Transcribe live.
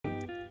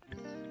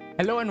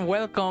Hello and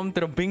welcome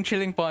to the Bing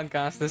Chilling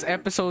Podcast. This is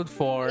episode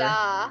 4.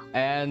 Yeah.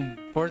 And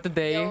for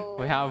today, Yo.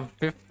 we have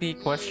 50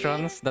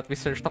 questions that we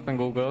searched up in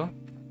Google.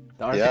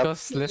 The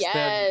articles listed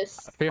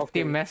Yes. 50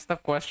 Okay. messed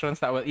up questions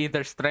that will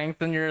either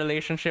strengthen your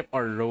relationship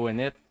or ruin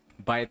it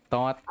by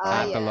Thought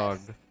Ah, Catalog.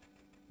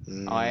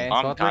 Okay,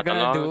 so what we're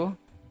gonna do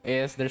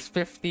is there's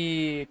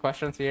 50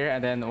 questions here,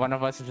 and then one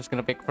of us is just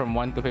gonna pick from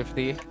 1 to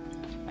 50.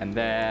 And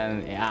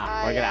then, we're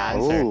gonna yeah.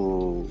 answer.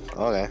 Ooh,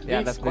 okay.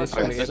 Yeah, These that's basically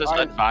questions it. This is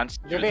are-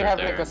 advanced. Do they truth have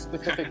right like a there.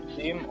 specific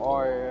theme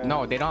or?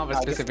 No, they don't have a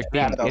just specific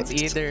theme. random. It's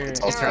either It's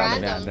it's also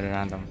random. Yeah, random. they're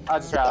random.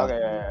 Just right.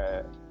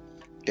 Okay.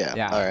 Yeah.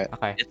 Yeah. All right.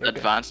 Okay. It's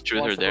advanced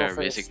truth Wants or to go there, first?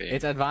 basically.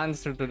 It's advanced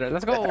to the.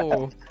 Let's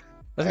go.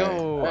 Let's go.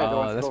 Alright, who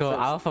wants to Let's go go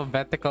first?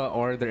 alphabetical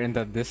order in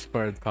the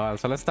Discord call.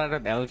 So let's start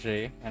with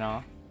LJ. You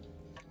know.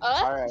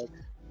 All right.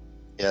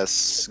 Yes.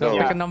 So Go.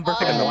 pick a number.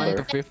 Pick a Uh, 1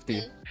 to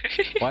 50.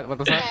 What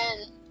was that?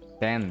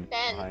 10. 10.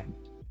 10. Okay.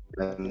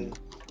 And,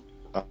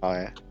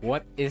 okay.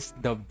 What is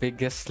the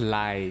biggest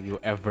lie you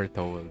ever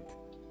told?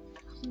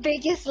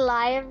 Biggest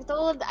lie I've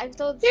told. I've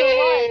told so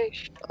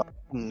much.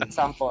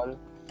 Example.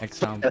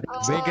 Example.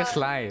 Biggest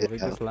lie. Yeah.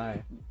 Biggest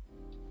lie.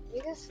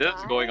 Biggest This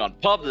is lie. going on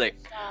public.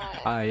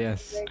 Biggest lie. Ah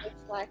yes.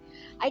 Biggest lie.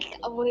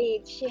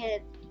 Wait,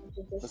 shit.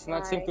 Biggest Does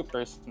not seem lie. too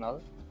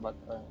personal, but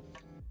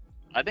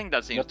I think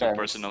that seems too Depends.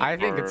 personal. I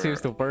think it for-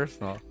 seems too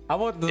personal. How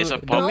about the, It's a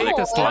the public-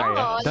 latest No, lie?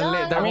 no, The, no.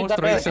 the I mean, most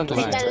the recent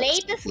best- lie. The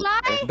latest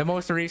lie? The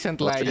most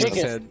recent lie you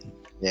Biggest. said.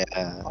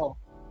 Yeah. Oh.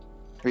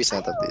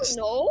 Recent at I least.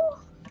 don't know.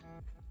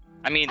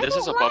 I mean, I this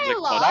is a don't lie public a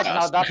lot.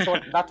 that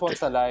podcast. that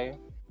one's a lie.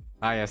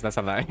 Ah yes, that's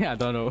a lie. I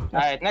don't know. All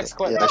right. Next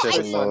question. Yeah, No, that's I,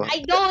 just no. I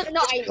don't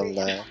know. Don't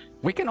lie.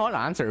 We can all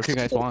answer if you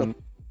guys want.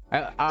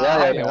 yeah,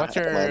 What's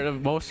come your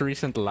most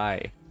recent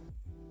lie?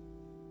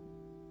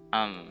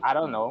 I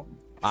don't know.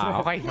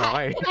 Okay,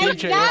 okay.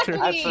 DJ, what's your,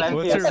 Exactly.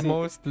 what's your Yes.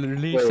 most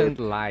recent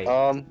lie?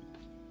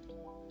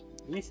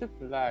 Recent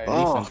lie.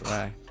 Oh. Recent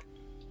lie.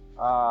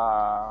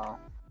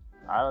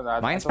 I don't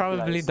know. Mine's I don't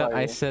probably lie, that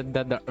I sorry. said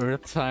that the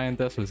Earth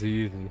scientist was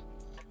easy.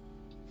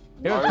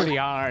 It was pretty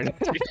hard.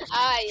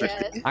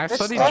 Yes. I It's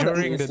studied kinda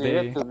during the easy,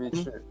 day. to be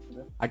trure.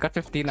 I got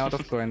 15 out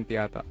of 20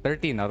 ata.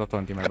 13 out of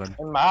 20, my bad.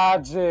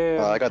 Imagine.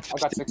 I got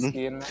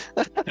 16.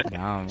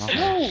 Damn.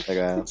 Okay.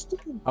 Okay.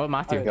 How about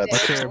Matthew? I got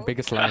What's your that.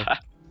 biggest lie?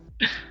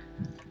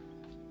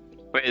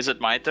 Wait, is it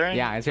my turn?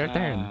 Yeah, it's your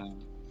turn.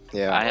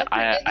 Yeah. What's your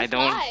I biggest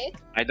don't lie?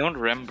 I don't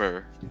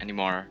remember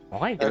anymore.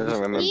 Okay. I don't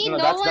remember. See, No,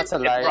 no that's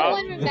one, a lie. no Prob-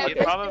 one remembers it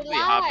the probably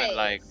happened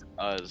lies. like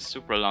a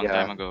super long Yeah.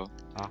 time ago.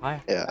 Okay.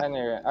 Yeah.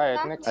 Anyway, all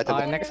right. Next. I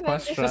think- Next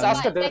question. Just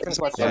ask a different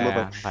question.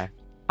 Yeah, okay.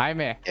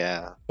 Jaime,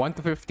 Yeah. 1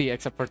 to 50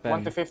 except for 10.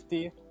 1 to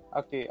 50.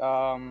 Okay.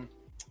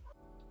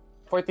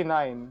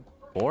 49.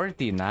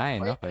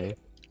 49, okay.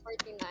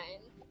 49.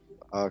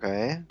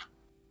 Okay.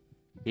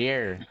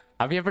 Here.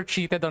 Have you ever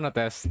cheated on a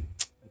test?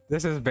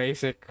 This is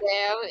basic.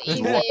 Damn,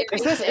 easy. Is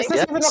this Yes.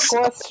 even a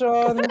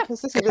question? Is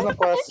this even a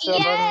question?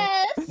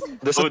 Yes.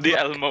 This is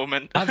ODL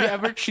moment. Have you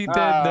ever cheated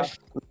Uh,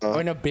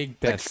 on a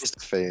big like test? face to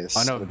face.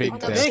 On a big On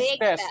a test. Big Big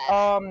test.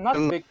 test. Not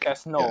Mm, big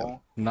test.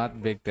 No.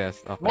 Not big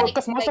test. Okay. No,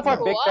 because most Like of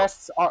our big what?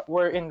 tests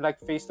were in like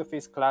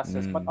face-to-face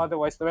classes, but Mm.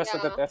 otherwise the rest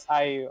of the Yeah. tests,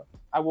 I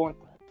won't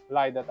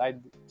lie that I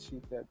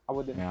cheated. I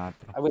wouldn't. Yeah.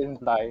 I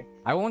wouldn't lie.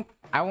 I won't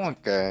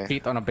Okay.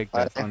 cheat on a big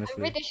I test, think- I'm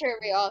honestly. pretty sure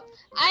we all.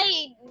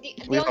 The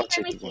We've only all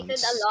time I cheated cheated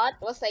once. a lot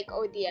was like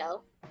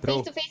ODL. True.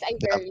 Face to face, I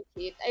barely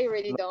cheat. I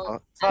really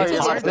don't. Sorry, It's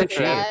you're hard not to cheat.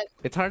 special.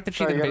 It's hard to cheat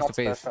Sorry, in you're face not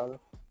to face. special.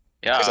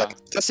 Yeah.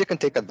 Just you can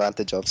take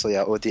advantage of. So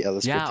yeah, ODL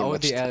is Yeah, pretty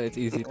much. ODL, it's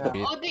easy to Yeah.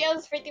 cheat. ODL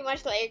is pretty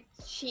much like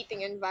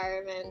cheating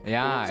environment.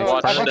 Yeah, So it's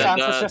what- Watch every the,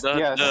 chance the, is just the,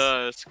 yes.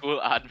 the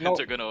school admins No.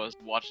 are gonna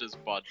watch this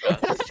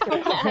podcast.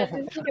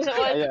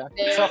 Yeah.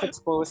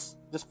 Self-expose.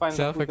 Just find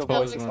the food of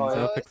Self-exposed, voice man. oil.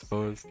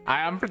 Self-exposed.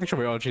 I'm pretty sure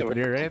we all cheated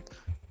here, right?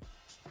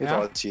 We've Yeah.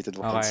 all cheated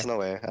once. Okay. No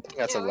way. I think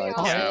that's a Yeah, we lie.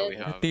 all Yeah, did. we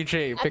have.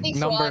 TJ, At pick least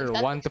number once,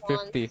 at 1 to least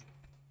once. 50.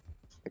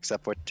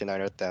 Except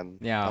 49 or 10.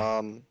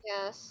 Yeah.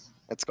 Yes.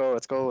 Let's go.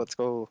 42. Let's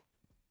go.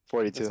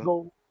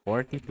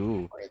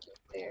 42.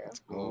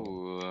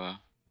 Ooh.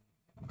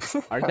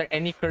 Are there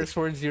any curse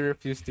words you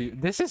refuse to use?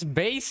 This is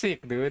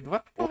basic, dude.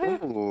 What the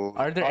hell? Ooh.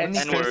 Are there any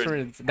N-word. curse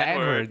words? The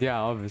N-word. N-word,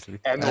 yeah, obviously.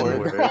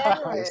 N-word.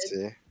 I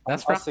see.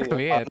 That's I'll say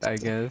practically it. it, I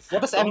guess.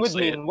 What does Don't N-word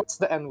say it. mean? What's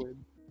the N-word?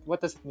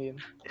 What does it mean?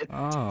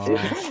 Oh.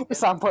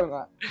 Sample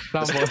nga.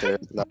 Example.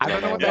 I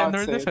don't know what the Yeah.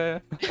 N-word is, eh.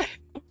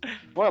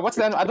 What's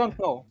the N-word? I don't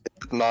know.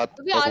 Not.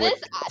 To be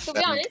honest,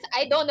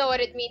 I don't know what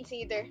it means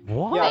either.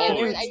 What? Yeah, I can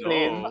you don't-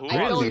 explain? No, who I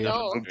don't Really?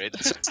 know. Great.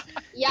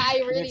 Yeah,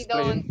 I really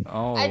Explain. don't.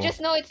 Oh. I just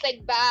know it's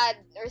like bad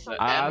or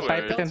something. I'll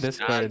type it in Don't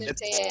Discord. just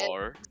say it.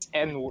 Or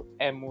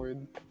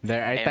M-word.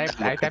 There, I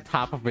typed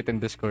half of it in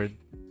Discord.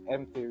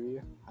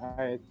 M-theory.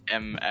 Alright.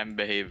 M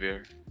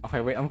behavior.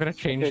 Okay, wait, I'm gonna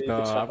change Okay, you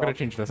can shut I'm gonna up.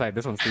 change the site.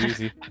 This one's too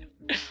easy.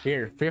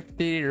 Here,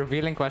 50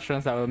 revealing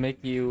questions that will make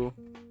you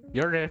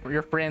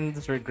your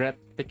friends regret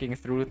picking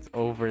truth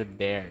over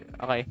there.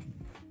 Okay.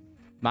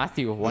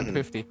 Matthew, 1 to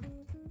 50. It's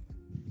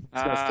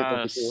gonna stick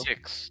with you.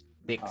 6.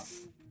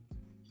 6.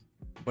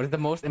 What is the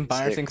most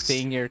embarrassing 6.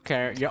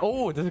 thing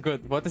Oh, this is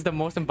good. What is the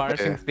most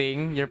embarrassing Okay.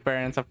 thing your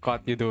parents have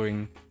caught you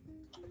doing?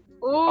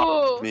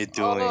 Ooh. Me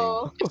doing.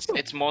 Oh.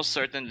 It's most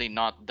certainly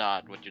not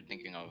that what you're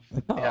thinking of.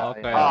 Yeah,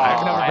 Okay. yeah.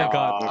 I've never I- been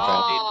caught.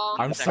 Oh.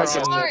 I'm Second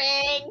so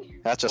Boring.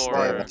 That's just for,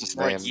 lame. That's just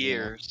for lame.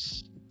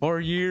 years. 4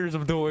 years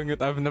of doing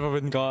it. I've never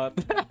been caught.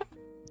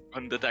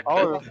 Undetected.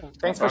 Oh,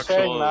 thanks for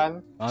sharing,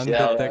 man.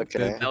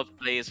 Undetected. okay. Self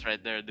plays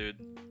right there, dude.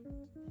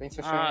 Thanks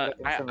for sharing that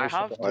I information.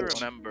 have to What?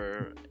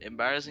 remember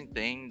embarrassing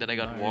thing that I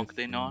got Nice. walked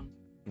in on.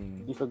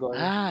 Hmm. You forgot.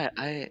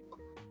 I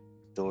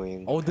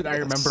Doing. Oh, dude, I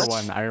remember Yes.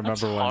 one. I that's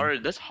remember one.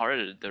 hard. That's hard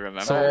to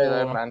remember. So Sorry,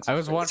 I'm I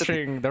was answering.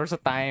 watching. There was a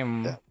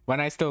time Yeah.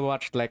 when I still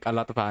watched like a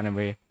lot of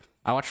anime.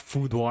 I watched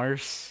Food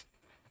Wars,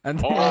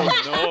 and Oh Oh,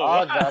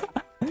 no! that.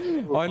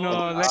 on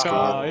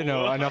like you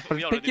know, on a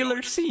We already know particular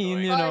where this is scene,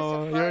 going. you Of know,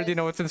 course, you already of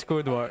know what's in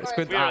Squid War. course.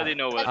 Squid. We already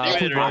know what. That's We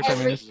Food already Wars, know I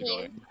where mean. this is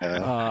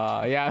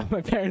going. Yeah,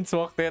 my parents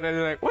walked in and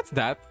they're like, "What's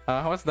that?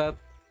 What's that?"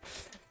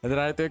 And then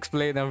I had to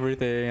explain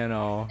everything, you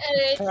know.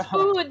 It's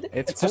food.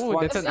 It's It's just food.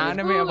 one It's an scene.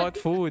 anime Food. about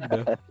food.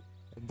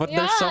 But Yeah,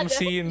 there's some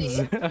definitely.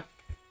 scenes. There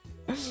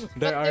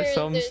But are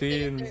some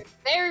scenes. they're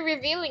very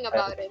revealing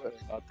about it.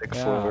 Like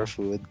Yeah. food or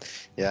food.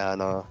 Yeah,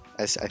 no.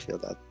 I feel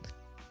that.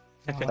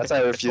 Oh. That's why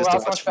I refuse Who to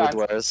else watch wants Food to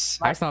Wars.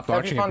 I stopped Have you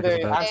watching it found because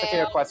the of that. answer to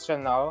your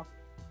question now?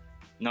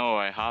 No,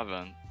 I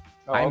haven't.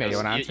 Oh, I may okay.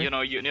 wanna answer? You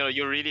know,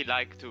 you really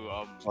like to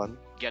One.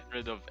 get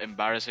rid of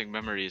embarrassing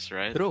memories,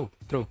 right? True.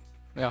 They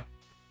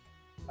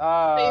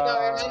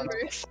don't remember.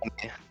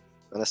 Funny.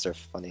 Unless they're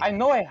funny. I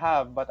know I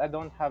have, but I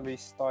don't have a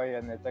story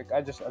on it. Like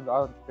I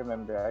don't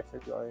remember. I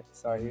forgot.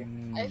 Sorry.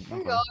 I Mm,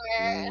 forgot.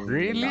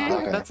 Really?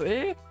 Okay. That's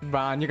it?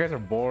 Man, you guys are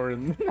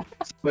boring.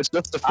 But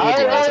just the Food Wars.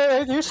 I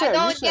you I share.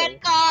 don't You share.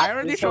 get caught. I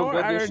already You're so showed.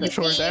 good, I you already should.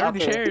 showed. I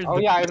already Okay. shared. Oh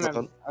yeah, I Second.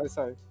 remember. Oh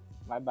sorry.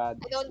 My bad.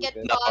 I don't get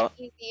Stupid. caught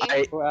easy.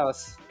 I, Who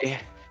else?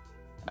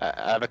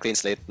 I have a clean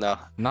slate now.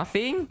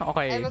 Nothing? I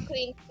Okay. have a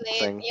clean slate.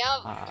 Thing.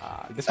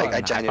 Yep. This I one,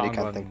 I genuinely found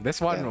can't one. think. This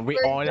one, Yeah. we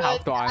We're all good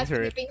have to at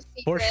answer it. keeping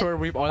For secrets. sure,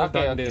 we've all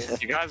Okay, done okay.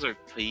 this. You guys are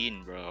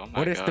clean, bro. Oh my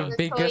What is the God.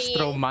 biggest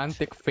Clean.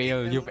 romantic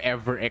fail you've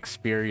ever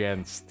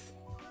experienced?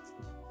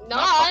 Not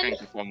None. talking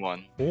to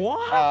someone.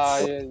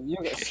 What?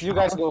 You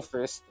guys go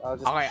first. I'll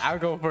just. Okay, I'll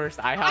go first.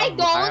 I I have,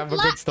 don't. I have a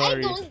good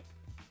story. I don't.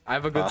 I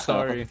have a good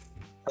story.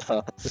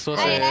 This was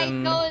I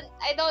in.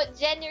 don't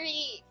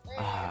generally.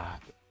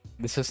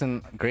 This was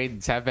in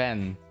grade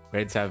 7.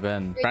 Grade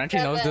 7. Grade Franchi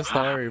knows the 7.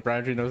 story.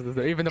 Franchi knows the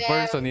story. Even the Yeah.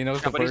 person, he knows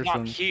Yeah, the but he's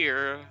person. not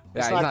here.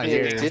 Yeah, he's not not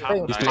here. here. He's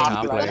playing He's half-life. playing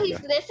Half-Life. But Half-Life.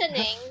 he's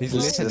listening. He's He's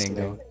listening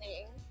though.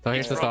 listening. So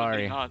here's the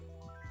Probably story. not.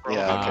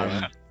 Yeah,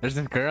 okay. There's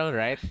this girl,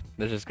 right?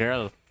 There's this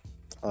girl.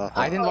 Uh-huh.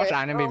 I didn't watch Oh,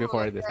 anime oh,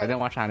 before this. I didn't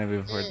watch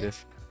anime before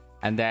this.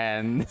 And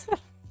then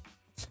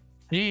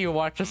she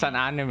watches an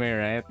anime,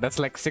 right? That's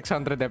like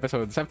 600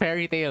 episodes. A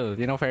fairy tale.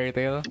 You know fairy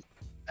tale?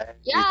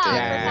 Yeah.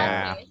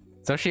 Yeah. Exactly.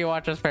 So she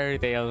watches fairy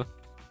tale.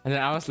 And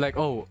then I was like,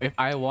 oh, if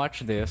I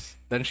watch this,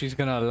 then she's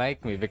gonna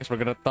like me because we're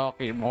gonna talk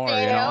more,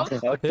 you know?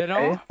 You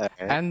know? Okay.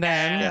 And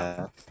then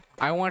Yeah.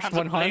 I watched As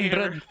a player.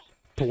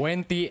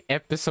 120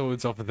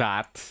 episodes of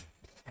that.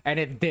 And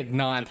it did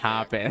not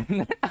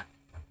happen.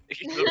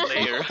 He's a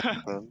player.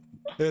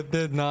 It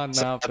did not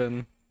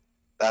happen.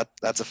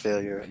 That's a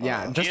failure.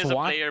 Yeah, He just is a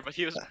one. player, but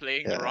he was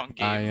playing Yeah. the wrong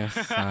game.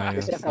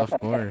 Yes, of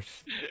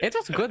course. It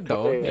was good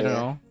though, you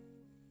know.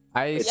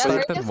 I It's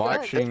started like- Yeah,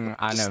 watching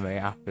anime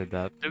after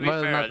that. To be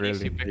Well, fair, not at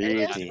least really. you picked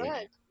Really? That's it.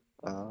 good.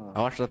 Oh. I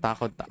watched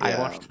I Yeah.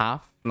 watched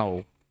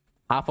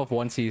half of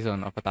one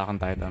season of Attack on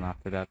Titan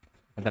after that.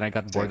 And then I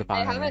got bored of I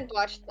anime. haven't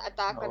watched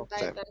Attack on Oh,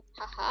 same. Titan.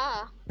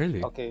 Haha.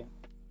 Really? Okay.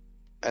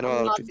 I I'm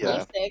know. not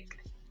Yeah. seasick.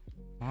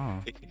 Oh.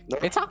 No,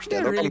 It's actually yeah,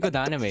 a no really good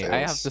romantic anime, I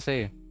have affairs. to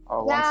say.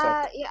 Oh, one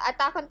Yeah, sec. yeah,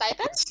 Attack on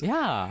Titan.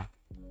 Yeah.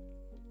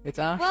 It's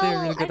actually a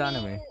Well, really good I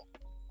anime. mean,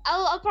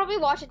 I'll probably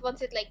watch it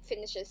once it like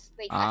finishes.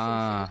 Like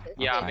Ah, as it finishes.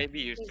 Yeah, Okay. maybe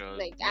you It's should.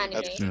 like Maybe anime.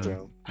 That's you should.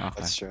 true. Okay.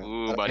 That's true.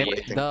 Ooh, I'm buddy.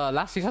 waiting. The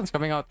last season's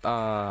coming out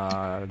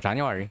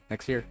January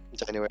next year.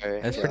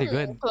 January. That's pretty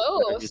good. Very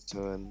Close.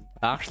 soon.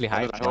 Actually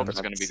I hyped. I hope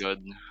it's gonna be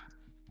good.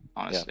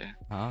 Honestly.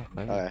 Ah,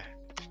 okay. Okay.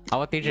 How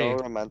about TJ? No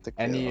romantic.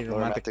 Any no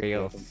romantic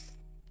fails?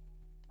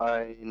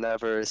 I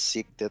never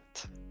seeked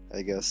it.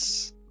 I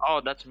guess. Oh,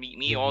 that's me.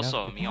 Me You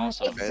also. never- Me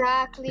also.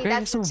 Exactly. You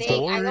guys That's are the so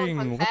thing. I don't boring.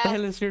 What the confess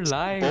hell is your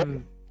life?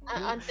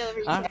 until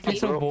Actually, recently.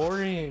 so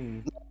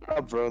boring.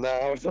 No, bro. No,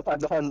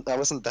 I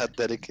wasn't that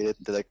dedicated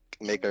to like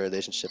make a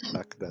relationship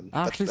back then.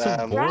 Actually, so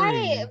boring.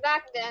 Right,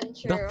 back then,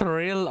 The true.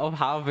 thrill of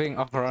having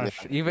a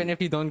crush, even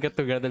if you don't get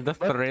together, the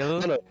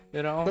thrill, no,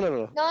 you no,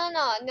 know? no,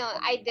 no. No,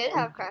 I did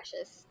have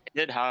crushes. I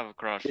did have a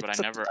crush, but I It's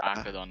a- never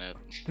acted on it.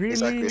 Really?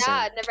 Exactly.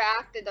 Yeah, I never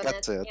acted on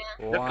That's it. it.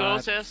 Yeah. The What?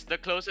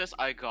 closest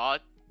I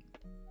got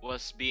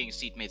was being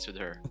seatmates with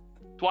her.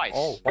 Twice.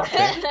 Oh,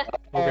 okay.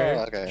 Okay.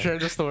 Oh, okay. Share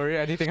the story.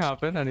 Anything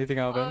happen? Anything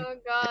happen? Oh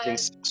god. Nothing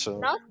special.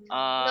 No,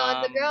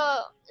 no, the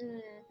girl.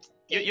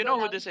 You know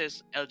who this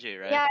is? LJ,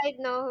 right? Yeah, I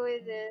know who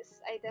it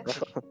is. I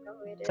definitely know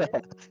who it is.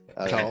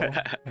 Okay.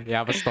 So, you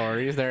have a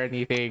story? Is there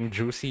anything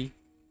juicy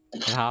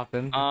that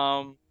happened?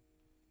 I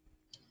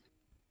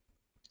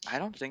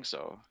don't think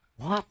so.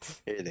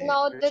 What? Really?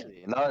 No,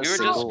 Really? Not a We were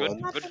single just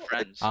one. good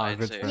friends, Ah, I'd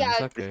good say. friends.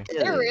 Yeah, Okay.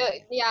 they're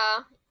Really? real.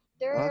 Yeah,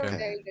 they're Okay.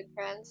 very good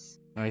friends.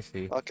 I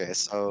see. Okay,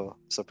 so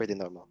pretty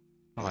normal.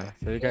 Okay.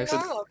 So you Very guys.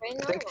 normal, very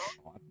I think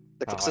normal.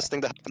 the closest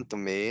thing that happened to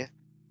me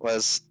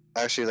was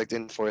actually like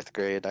in fourth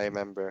grade. I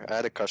remember I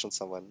had a crush on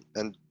someone,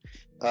 and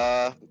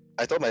I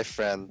told my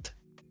friend,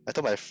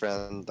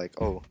 like,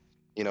 oh,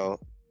 you know,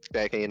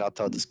 can you not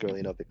tell this girl,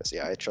 because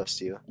yeah, I trust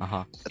you.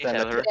 Uh-huh. But You then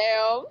tell like, her.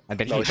 Damn. And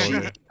then no, he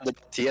told her.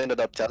 he ended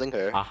up telling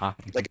her. Uh-huh.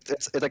 Like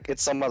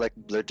it's somehow like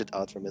blurted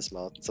out from his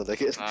mouth. So like,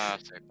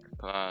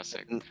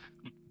 Classic. and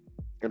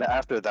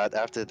after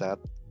that,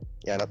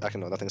 yeah,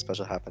 actually no, nothing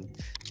special happened,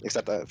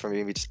 except for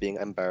me just being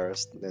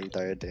embarrassed the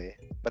entire day.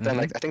 But then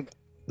like I think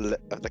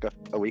like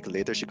a week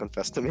later she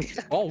confessed to me.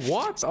 Oh,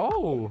 what?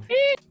 Oh.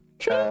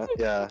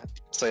 Yeah.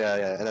 So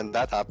yeah, and then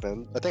that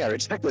happened. I think I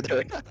rejected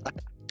her.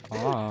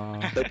 Ah.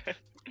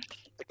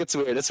 Like it's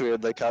weird. It's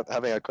weird. Like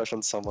having a crush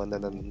on someone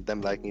and then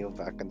them liking you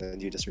back, and then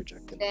you just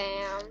reject it.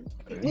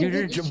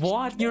 Damn.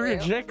 What? You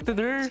rejected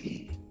her?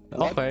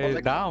 Okay,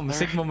 Like- damn.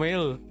 Sigma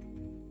male.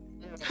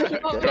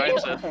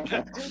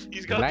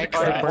 He's got Likes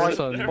the the grind.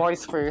 person.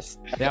 Boys first.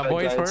 Yeah,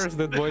 boys guys. first,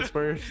 dude. Boys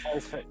first.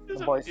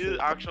 Boys He's first.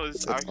 actually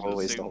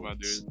always Sigma,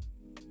 always. dude.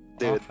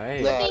 Dude,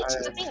 Okay. yeah,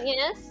 The thing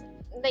is,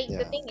 like Yeah.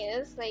 the thing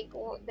is, like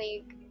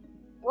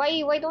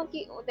why don't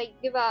you like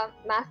give a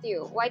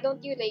Matthew? Why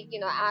don't you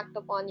act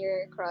upon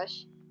your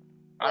crush?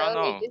 I don't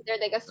know. Is there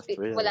like a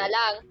Really? wala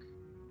lang?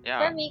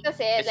 Yeah. For me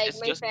kasi, It's- like it's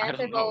my just, I parents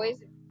don't have know. always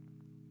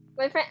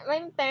my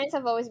parents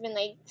have always been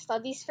like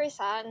studies first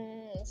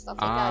and stuff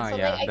like Ah, that. So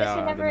yeah, like I guess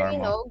we the never,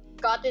 normal.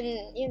 gotten,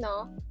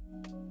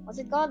 what's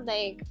it called?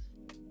 Like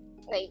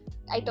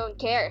I don't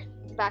care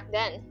back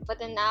then. But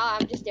then now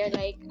I'm just there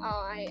like,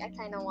 oh I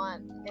kinda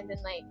want, and then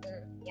like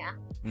yeah.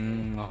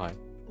 Okay.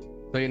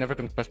 So you never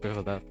confessed because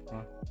of that.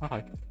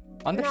 Okay.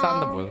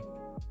 Understandable.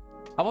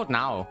 How about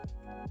now?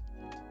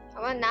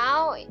 Well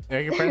now Are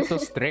your parents so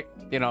strict?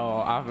 Yeah,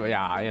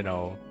 I don't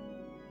know.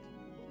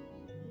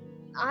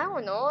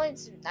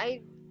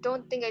 I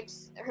don't think I've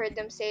heard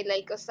them say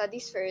like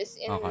studies first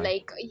in Okay.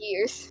 like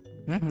years.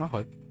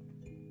 Okay.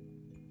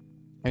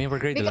 I mean, we're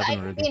grade Because 11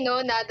 I already. think they know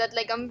now that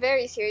like I'm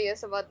very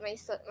serious about my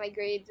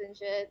grades and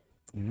shit.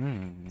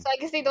 So I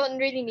guess they don't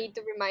really need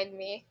to remind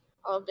me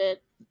of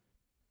it.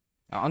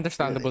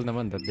 Understandable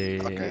naman that they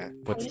Okay.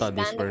 put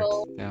studies first.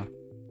 Understandable. Yeah.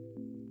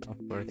 Of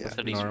course. Yeah. That's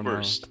Studies normal.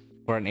 first.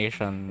 For an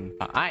Asian.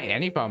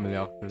 Any family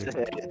actually.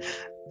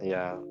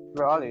 yeah,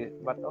 Probably,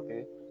 but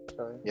okay.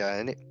 Sure. yeah.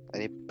 Any,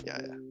 yeah.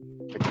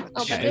 Pretty much.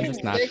 Oh, Yeah, but it's then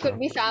just there natural. could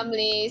be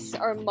families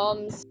or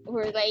moms who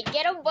are like,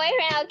 get a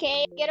boyfriend,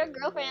 okay? Get a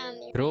girlfriend.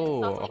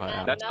 True, Stuff like okay.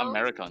 that, That's you know?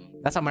 American.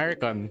 That's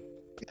American.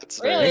 It's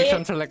Really?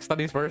 Asians are like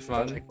studies first,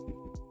 man.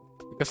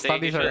 Because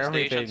studies are The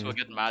everything. Asians will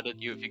get mad at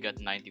you if you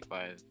get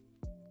 95.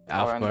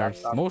 Yeah, of Or on course.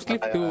 laptop. Mostly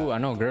Yeah.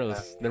 to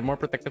girls. They're more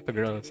protective to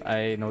girls.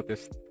 I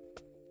noticed.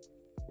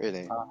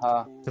 really.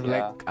 So,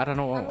 Yeah. like I don't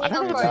know. I mean, I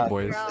don't know of about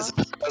course, boys. girl. Is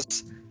it because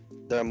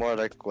there are more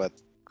like what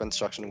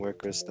construction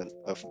workers that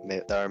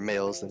are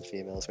males than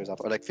females, for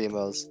example, or like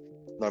females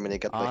normally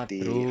get Ah, like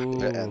the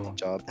true.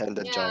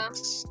 ended Yeah.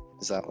 jobs.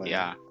 Is that why?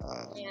 Yeah.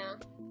 Yeah.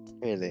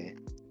 Really?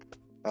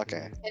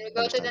 Okay. Can we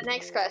go to the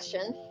next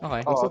question?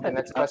 Okay. Oh, okay,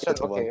 next question.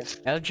 After one. Okay.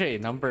 LJ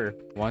number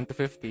 1 to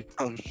 50.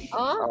 Oh,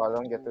 Oh, I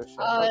don't get to show.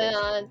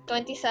 Okay.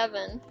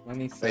 27.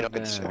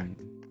 27.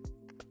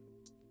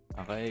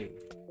 Okay.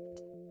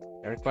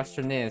 Your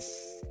question is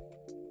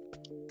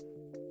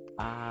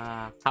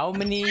how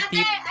many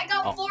people I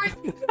got Oh. 4.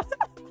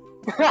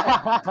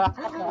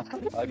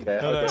 Okay.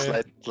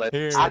 Okay. Slight,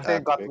 Here.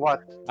 Ate got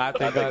what? Ate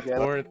got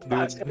fourth,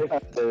 dude.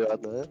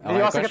 you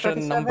Okay, also get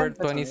question 27? number That's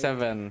weird.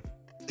 27.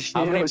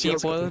 How many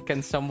people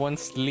can someone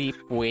sleep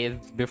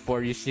with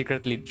before you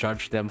secretly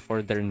judge them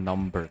for their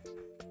number?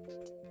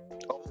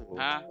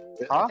 Huh?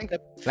 Huh?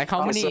 Like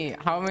how Also,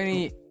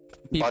 many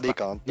people? Body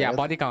count. Yeah, right?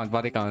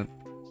 body count.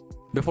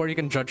 Before you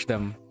can judge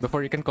them,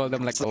 before you can call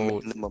them like So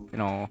oh, minimum.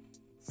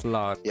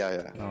 slut.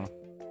 Yeah.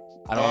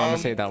 I don't want to Um,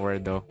 say that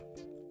word though.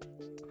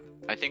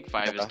 I think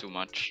 5 Yeah. is too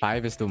much.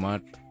 5 is too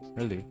much.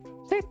 Really?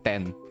 Say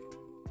 10.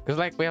 Cause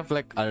like we have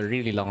like a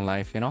really long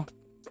life, you know.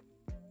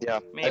 Yeah.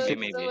 Maybe, So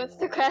maybe. what's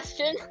the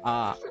question?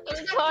 Ah,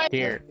 I'm sorry.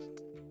 here.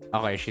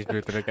 Okay, she's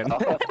muted again.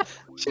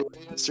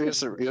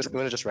 You're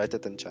gonna just write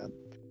it in chat.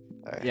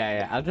 Alright.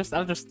 yeah. I'll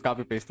just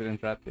copy paste it in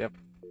chat. Yep.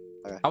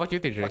 Okay. How about you,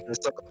 TJ?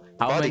 So,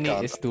 How body many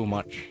count. is too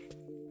much?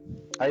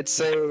 I'd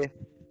say,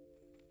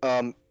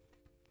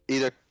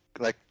 either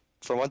like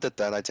from 1 to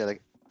 10, I'd say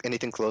like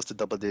anything close to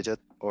double digit,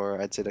 or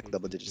I'd say like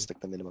double digits like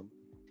the minimum.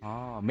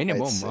 Oh,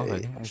 minimum. I'd say-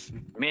 Okay. I see.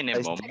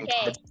 Minimum.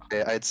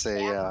 Okay. I'd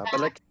say Yeah. yeah, but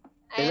like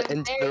I am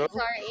in very general?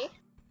 sorry.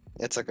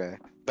 it's okay.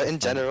 But in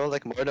It's fine. general,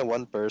 like more than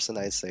one person,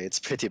 I'd say it's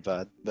pretty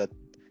bad. But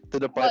to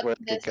the point What, where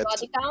this it gets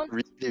body count?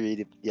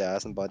 really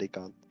as in body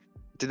count.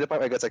 To the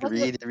point where it gets like What's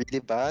the- really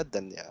bad,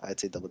 then yeah, I'd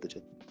say double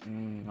digit.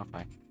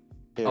 Okay.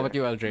 Here. How about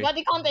you, LJ?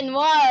 Body count in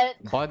what?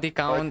 Body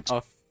count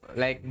of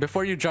like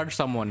before you judge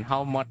someone,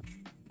 how much?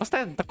 What's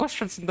that? The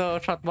questions in the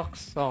chat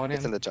box. Oh, ano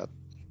It's in yan? the chat.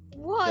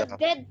 What? Yeah.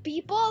 Dead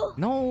people?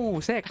 No,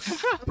 sex.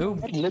 No,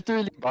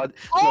 Literally, God.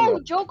 Oh, No.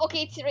 joke.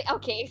 Okay,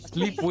 okay.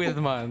 sleep with,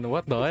 man.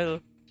 What the hell?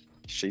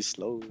 She's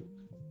slow.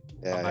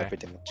 Yeah, yeah, Okay.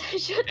 pretty much.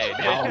 Shut Hey, up.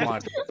 How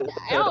much?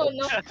 I don't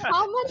know.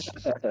 How much?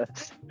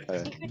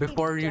 Okay.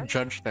 Before you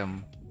judge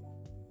them.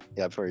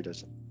 Yeah, before he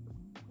does it.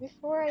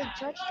 Before I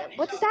judge them.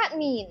 What does that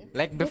mean?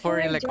 Like before Before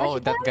you're I like, oh,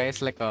 judge that them?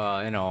 guy's like the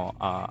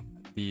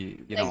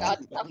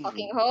Like a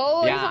fucking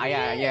hoe or yeah, something?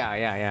 yeah, yeah,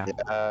 yeah, yeah.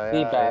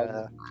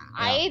 Teabag.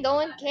 I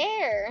don't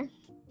care.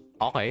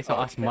 Okay, so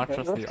as much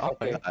as you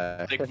okay.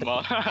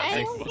 Sigma.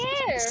 I don't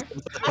care.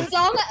 As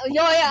long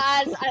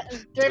as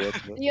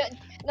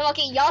no,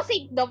 okay, y'all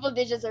say double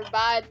digits are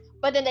bad,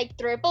 but then like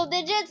triple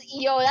digits,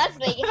 yo, that's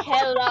like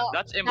hella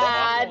That's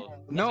bad.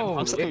 impossible. No,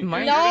 That's it impossible.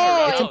 might.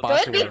 No, it's it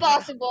could be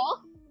impossible. possible.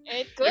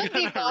 It could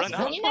be You're gonna run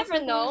possible. out. You never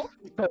know.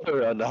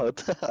 Run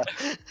out.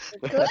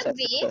 It could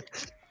be.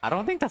 I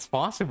don't think that's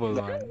possible,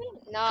 man.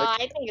 No,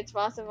 I think it's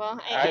possible.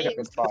 I think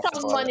it's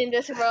possible. Someone in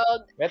this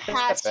world It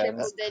has depends.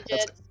 triple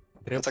digits.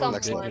 Triple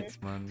Someone. digits,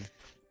 man.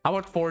 How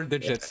about 4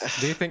 digits?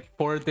 Do you think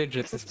 4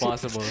 digits is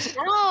possible?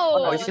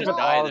 No, You you just know,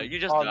 die all- there. You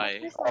just all- die.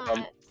 It's not.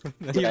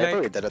 you Yeah, I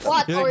probably like, did it.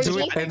 What? you like do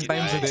Orgy? it 10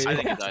 times a I day.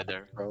 think you died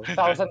there. Bro.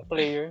 1,000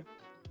 player.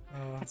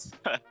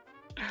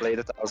 Played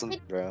 1,000,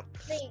 bro.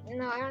 Wait,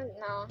 no, I don't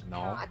know. No?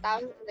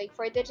 1,000, like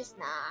 4 digits,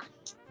 nah.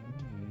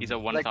 He's a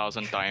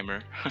 1,000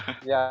 timer.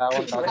 Yeah,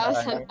 1,000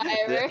 1,000.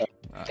 timer.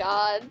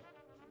 God.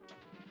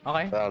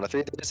 Okay. The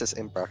 3 digits is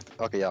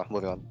impractical. Okay, yeah,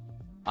 moving on.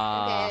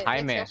 Okay,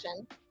 Jaime, next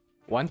question.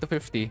 1 to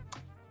 50.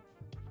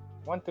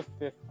 1 to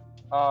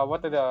 5.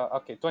 What are the...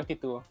 Okay,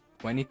 22.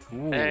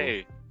 22.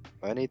 Hey,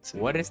 22.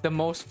 What is the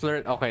most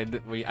okay,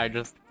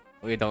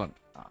 we don't.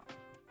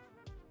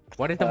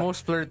 What is the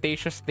most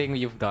flirtatious thing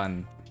you've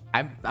done?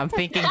 I'm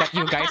thinking that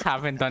you guys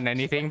haven't done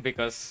anything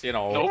because you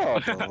know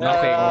Nope.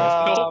 nothing.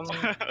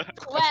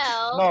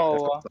 Well, No.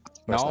 Of course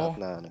No, not.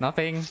 No.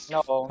 nothing.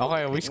 No.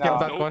 Okay, we skip No.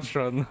 that Nope.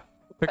 question.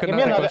 Pick Give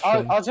me another another.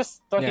 question. I'll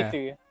just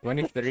 23.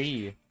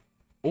 23.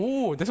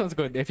 Ooh, this one's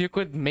good. If you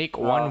could make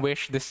one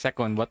wish this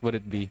second, what would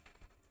it be?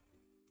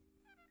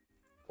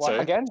 One Sorry?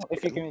 again?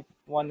 If you can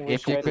one wish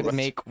If you right could this-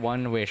 make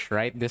one wish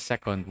right this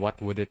second, what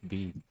would it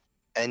be?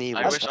 Any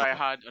I wish- wish I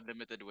had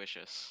unlimited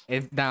wishes.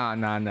 Nah.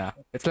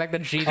 It's like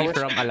the I genie wish-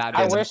 from I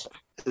Aladdin. wish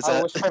Is I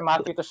that- wish for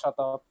Matthew to shut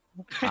up.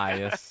 Ah,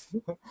 yes.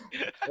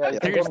 Yeah, you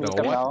can Serious go meet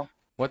though, him what? now.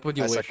 What would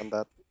you I wish? second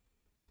that.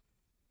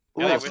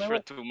 Yeah, I Ooh, wish for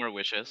 2 more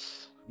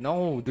wishes.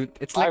 No, dude,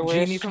 it's I like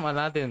genie wish- from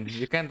Aladdin.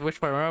 You can't wish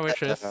for more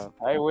wishes.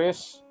 I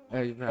wish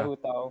Yeah. Hu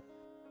Tao.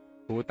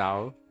 Hu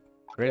Tao?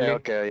 Yeah, Really?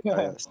 okay.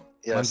 Yes,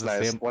 yes One's the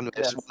nice. same. One wish,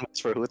 Yes. one wish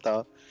for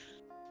Huta.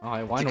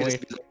 Okay, one You can wish.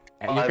 just be like,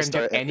 And you can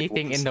five-star get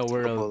anything in the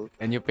world,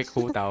 everyone's and you pick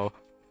Hu Tao. Whoa,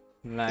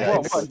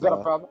 Nice. whoa, got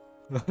a problem.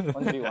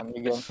 1v1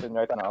 against him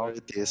right now.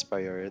 priority is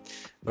priority.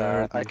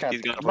 Priority. I can't.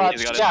 He's got- But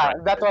He's got his yeah,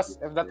 friend that was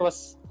first. if that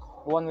was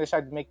one wish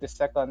I'd make the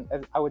second,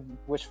 I would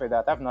wish for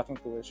that. I have nothing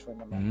to wish for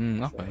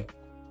naman. Okay.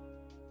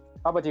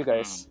 How about you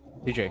guys?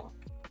 DJ.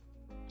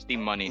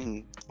 Steam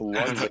money.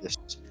 One wish.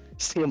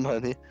 Steal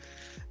money.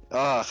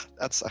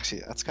 That's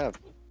kind of.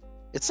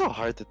 It's so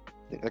hard to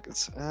think. Like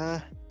it's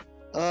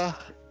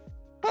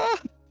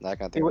No, I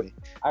can't think of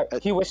any.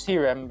 He wished he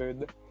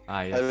remembered.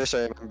 Ah, yes. I wish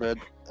I remembered.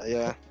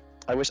 Yeah.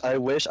 I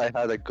wish I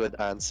had a good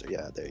answer.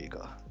 Yeah, there you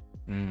go.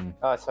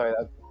 Oh, sorry.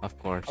 Of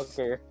course.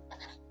 Okay.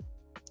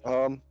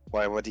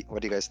 Why? What do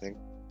you guys think?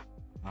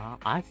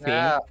 I think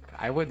Yeah.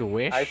 I would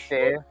wish I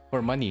say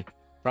for money,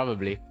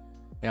 probably.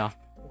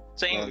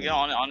 Saying,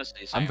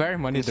 honestly, I'm same. very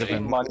money Same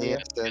driven. money.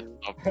 Yes, then,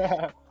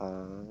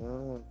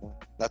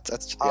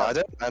 that's yeah. I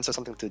didn't answer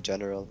something too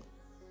general,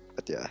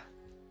 but yeah,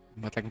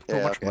 But like too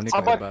Yeah, much okay. money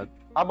How to about- bad.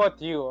 How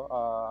about you?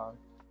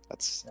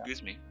 that's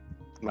Excuse me.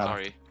 man.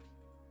 Sorry.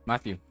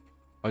 Matthew,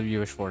 what do you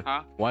wish for?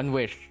 Huh? One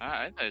wish.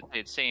 I thought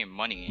it's same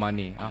money.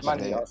 Money. Honestly.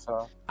 money Yeah.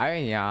 also. I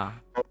mean, yeah.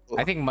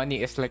 I think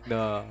money is like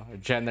the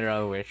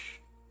general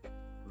wish that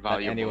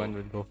Valuable. anyone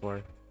would go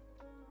for.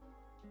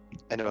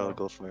 Anyone will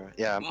go for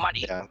yeah.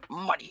 Money. Yeah,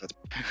 Money.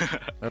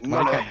 But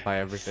Money. money can't buy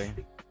everything.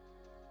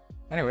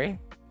 Anyway,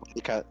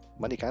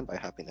 money can't buy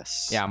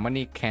happiness. yeah,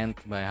 money can't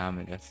buy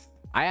happiness.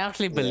 I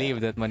actually Yeah. believe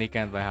that money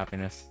can't buy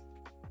happiness.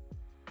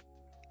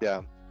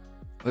 Yeah.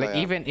 Like,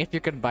 yeah. even if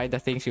you could buy the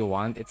things you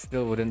want, it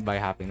still wouldn't buy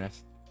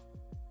happiness.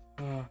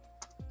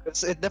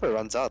 Because it never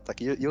runs out.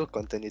 Like you'll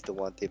continue to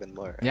want even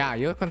more. Yeah,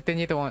 you'll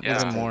continue to want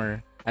even Yeah. more.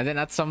 And then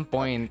at some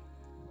point,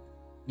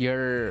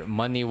 your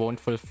money won't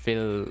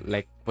fulfill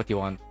like what you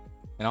want.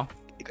 You know?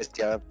 Because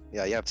you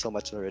have so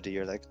much already.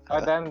 You're like,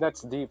 But then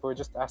that's deep. We're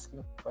just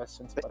asking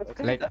questions. But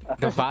okay. Like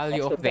the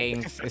value of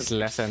things is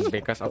lessened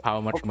because of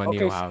how much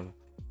money you Okay, have.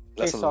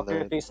 Okay, lesson learned.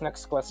 Socrates,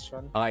 next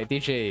question. Alright,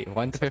 DJ,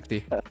 1 to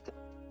 50.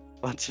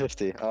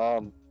 150.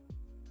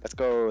 Let's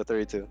go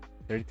 32.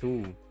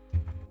 32.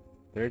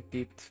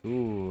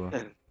 32.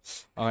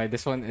 Okay,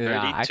 this one.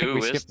 Yeah, I think 32 we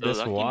is skipped the this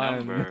lucky one.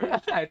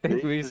 number. I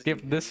think we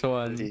skipped this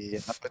one.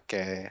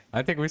 Okay.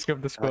 I think we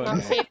skipped this Okay.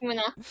 one. Safe mo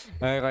na.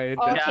 Okay, Okay,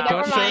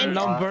 never question mind.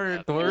 number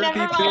Never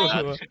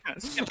 32.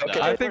 Skip Okay.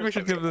 that. I think we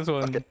should skip this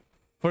one. Okay.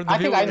 For the I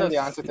think viewers, I know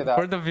the answer to that.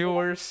 For the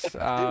viewers,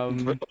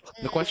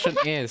 the question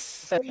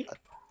is,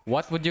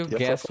 what would you Yeah,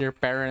 guess your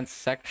parents'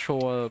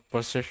 sexual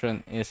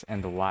position is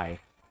and why?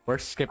 We're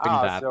skipping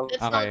Ah, that. so-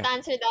 Let's Okay. not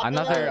answer that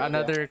Another one.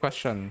 another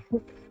question.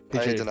 I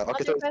TJ. don't know.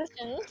 Okay, Other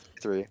question.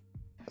 33.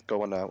 Let's go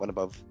one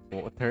above.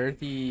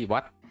 30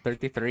 what?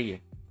 33.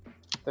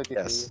 33.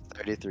 Yes,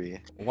 33.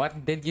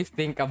 What did you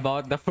think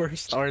about the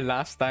first or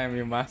last time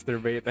you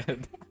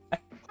masturbated?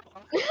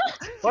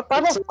 What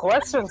type of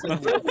questions is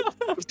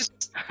this?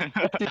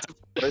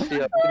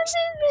 30,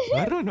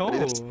 I don't know.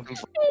 It's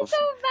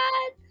so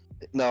bad.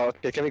 No,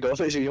 okay, can we go?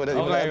 You wanna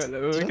Okay,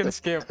 answer? we can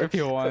skip if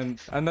you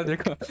want. Another.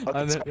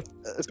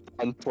 It's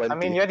on 20. I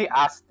mean, you already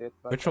asked it.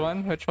 But Which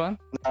one? Which one?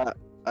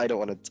 I don't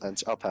want to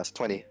answer. I'll pass.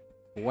 20.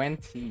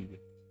 20.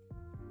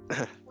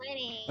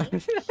 20.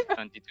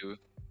 22.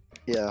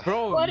 Yeah.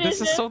 Bro, What this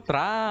is is it? so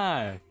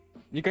trash.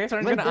 You guys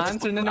aren't Wait, gonna what's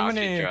answer na naman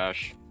Actually eh. trash.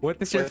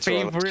 What is your Which one?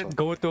 Which favorite one?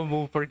 go-to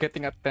move for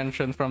getting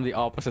attention from the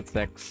opposite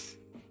sex?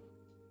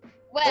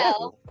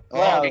 Well,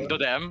 Well, Talking to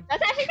them.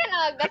 that's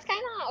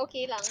kinda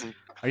okay lang.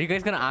 Are you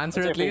guys gonna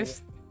answer What's at your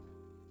least?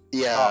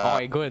 Yeah.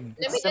 Okay, good.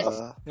 Let me just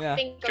Yeah,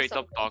 think of Straight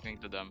up something. talking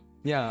to them.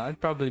 yeah. I'd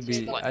probably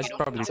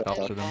talk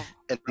to them.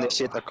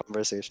 Initiate a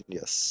conversation.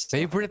 Yes.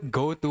 Favorite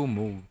go-to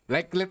move?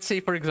 Like, let's say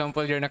for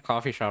example, you're in a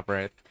coffee shop,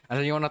 right? And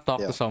then you wanna talk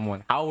Yeah. to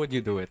someone. How would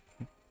you do it?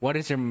 What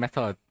is your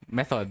method?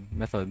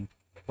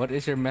 What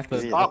is your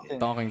method Yeah. of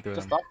talking to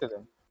just them? talk to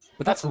them.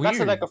 But that's weird.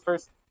 That's like a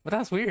first. But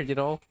that's weird, you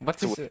know.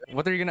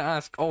 What are you gonna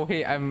ask? Oh,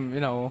 hey,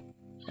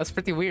 that's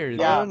pretty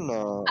weird. I Yeah. don't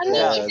know. I mean,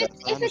 Yeah,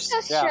 if it's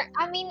a Yeah.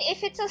 if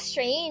it's a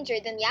stranger,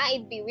 then yeah,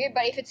 it'd be weird.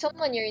 But if it's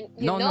someone you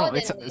No, know,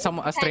 it's then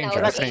a it's stranger,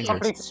 kinda a Like a stranger.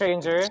 complete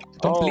stranger.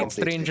 Complete Oh,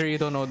 stranger, you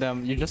don't know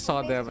them. You just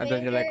saw them, and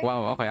then you're like,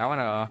 Stranger. wow, okay, I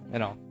wanna,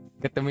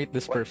 get to meet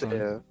this What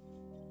person.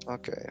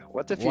 Okay.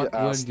 What if you What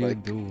asked would you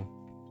like do?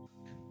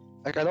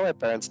 I know my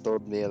parents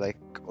told me like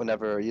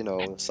whenever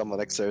someone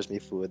like serves me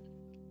food,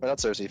 or not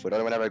serves me food,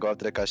 or whenever I go up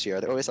to the cashier,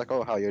 they're always like,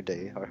 "Oh, how's your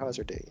day?" or "How's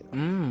your day?"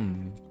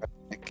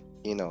 Like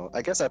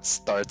I guess that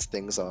starts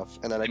things off,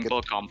 and then like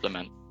Simple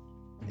compliment.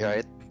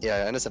 right,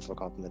 yeah, and a simple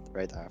compliment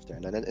right after,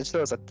 and then it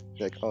shows that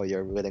like, oh,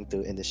 you're willing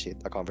to initiate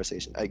a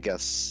conversation. I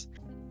guess,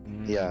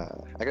 yeah,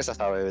 I guess that's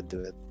how I would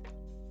do it.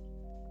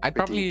 I'd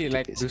probably pretty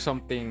like basic. do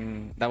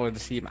something that would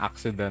seem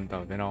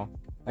accidental,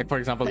 Like for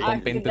example,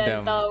 bump into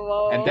them, Accidental,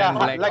 whoa. and Yeah,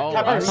 then like, oh,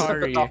 have a I'm reason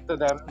sorry, to talk to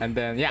them. and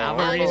then have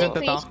Oh. a reason to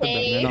talk to them,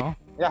 Cliche.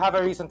 Yeah, have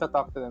a reason to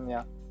talk to them.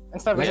 Yeah,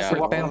 instead of Like just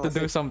walking pretend up to and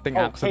do say, something "Oh,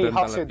 hey, accidental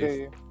how's your at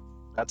least. day?"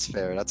 That's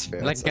fair. That's fair.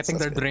 Like that's, getting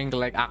their that's fair. drink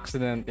like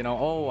accident,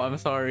 Oh, I'm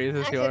sorry, is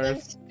this Accident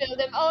yours? spill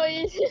them. Oh,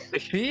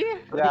 See?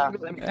 Yeah,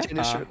 Let me change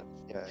your shirt.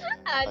 Yeah.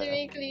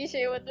 anime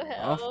cliche. What the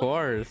hell? Of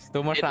course.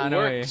 Too much It anime.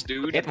 works,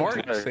 dude. It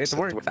works. It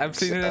works. I've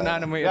seen it in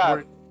anime. It Yeah.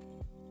 works.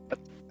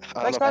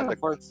 I that don't know kind if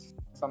of works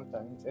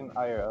sometimes in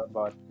IRL,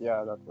 but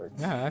yeah, that works.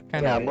 Yeah, that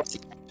kind yeah, of.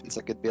 most it's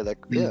like it'd be like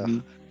yeah,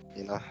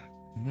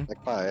 Mhm.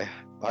 like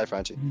bye,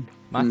 Franchi.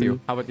 Matthew,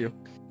 how about you?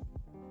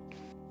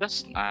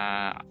 That's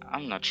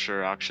I'm not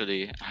sure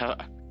actually.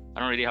 I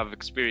don't really have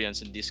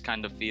experience in this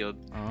kind of field.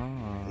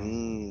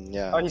 Oh.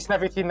 Yeah. Oh,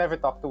 he never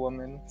talked to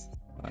women.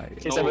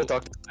 He's No, never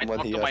talked to I someone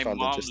talked he to my found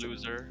mom, interesting.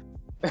 loser.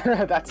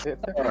 That's it.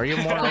 Are you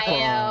more like a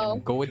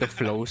Wow. go with the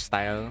flow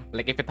style?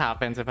 Like if it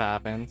happens, it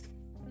happens.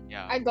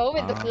 Yeah. I go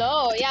with the Ah. flow.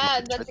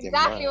 Yeah, that's Interesting,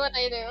 exactly yeah. what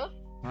I do.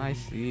 I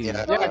see.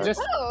 Yeah. Go Yeah, with the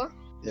just- flow.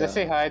 Just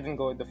say hi and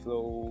go with the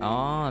flow.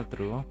 Oh,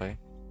 true. Okay.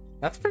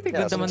 That's pretty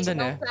Yeah, good so naman it's din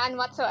No eh. plan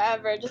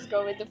whatsoever. Just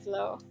go with the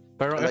flow.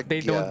 Pero if Like, they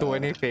don't do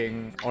yeah.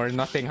 anything or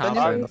nothing Then you-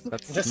 happens,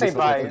 that's Just say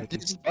bye.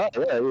 Yeah,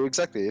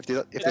 exactly. If they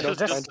don't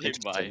Just find say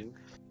bye. interesting,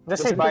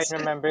 Just say bye and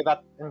remember that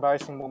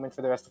embarrassing moment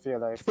for the rest of your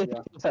life.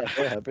 Yeah.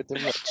 yeah, pretty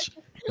much.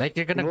 Like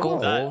you're gonna go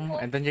Whoa. home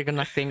and then you're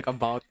gonna think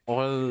about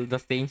all the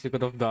things you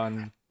could have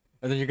done,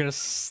 and then you're gonna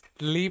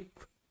sleep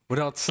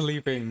without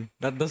sleeping.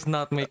 That does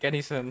not make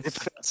any sense.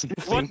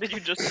 What did you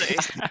just say?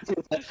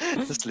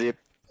 Sleep.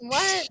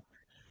 What?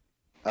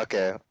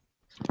 Okay.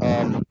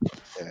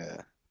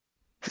 Yeah.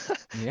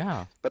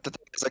 Yeah, But the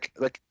thing is,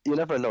 like you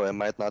never know.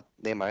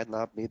 They might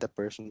not be the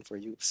person for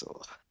you. So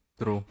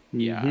true.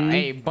 Yeah.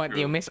 Hey, but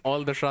you True. miss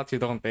all the shots you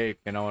don't take.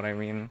 You know what I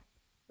mean?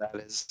 that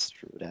is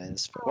true. That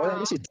is fair. Well, I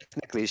guess you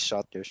technically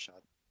shot your shot.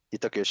 You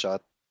took your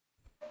shot,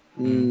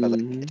 but like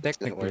it didn't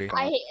Technically. work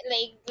I out.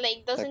 hate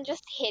like doesn't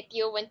just hit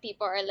you when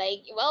people are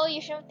like, well,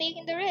 you should have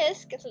taken the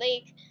risk. It's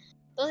like,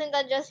 doesn't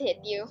that just hit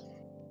you?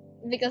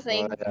 Because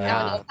like I don't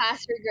Yeah. know,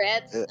 past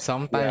regrets.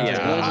 Sometimes. Yeah.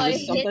 Oh, Sometimes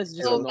it sometimes hits it's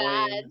just so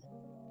annoying. bad.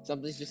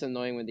 Sometimes it's just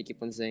annoying when they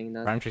keep on saying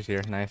that. Branch is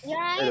here. Nice.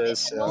 Yeah, It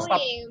it's is, yeah.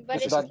 annoying, but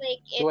It's it's not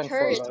like doing it for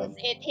hurts. long.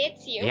 It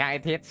hits you. Yeah,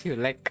 it hits you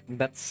like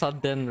that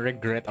sudden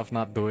regret of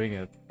not doing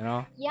it. You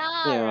know, Yeah,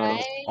 Yeah.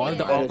 right. all the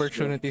That is true.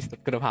 opportunities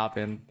that could have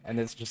happened, and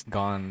it's just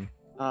gone.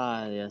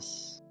 Ah,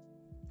 yes.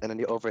 And then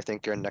you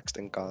overthink your next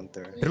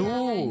encounter. Yeah,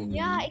 True.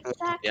 Yeah,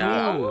 exactly.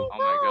 Yeah. True. Oh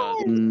my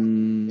god.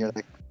 You're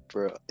like,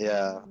 bro,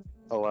 yeah.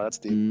 Oh wow, that's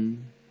deep.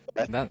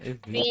 That is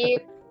deep.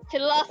 Deep That's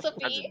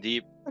philosophy.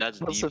 deep. That's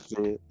deep.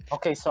 Philosophy.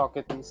 Okay,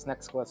 Socrates.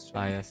 Next question.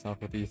 Ah, yes,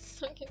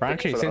 Socrates. Okay.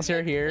 Franchi, since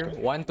you're here,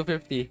 1 to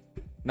 50.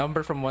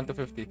 Number from 1 to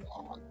 50.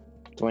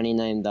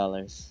 $29.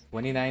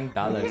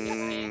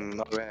 $29.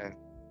 Okay.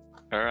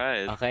 All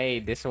right. Okay,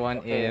 this one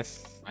Okay.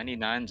 is.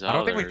 $29. I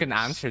don't think we can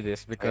answer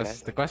this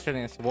because the question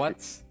is,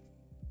 what's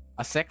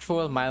a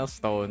sexual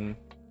milestone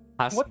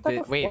has What type been?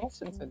 of Wait,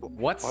 questions is it?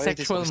 what Why is this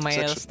sexual so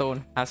sexual?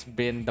 milestone has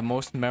been the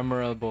most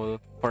memorable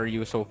for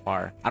you so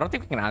far? I don't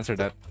think we can answer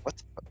that.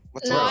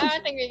 What's No, I that?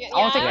 don't think we can.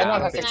 I don't think Yeah, anyone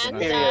we has can answer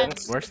that.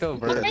 experience. We're still I'm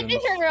virgins. pretty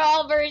sure we're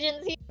all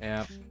virgins here.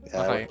 Yeah.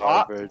 Yeah, Okay. we're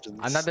all virgins.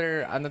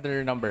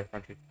 Another number.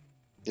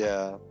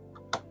 Yeah.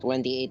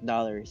 $28.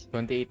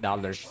 $28.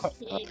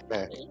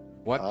 Okay.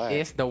 What Alright.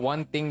 is the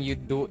one thing you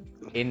do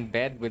in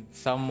bed with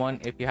someone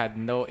if you had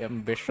no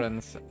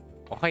ambitions?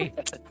 Okay,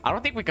 I don't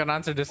think we can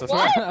answer this as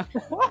well.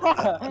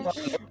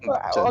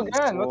 Well,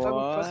 again, what type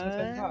of questions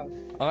is What? that?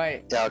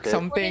 Okay, Yeah, okay.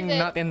 something What is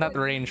it? not in that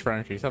range,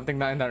 Franchi. Something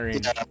not in that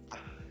range.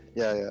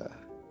 Yeah.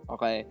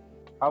 Okay.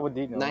 How would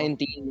you know?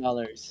 $19.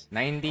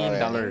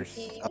 $19.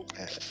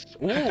 Okay.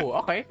 Ooh,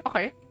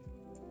 okay.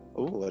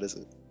 Ooh, what is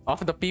it?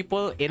 Of the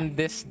people in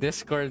this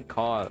Discord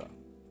call,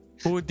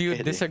 who do you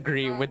Really?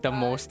 disagree with the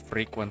most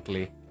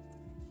frequently?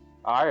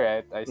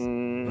 Alright, I see.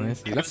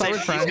 Mm, Let's start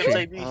with He's gonna Franchi.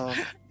 say me.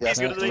 Yeah, He's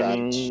gonna say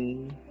French.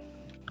 mm,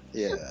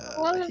 Yeah.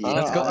 Well,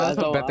 Let's go I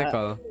don't-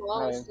 alphabetical.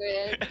 Almost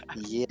good.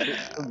 Yeah.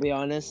 to be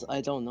honest, I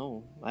don't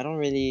know. I don't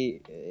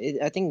really.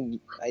 I think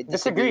I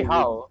Disagree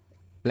how?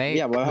 Like,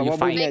 Yeah, well, you what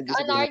fight would Like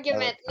an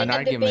argument, an like a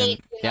argument. debate.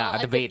 You know, Yeah, a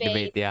debate.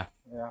 Yeah.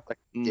 Yeah.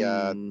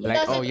 Yeah, Mm, Like,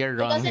 oh, doesn't- you're It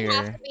wrong doesn't have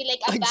here. to be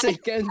like I'd say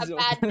Kenzo. a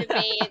bad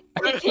debate.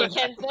 I'd say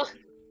Kenzo.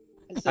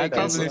 I'd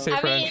probably say I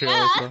mean, Franchi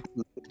yeah. also.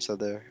 so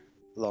they're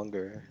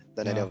longer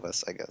than any Yeah. of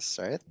us, I guess,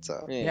 right?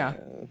 So Yeah.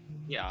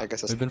 Yeah. I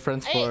guess that's, We've been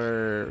friends I-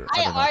 for. I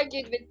I don't know.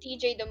 argued with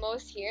TJ the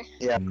most here.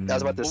 yeah. I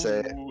was about to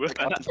say. Ooh.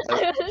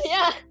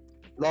 Yeah,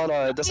 No,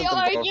 it doesn't we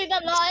involve. argued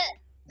a lot.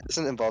 It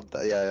doesn't involve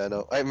that. Yeah,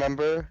 no. I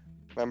remember,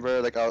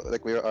 like, I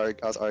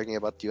was arguing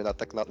about you not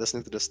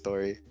listening to the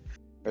story,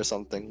 or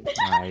something.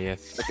 Ah,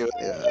 yes. Like,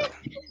 Yeah.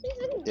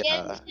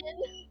 Genshin.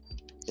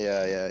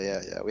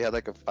 yeah. We had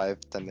like a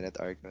 5-10 minute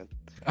argument.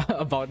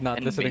 About not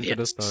 10 listening to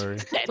the minutes. story.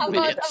 About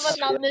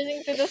not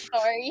listening to the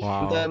story.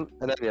 Wow. And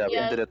then yeah, we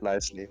Yeah. ended it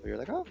nicely. We were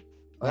like, oh,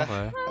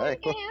 Okay. alright,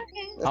 cool.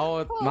 Okay. How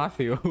about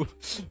Matthew? Who have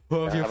Yeah, you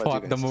how about you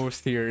fought the guys?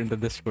 most here in the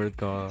Discord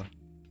call?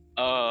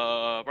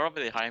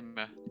 Probably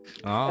Jaime.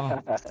 Oh,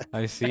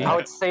 I see. I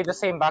would say the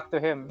same back to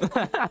him.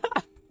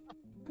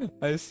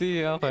 I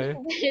see. Okay.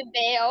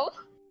 Deo.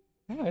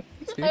 Alright,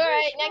 I see.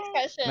 Alright, next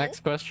question. Next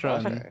question.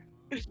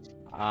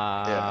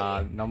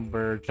 Okay.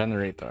 Number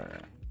generator.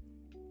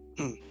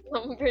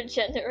 Number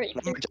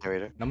generator. Number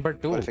generator. Number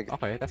 2. What if it-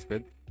 Okay, that's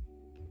good.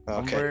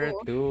 Okay. Number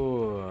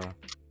 2.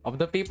 Of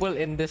the people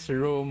in this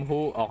room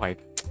who. Okay.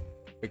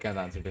 We can't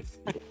answer this.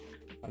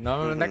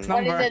 No, next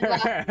What is number. it,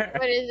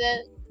 What is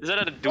it? Is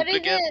that a What is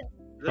duplicate? it?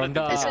 Is that From a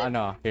the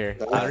duplicate? here,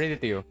 I'll read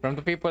it to you. From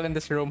the people in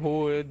this room,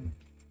 who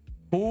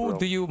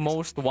do you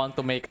most want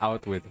to make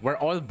out with? We're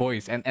all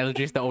boys, and LG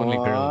is the only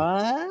girl.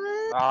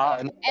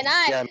 What? And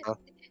I. Yeah, no.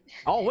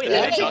 Oh wait,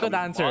 Yeah, LG John, could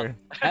answer.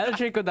 LG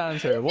could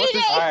answer. What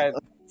is? Alright.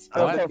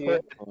 What? Okay.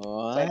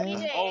 What?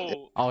 TJ.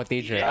 Oh, Oh,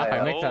 TJ. Yeah, Okay,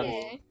 yeah. makes sense.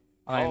 Okay.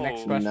 Okay,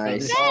 next Oh, question.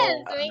 nice. Makes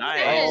sense. Makes Nice.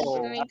 sense.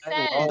 Oh, Makes I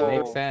sense. know.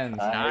 Makes sense.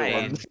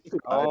 Nice.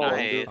 Oh,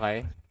 Nice.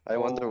 Okay. I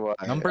wonder why.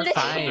 Number I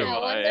 5. wonder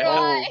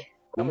why.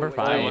 Number I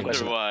five.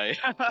 wonder why.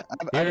 I have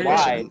a Here's-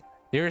 question.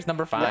 Here's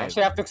number You 5.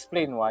 actually have to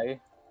explain why.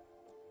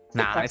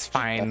 Nah, it's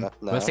fine. No.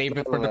 We'll save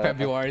it for the No.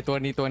 February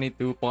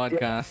 2022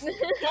 podcast.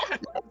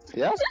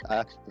 Yeah.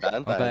 Okay,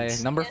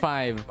 Valentine's. number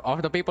 5.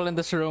 Of the people in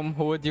this room,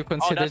 who would you Oh,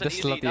 consider that's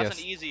the an easy. That's an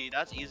sluttiest? easy.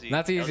 That's easy.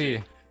 That's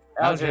easy.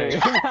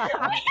 LJ.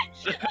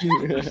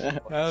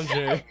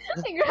 LJ.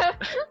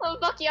 Oh,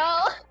 fuck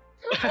y'all.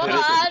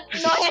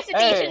 No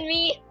hesitation,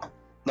 me.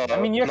 No, I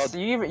mean, you no,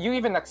 you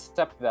even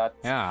accept that.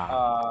 Yeah.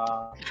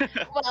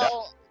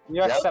 Well,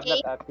 You accept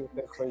Okay. that attitude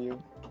for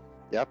you.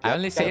 Yep. I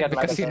only say Yeah, it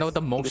because you know like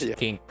the most Yeah.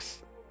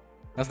 kinks.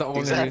 That's the only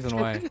Exactly. reason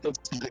why.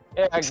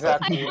 Yeah, I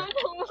exactly. don't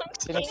know what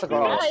He needs to to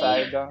go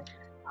say. outside.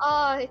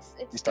 Oh, it's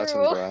He's touching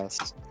true.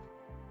 grass.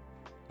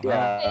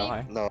 Yeah.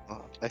 Okay. No.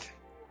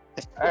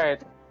 Alright.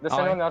 Does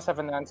Okay. anyone else have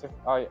an answer?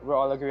 Oh, we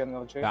all agree on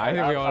LJ. Yeah, I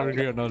think we all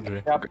agree on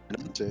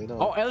LJ. No.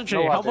 Oh, LJ,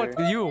 No how other.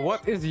 about you?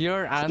 What is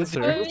your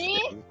answer?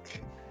 Really?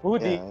 Who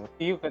do Yeah.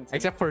 you consider?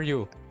 Except for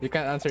you. You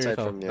can't answer Aside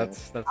yourself. from you.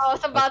 That's I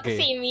was about to gay.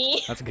 say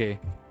me. That's gay.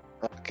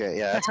 Okay,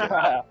 yeah, that's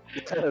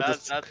good.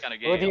 That's kind of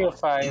gay. Who do you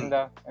find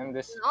in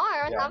this? No, I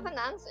don't Yeah. have an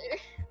answer.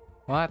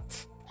 What?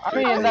 I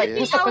mean, I was like, yeah.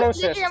 who's the I was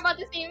closest? literally about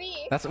to say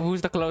me. That's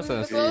who's the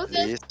closest? Closest?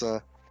 He's,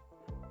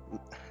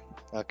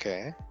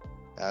 okay.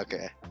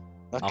 Okay.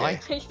 Okay. I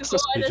just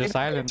wanted You're to just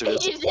silent.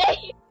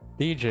 TJ.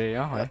 DJ,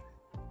 okay.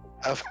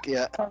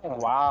 Yeah.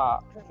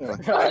 Wow.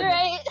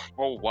 Alright.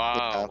 Oh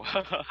wow.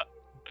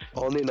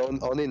 Only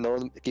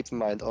known. Keep in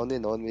mind, only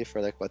known me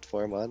for like what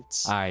 4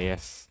 months. Ah,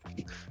 yes.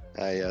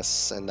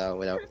 Yes, and now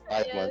we have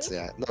 5 Yes. months.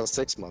 Yeah, no,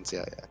 6 months.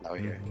 Yeah. Now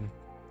we're here. Mhm.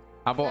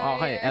 How about,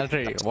 okay,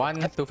 LJ, 1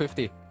 to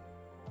 50.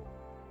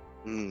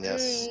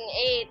 Yes.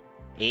 8.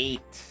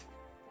 8.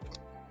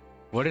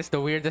 What is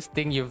the weirdest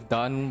thing you've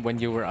done when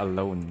you were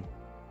alone?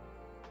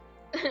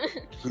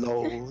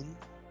 Alone.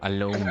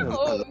 Alone.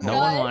 Oh, No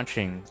one God.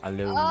 watching.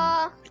 Alone.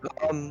 I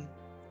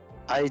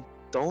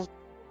don't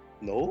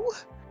know.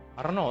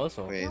 I don't know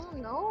also. I Wait,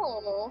 don't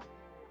know.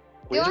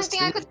 The only weirdest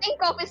thing I could think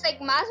of is like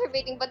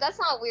masturbating, but that's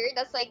not weird.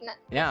 That's like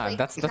Yeah, like,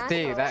 that's the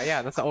thing.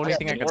 natural. That's the only Yeah,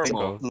 thing I can think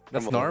normal. of.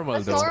 That's Normal. normal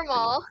That's though.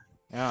 normal.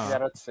 Yeah, Yeah.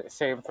 that's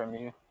same for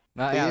me.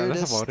 Yeah,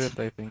 that's about Weirdest-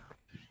 it, I think.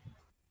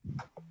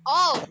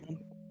 Oh,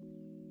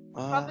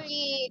 Uh,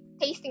 probably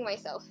tasting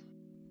myself.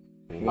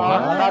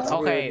 What? that's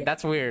Okay, weird.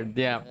 that's weird.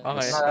 Yeah.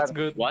 Okay, Nah, that's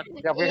good. What?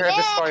 Yeah, we heard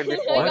the story Yeah.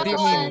 before. What do you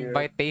Come on. mean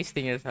by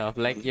tasting yourself?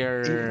 Like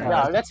you're.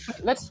 Yeah, let's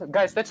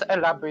guys, let's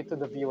elaborate to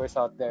the viewers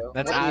out there.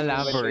 Let's What do you mean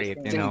by elaborate,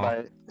 tasting? you thing know.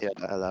 by- yeah,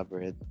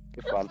 elaborate.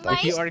 Give context. My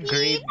If you are seed.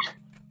 great.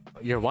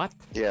 You're what?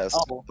 Yes.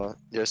 Oh.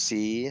 Your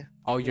C.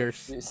 Oh, your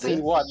You see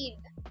what? Seed.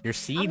 your I'm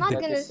seed. not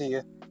Let gonna me see.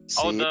 C.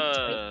 Oh,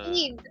 My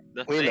seed.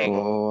 the We thing.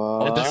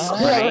 know. Oh, the What?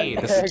 spray.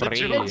 The The The spray.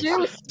 juice. The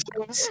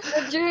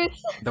juice.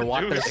 The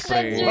water Juice.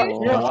 spray. The The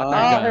juice. water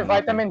Ah, gun.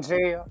 vitamin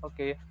J.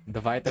 Okay. The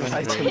vitamin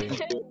Vitamin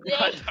J.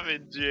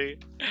 Vitamin J.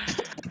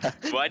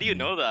 Why do you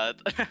know that?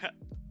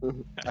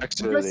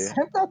 Actually. Just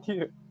sent that to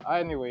you.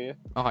 Anyway,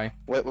 Okay.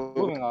 Wait,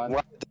 moving on.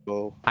 what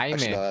though? Jaime.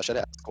 Actually, no, should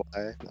I ask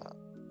why? No.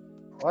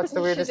 What's the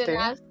You weirdest shouldn't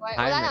thing? ask why.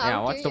 Jaime, Wala na, yeah,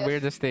 I'm what's the curious.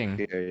 weirdest thing?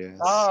 Curious.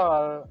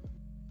 Oh,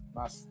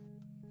 mas.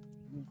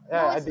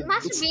 Yeah, I did.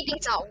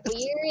 Masturbating's not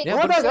weird. Yeah,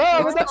 What but the- oh,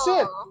 it's but that's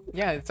it.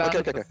 Yeah, it's Okay,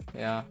 honest- okay,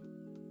 Yeah.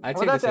 I'd Oh,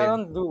 say the that's I same.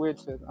 don't do weird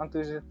shit. I'm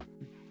too shit.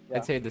 Yeah.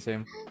 I'd say the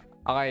same.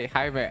 Okay,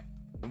 Jaime.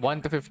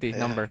 1 to 50 Yeah.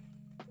 number.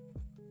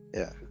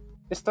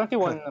 Is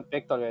 21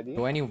 picked already?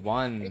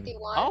 21.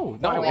 51. Oh,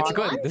 no, it's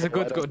good. This is a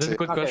good Okay, this is a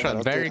good okay, question.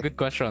 okay. Very good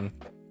question.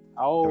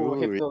 Oh, Ooh,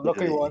 hit the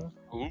lucky really? one.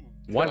 Ooh.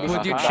 What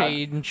would you Uh-huh.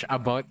 change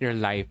about your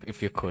life if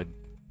you could?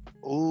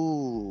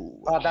 Ooh.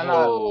 Then,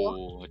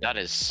 Oh, that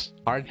is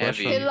Hard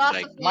Heavy. question.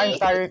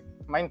 Philosophy.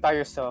 my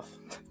entire self.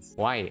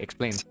 Why?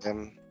 Explain.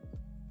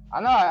 I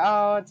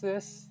know. What's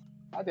this?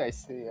 How do I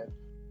say it?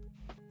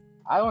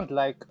 I don't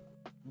like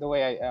the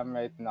way I am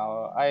right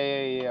now.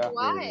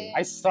 Why?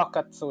 I suck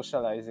at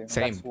socializing.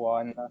 Same. That's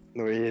one.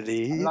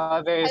 Really?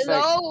 Another is like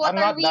Hello, what I'm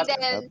are not we that.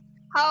 then?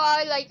 How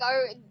are like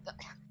our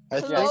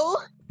I think hello?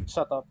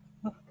 Shut up.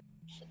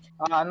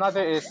 Another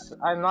is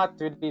I'm not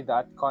really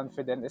that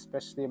confident,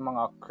 especially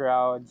mga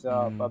crowds,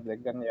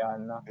 public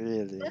ganyan.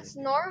 really. That's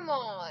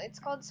normal. It's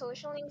called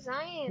social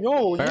anxiety.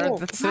 Yo, Pero yo.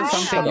 that's still I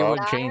something have you would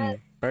that. change.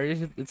 Pero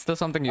it's still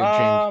something you would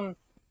change.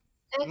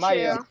 That's my,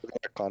 true.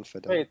 Very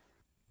confident. Wait.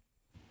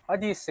 How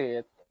do you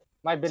say it?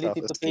 My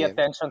ability to pay Self-esteem.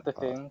 attention to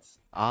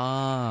things.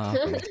 Ah,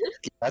 okay.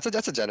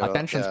 That's a general.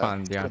 Attention yeah. span,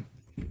 yeah.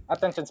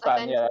 Attention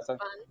span, yeah. Attention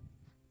span.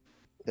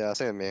 Yeah,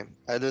 same with me.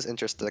 I lose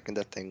interest like in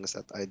the things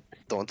that I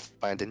don't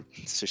find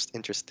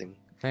interesting.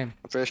 Same.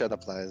 I'm pretty sure it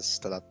applies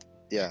to that.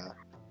 Yeah.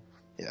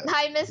 Yeah.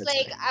 I'm just That's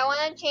like it. I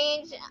wanna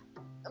change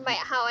my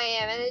how I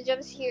am, and it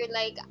jumps here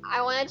like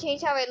I wanna change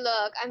how I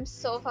look. I'm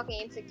so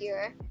fucking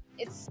insecure.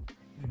 It's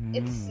Mm.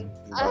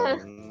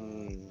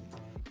 Mm.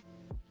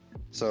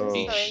 So so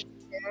Eesh.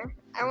 insecure.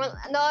 I want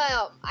no.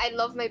 I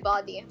love my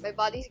body. My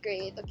body's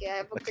great. Okay, I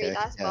have a Okay, great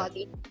ass yeah.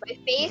 body. My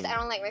face, I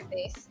don't like my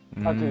face.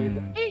 Agreed.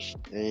 Mm.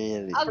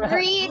 really.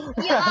 Agreed.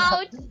 You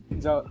out.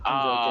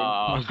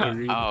 I'm joking.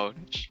 Agreed.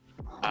 Ouch.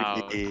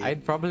 Ouch. Really.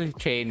 I'd probably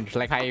change,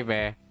 like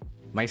Jaime,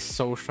 my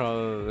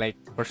social like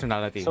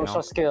personality. You Social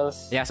know?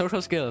 skills. Yeah,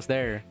 social skills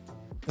there.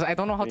 Because I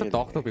don't know how to Really?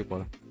 talk to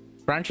people.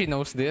 Franchi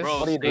knows this. Bro,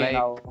 What do you do like,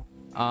 now?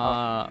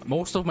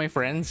 most of my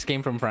friends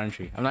came from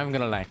Franchi. I'm not even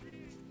gonna lie.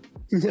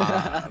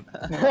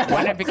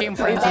 When I became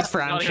friends with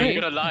Not even Franchi,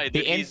 gonna lie,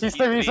 dude. the He's He's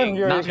the reason being-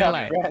 you Not have gonna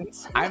lie.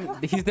 friends.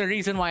 he's the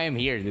reason why I'm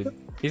here, dude.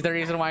 He's the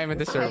reason why I'm in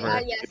the server.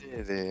 Yes.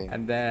 Really.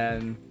 And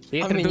then he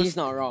I mean, introduced he's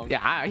not wrong.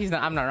 Yeah,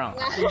 I'm not wrong.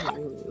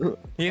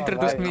 He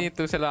introduced me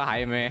to sila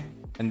Jaime,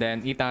 and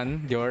then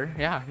Ethan, Dior.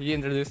 Yeah, he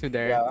introduced me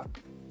there. Yeah.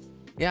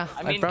 Yeah, I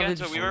I'd mean, probably Genzo,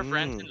 just- we were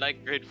friends in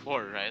like grade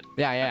 4, right?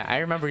 Yeah, I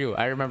remember you.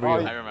 I remember Oh,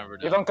 you. I remember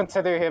You that. don't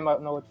consider him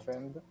an old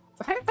friend.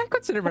 I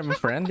consider him a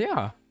friend,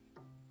 yeah.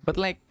 But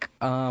like,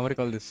 what do you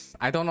call this?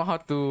 I don't know how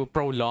to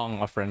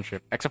prolong a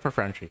friendship, except for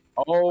friendship.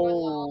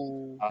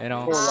 Oh. You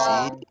know? So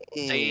long.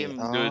 Same,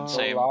 Oh. dude, So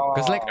same. long.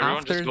 Because like Everyone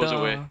after just goes the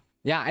away.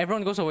 yeah,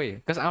 everyone goes away.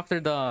 Because after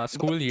the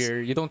school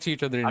year, you don't see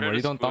each other After anymore. the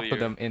You don't talk school to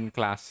year. them in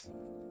class.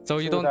 So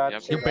you True don't, that,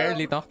 Yep. you true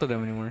barely talk to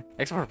them anymore.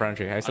 Except for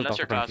Franchi. I still Unless talk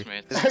you're to Franchi.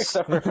 classmates.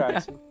 Except for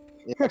Francie.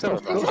 Yeah, except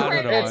for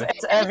I don't know.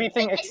 It's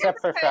everything except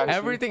for Francie.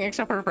 Everything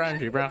except for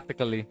Franchi,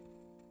 practically.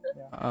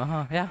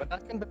 Yeah. But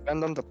that can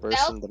depend on the Felt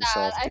person that.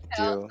 themselves I too.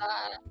 felt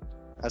that.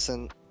 As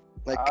in,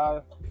 like,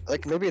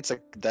 like maybe it's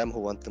like them who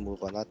want to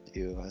move on, not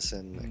you. As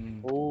in, like,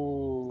 Mm.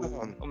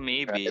 Ooh. Oh,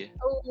 maybe.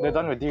 Oh, They're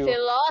done with you.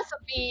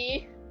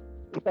 philosophy.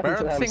 But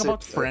the thing about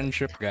That's it.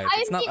 friendship, guys, I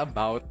it's not mean-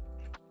 about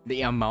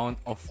the amount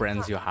of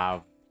friends you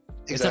have.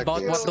 It's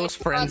about Exactly. what those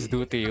friends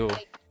do to you.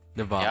 Like,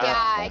 Diba? Yeah.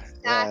 yeah,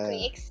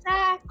 exactly,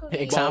 exactly.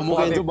 Bawa Example.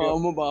 mo, Genzo, bawa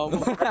mo.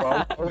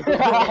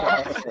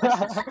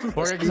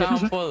 For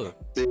example,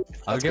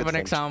 I'll That's give good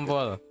an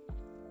example.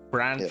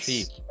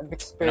 Franchi. Yes. An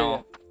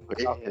No,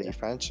 experience. Really,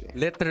 Franchi.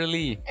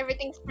 literally,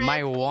 Everything's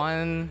my friendly.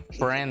 one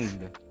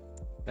friend,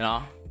 you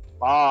know,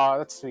 Oh,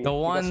 that's sweet. The You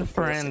guys one are close.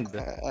 friend. And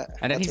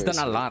then That's he's very done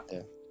a sweet, lot. yeah.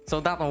 So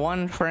that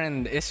one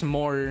friend is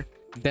more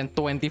than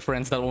 20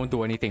 friends that won't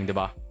do anything,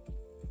 diba?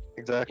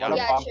 Exactly. What a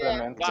Yeah, sure.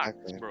 compliment. Facts,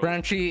 Exactly. bro.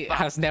 Frenchie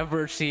has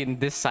never seen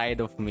this side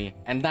of me,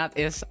 and that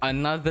is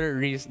another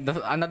reason.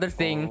 Another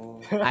thing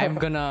Oh. I'm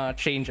gonna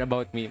change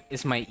about me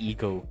is my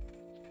ego.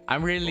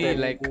 I'm really Very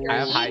like good. I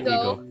have high ego.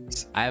 Ego?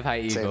 I have high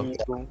ego. Same.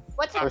 Ego.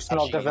 What's your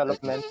Personal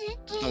development.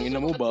 Ang ina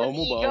mo, baho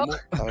mo, baho mo.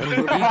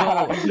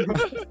 Ego.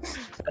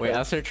 Wait,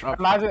 I'll search up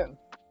Imagine,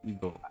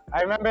 ego.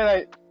 I remember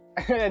like,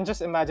 and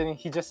just imagining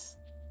he just,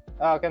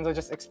 Kenzo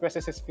just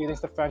expresses his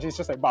feelings to French. He's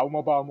just like, bao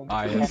mo, bao mo.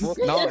 Ah yes.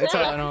 No, it's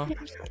a no.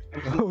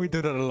 We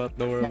do that a lot.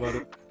 Don't worry about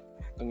it.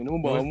 Ang ina mo,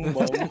 baho mo,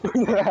 baho mo.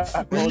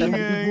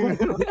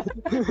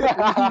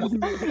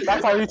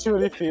 That's how he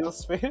truly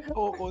feels, Faye.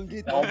 Oh,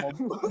 Colgate. Bao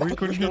mo. Uy,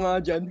 kulit na nga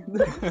dyan.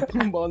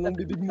 Ang baho ng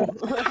bibig mo.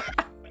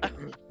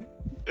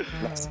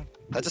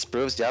 That just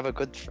proves you have a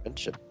good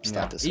friendship Yeah.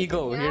 status.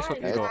 Ego. Here's what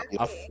ego: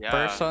 a Yeah.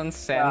 person's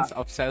sense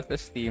of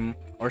self-esteem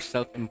or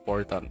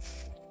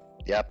self-importance.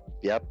 Yep.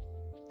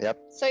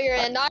 So you're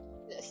a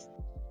narcissist.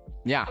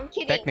 Yeah, I'm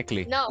kidding.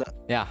 technically. No,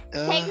 Yeah,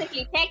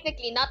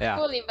 technically, not Yeah.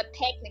 fully, but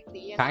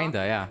technically. You know?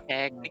 kinda. Yeah,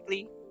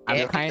 Technically.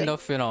 I'm kind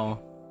of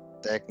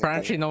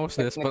Franchi knows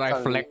this, but I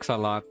Technically. flex a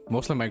lot.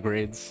 Mostly my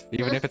grades,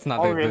 even if it's not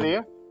Oh, that really?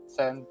 good.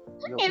 Send.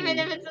 Even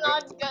if it's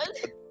not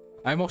good.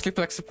 I mostly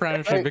flex to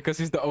Franchi Right. because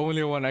he's the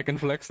only one I can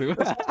flex to.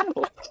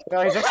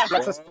 No, he just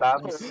flexes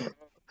tabs.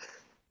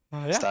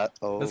 Yeah, Stat.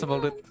 Oh. that's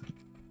about it.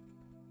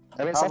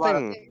 I mean, How about-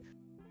 something.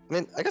 I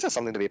mean, I guess that's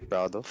something to be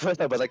proud of.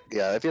 But like,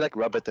 yeah, if you like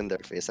rub it in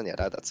their face, and yeah,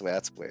 that's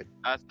weird.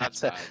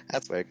 That's bad.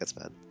 That's where it gets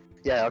bad.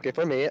 Yeah. Okay.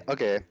 For me,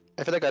 okay.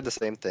 I feel like I had the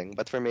same thing,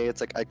 but for me,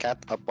 it's like I can't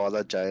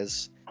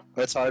apologize.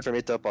 Or it's hard for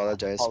me to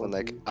apologize when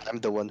like I'm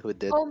the one who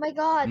did Oh my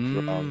god.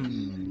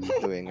 Mm.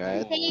 doing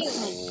right.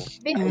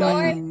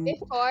 Same.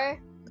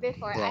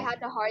 Before I Yeah. had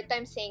a hard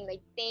time saying like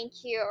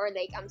thank you or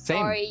like I'm Same.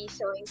 sorry,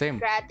 showing Same.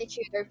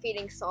 gratitude or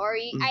feeling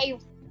sorry. Mm. I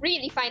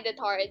really find it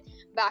hard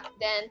back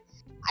then.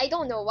 I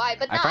don't know why,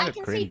 but I now find I it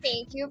can say cringe.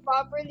 thank you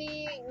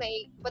properly.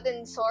 Like, but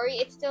then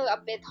sorry, it's still a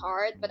bit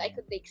hard. But I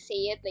could like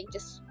say it like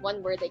just one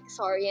word, like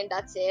sorry, and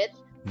that's it.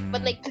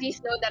 But Mm. like,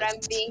 please know that I'm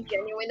being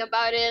genuine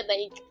about it.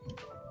 Like,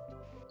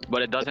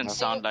 But it doesn't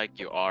sound like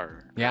you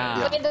are. Yeah.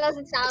 but it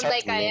doesn't sound It's hard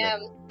like to I mean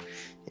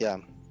it. am.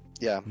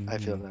 Yeah. I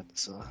feel Mm. that.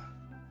 So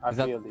I Is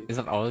that, feel it. is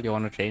that all you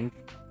want to change?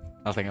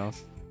 Nothing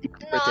else? No,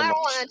 Pretty I don't much.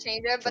 want to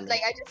change it, but For me.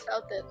 like I just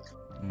felt it.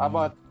 How Mm.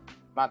 about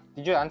Matt?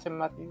 Did you answer,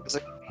 Matthew?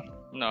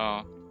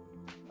 No.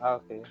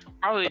 Okay.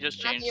 Probably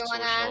just Matthew, change you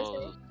wanna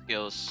social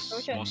skills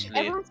Social. mostly.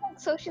 Everyone's like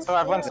social. So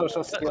everyone's skills.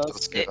 social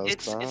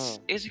skills.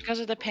 It's because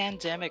of the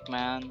pandemic,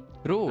 man.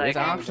 True, Like, it's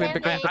actually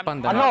because of the I'm- I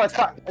pandemic. know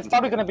it's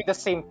probably gonna be the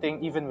same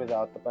thing even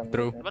without the pandemic.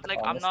 True. But like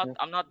I'm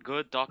not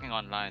good talking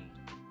online.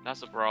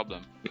 That's the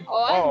problem. Oh,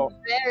 Oh, I'm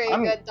very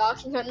I'm- good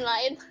talking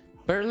online.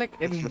 But like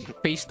in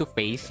face to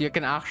face, you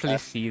can actually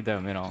see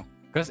them,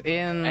 Because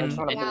in I just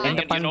wanna Yeah. believe-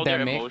 the you know their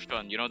pandemic-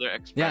 emotion, you know their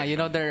expression. yeah, you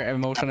know their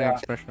emotional Yeah.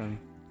 expression.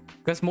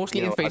 Because mostly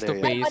You in know how face to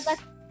they- face, But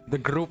that's- the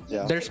group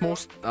Yeah. there's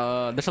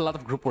a lot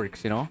of group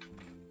works,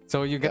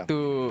 So you get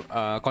to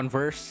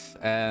converse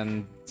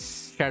and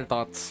share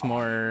thoughts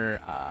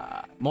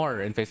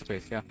more in face to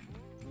face. Yeah.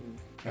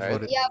 That's Right.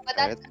 about it. Yeah, but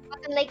that's but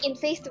then, like in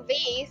face to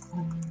face.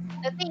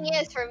 The thing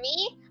is, for me,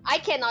 I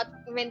cannot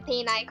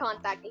maintain eye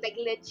contact, like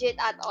legit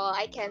at all.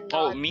 I cannot.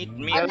 Oh, me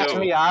Yeah, that's too.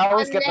 me. I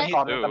always get the Unless-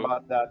 comment Me too.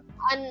 about that.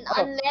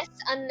 Oh.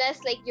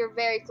 Unless like you're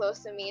very close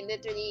to me,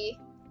 literally.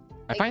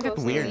 I find it close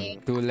to weird me.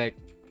 to like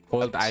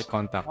hold eye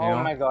contact, Oh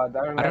my god, I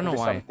remember don't know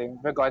why. something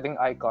regarding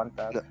eye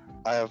contact. No.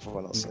 I have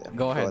one also. Yeah.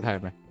 Go ahead,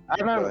 Jaime. I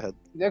Go remember. ahead.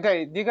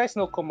 Okay, do you guys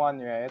know Kumon,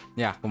 right?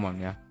 Yeah, come on,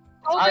 yeah.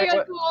 Oh I- my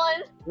god, come on!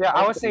 Yeah,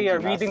 I Oh, was a the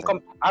reading.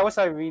 last I was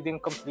a reading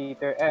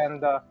completer, and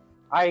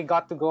I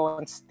got to go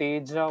on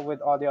stage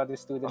with all the other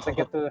students. I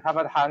get to have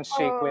a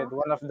handshake Oh. with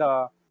one of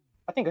the.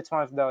 I think it's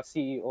one of the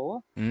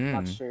CEO.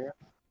 Not Mm. sure.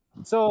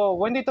 So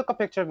when they took a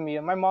picture of me,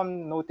 my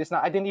mom noticed.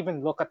 Now I didn't even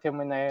look at him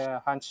when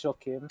I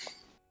handshook him.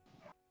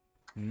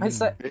 I Mm.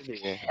 said,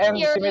 Really? and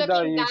You're she made the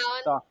looking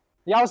use- down.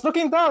 Yeah, I was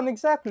looking down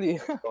exactly.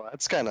 Oh,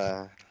 that's kind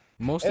of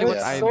Mostly It what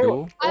was I so-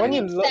 do. I when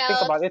you mean,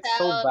 think about it, it's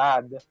so self-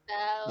 bad.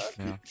 Self.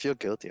 Yeah. feel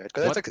guilty, right?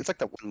 Because What- it's like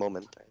that one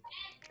moment. Right?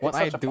 What It's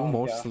I such a do bummer,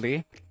 yeah. mostly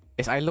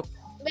is I look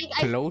Like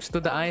I, close to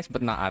the eyes,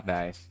 but not at the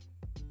eyes.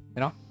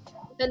 the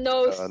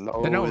nose.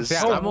 Nose. The nose,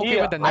 yeah, Oh, I'm okay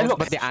yeah, with the I nose, look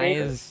but the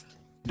straight.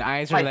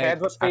 eyes My are like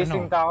head was I don't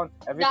facing know. down.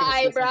 The Everything was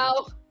facing eyebrow.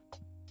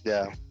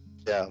 Yeah. Yeah.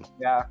 down.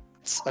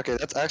 Yeah. Okay,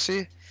 that's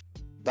actually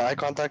the eye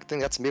contact thing.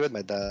 That's me with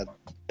my dad.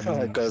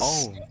 Mm.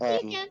 Because Oh.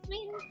 You can't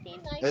make me see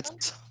eye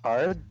it's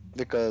hard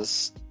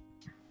because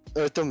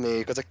to me,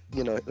 because like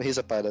he's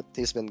a pilot.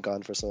 He's been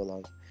gone for so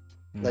long.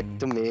 Like Mm.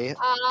 to me,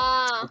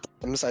 Ah,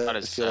 sometimes I That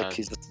is feel like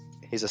sad.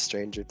 he's a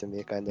stranger to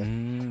me, kind of.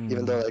 Mm.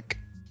 Even though like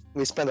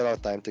we spend a lot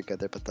of time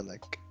together, but then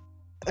like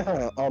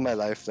all my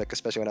life, like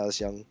especially when I was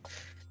young,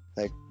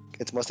 like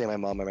it's mostly my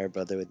mom and my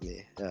brother with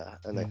me. Yeah,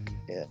 and like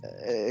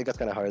Mm. it got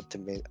kind of hard to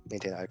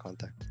maintain eye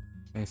contact.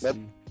 I but-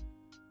 see.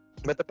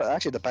 But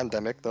actually, the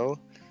pandemic though,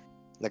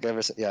 Like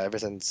ever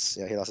since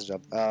he lost his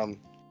job.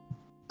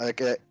 Like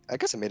I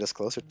guess it made us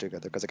closer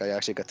together because like I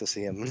actually got to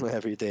see him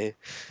every day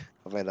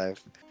of my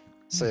life.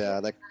 So yeah,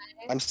 like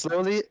I'm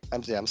slowly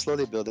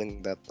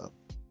building that up,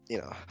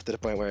 to the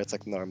point where it's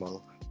like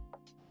normal.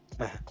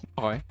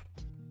 Okay,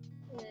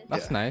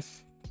 that's Yeah.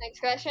 nice. Next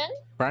question.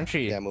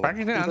 Franchi, Yeah, move.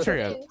 Franchi didn't answer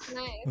yet.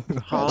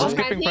 Nice. Huh? We're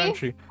skipping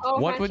Franchi? Franchi.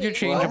 Oh, What would you Franchi.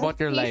 change What? about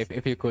your Please. life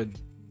if you could?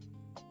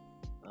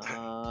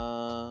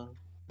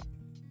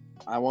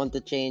 I want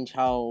to change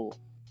how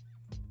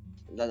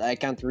that I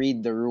can't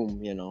read the room.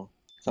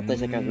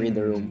 Sometimes I can't read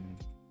the room.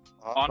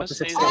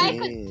 Honestly, I could-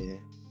 me?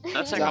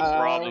 that's like a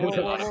problem with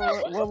a lot of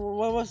people.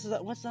 What was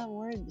that? What's that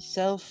word?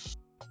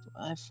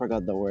 I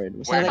forgot the word.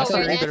 Was Where that Can't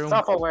like read the something- room.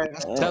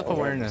 Self-awareness.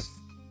 Self-awareness.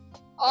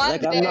 Oh, I'm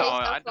Like, I'm very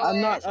not- I'm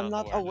not. self-aware. I'm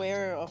not Self-awareness.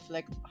 aware of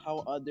like how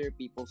other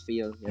people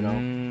feel.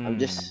 Mm. I'm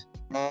just.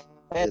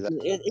 And,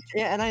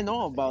 and I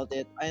know about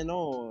it. I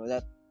know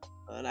that,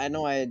 and I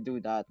know I do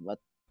that, but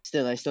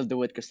still, I still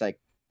do it because like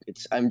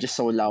I'm just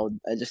so loud.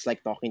 I just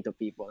like talking to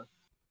people,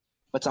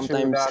 but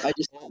sometimes that. I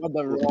just talk at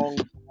the wrong.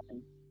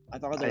 I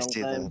talk at the I wrong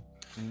see time,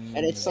 Mm.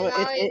 and it's so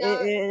You know.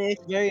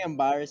 it's very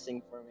embarrassing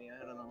for me.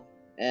 I don't know,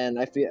 and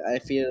I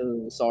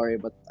feel sorry,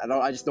 but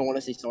I just don't want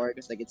to say sorry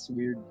because like it's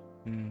weird.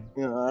 Mm.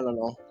 I don't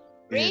know.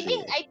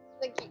 Reading,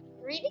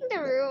 reading the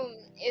room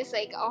is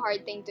like a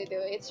hard thing to do.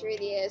 It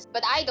really is.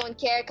 But I don't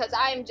care because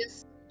I'm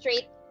just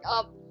straight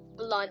up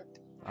blunt.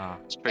 Ah.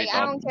 Straight Like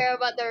I up. don't care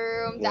about the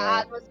room, the Yeah.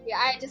 atmosphere.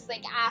 I just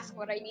like ask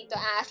what I need to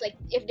ask. Like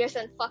if there's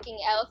a fucking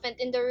elephant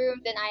in the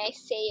room, then I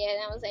say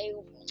it. And I was like,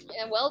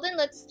 well then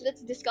let's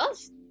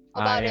discuss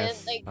about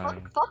yes, it. Like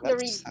fine. fuck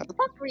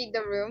read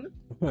the room.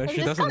 She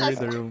doesn't read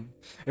the room.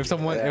 If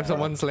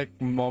someone's like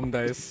mom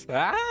dies,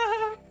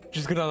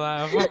 she's gonna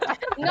laugh.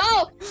 No,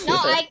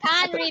 I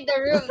can read the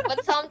room,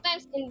 but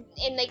sometimes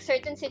in like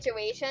certain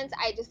situations,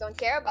 I just don't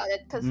care about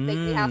it because like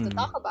we have to Mm.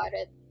 talk about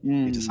it.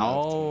 You just have to.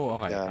 Oh,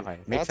 okay, Yeah, okay,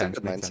 makes that's a sense.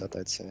 good Makes mindset, sense.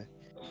 I'd say.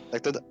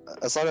 Like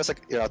as long as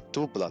like you're not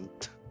too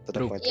blunt to the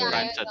True. point Yeah, where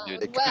Mindset, I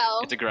dude. well,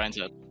 It's a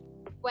grindset.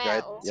 well.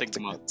 right, yeah, it's a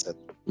Sigma. mindset.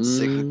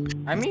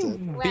 Mm. I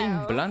mean, being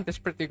Well. blunt is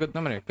pretty good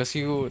naman because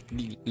you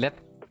let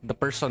the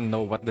person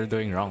know what they're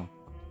doing wrong,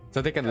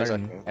 so they can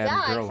learn Exactly. and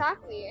Yeah, grow.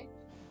 exactly.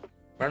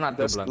 We're not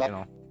too There's blunt, not- you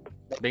know.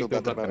 Not Being too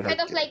too blunt blunt can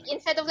about hurt.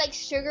 Instead of like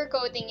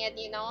sugarcoating it,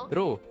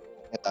 True.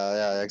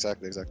 Yeah,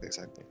 exactly.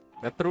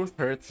 The truth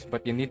hurts,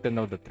 but you need to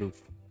know the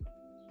truth.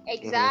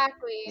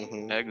 Exactly.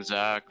 Mm-hmm.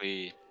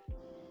 Exactly.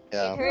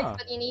 Yeah. It hurts, Yeah.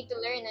 but you need to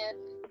learn it.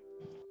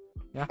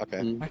 Okay.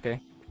 Mm. Okay.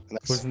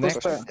 Next. Who's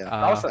next? That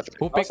Uh, was a,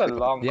 who that was a picked-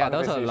 long Yeah, that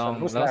was a conversation. long-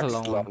 Who's that was a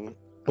next? long one.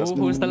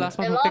 Who's the last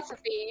one who picked?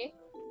 Philosophy.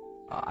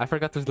 I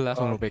forgot who's the last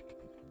one who picked.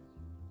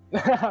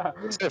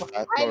 Let's go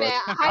fat Hi, Lord. man.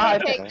 Ah, Hi, I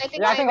pick. think- I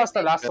think yeah, I think I that's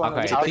the last one.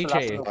 Okay, That was the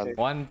last TJ,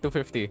 one. 1 to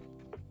 50.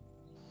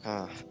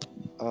 Ah,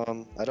 I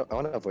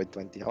want to avoid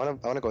 20. I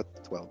want to go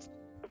 12.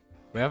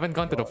 We haven't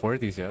gone to the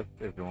 40s yet,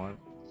 if you want.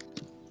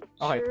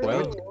 Okay, True.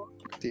 12.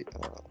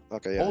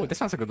 Okay, yeah. Oh, this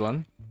one's a good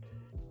one.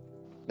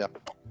 Yeah.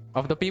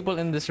 Of the people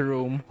in this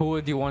room, who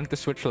would you want to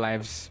switch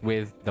lives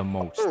with the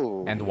most,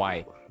 Oh. and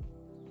why?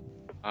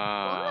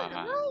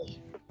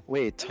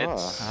 Wait, huh?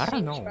 It's- I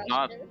don't know.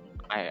 Not-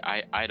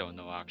 I don't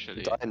know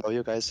actually. Do I know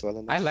you guys well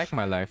enough? I like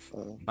my life.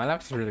 Uh, My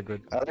life is really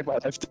good. I like my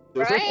life too.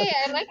 Right?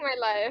 I like my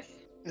life.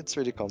 It's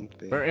really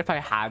comfy. But if I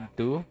had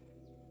to,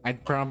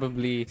 I'd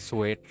probably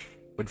switch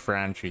with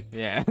Franchi.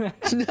 Yeah.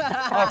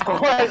 Of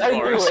course, I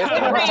knew course. it.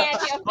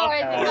 Randy, of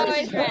course. It's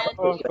always Randy.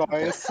 Of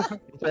course.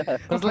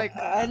 Because like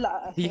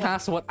he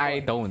has what I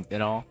don't, you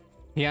know.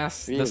 He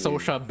has the Really?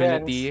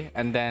 sociability,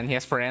 and then he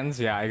has friends.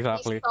 Yeah, He's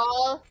exactly.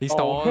 tall. He's Oh.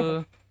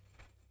 tall.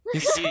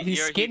 He's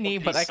You're skinny,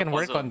 but I can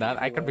work also on that.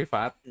 I can be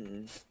fat,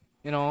 Mm.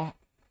 you know.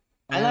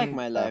 I like And-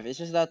 my life. It's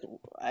just that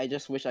I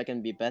just wish I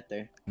can be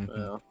better.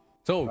 Mhm.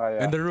 So Oh,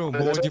 yeah. in the room,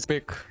 who would you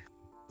pick? To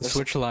There's-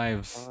 switch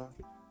lives.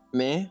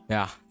 Me?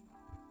 Yeah.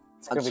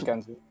 It's gonna be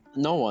Kenzie.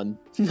 No one.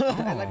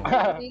 I like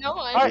Oh. No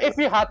one. Or if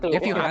you had to.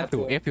 If you had to,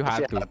 if you If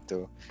had you to, had to.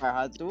 I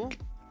had to.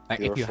 like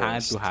You're if you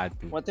had to, forced. had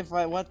to.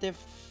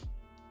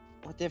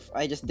 What if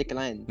I just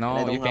decline? No,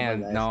 and I you don't have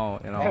a can't. life? No,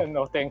 you know.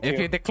 No, thank If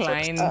you. you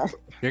decline,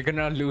 you're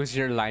gonna lose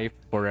your life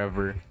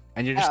forever,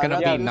 and you're just Yeah,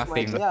 gonna I'd be rather lose my-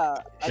 nothing.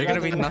 yeah, You're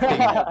gonna be nothing.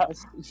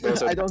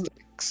 Those are I the don't.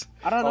 things.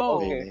 I don't know. Oh,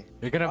 okay. Really.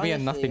 You're gonna be a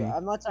Honestly, nothing.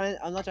 I'm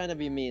not trying to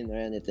be mean or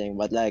anything,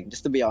 but like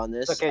just to be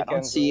honest, It's okay, I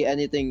don't Kenzo. see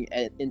anything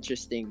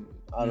interesting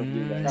out of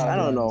you guys. Mm. I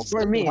don't know.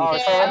 For me, Oh,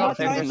 so Yeah. I'm I'm not not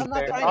trying to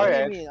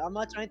interesting. be mean. I'm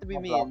not trying to be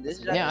No mean. problem. This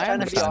is Yeah, I trying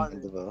to be honest.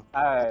 Understandable.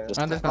 Alright.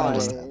 Just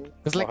Understandable.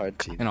 Cause no like hard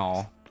feelings. you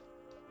know,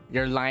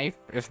 your life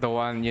is the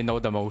one you know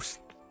the most.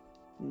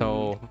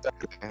 So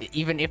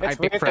even if I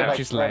It's pick weird to, like,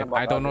 French's learn life, about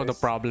I don't know the others.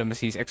 problems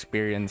he's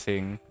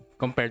experiencing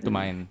compared to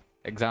mine.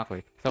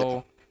 Exactly.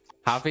 So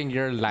having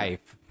your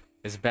life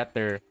is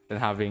better than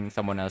having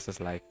someone else's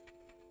life.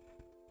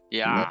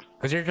 Yeah.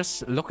 Because you're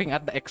just looking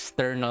at the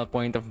external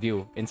point of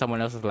view in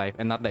someone else's life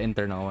and not the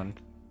internal one.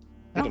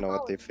 You don't know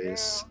what Oh, they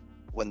face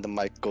when the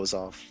mic goes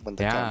off, when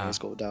the Yeah. cameras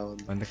go down.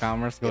 When the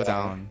cameras go Yeah.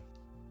 down.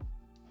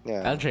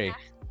 Yeah. LJ,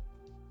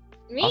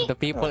 Me? of the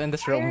people in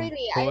this I room,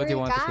 really, who I would you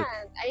really want to switch?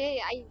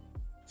 can't.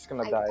 He's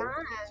gonna I die.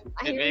 can't.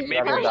 I Maybe, really maybe we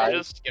Rather should die.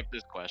 just skip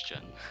this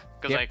question.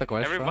 Because Skip like the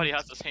question? everybody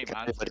has the same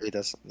answer. Everybody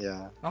does.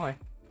 Yeah. Okay.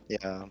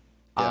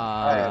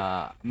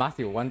 Yeah.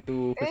 Matthew, 1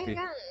 to Very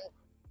 50.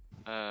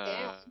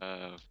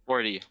 good.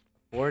 40.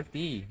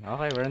 40.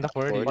 Okay, we're in the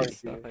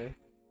 40s. 40. Okay.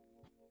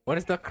 What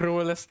is the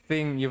cruelest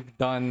thing you've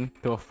done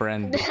to a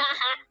friend?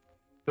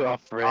 To a Oh,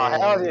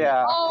 friend. hell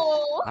yeah.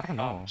 Oh. I don't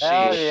know.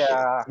 Hell Sheesh.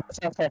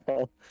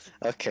 yeah.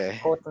 Okay.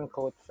 Quote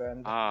unquote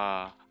friend.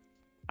 I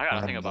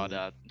gotta think about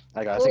that.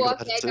 I gotta Oh, think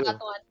about okay, it I too. got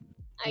one.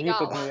 I Muted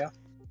got me, one.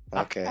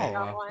 yeah. Okay. Oh,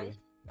 got okay. one.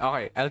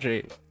 Okay,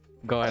 LJ,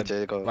 go ahead.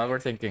 Okay, go. While we're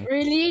thinking.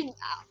 Really?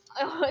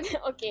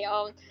 Okay.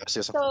 Let's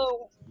do some.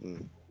 So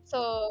Mm.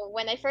 so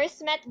when I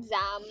first met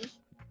Zam,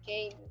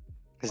 okay, when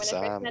I first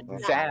Zam. met Zam.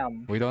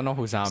 Zam. We don't know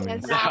who Zam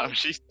is. Zam.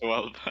 She's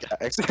 12. Yeah,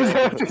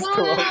 explain. Just No,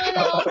 no, no,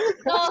 no,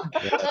 no,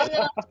 no,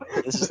 no,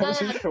 This is- no,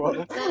 Just no,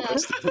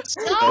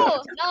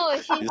 twelve. no,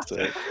 she's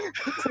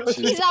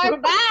She's our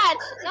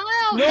batch. No,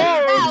 No,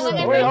 when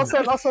I wait,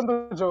 first- I'll send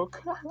the joke.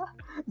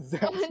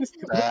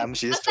 Zam.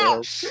 She's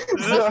What's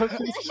 12.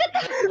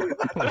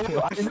 Why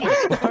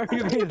are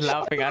you guys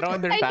laughing? I don't I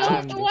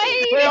understand. don't. Why are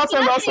you Wait,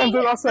 laughing?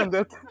 I'll send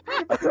it.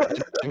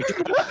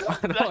 I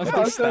don't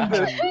I'll send understand.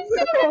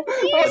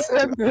 it. I'll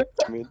send it.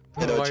 I mean,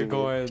 Oh you know what my you mean.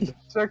 god.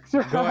 Check. Go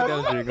ahead,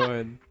 LJ, go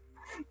ahead.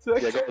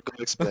 Check. Yeah, go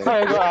explain.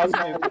 Alright, go ask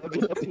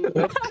me.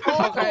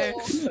 Okay,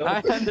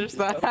 I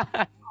understand.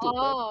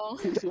 Oh.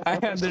 I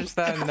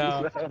understand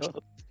now.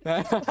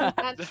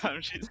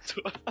 Damn, she's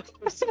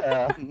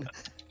 12.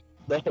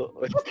 No,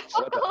 wait,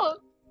 what the-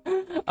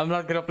 Oh, I'm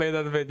not gonna play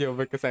that video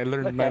because I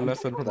learned my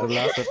lesson from the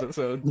last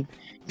episode.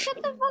 shut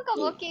the fuck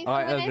up. Okay, so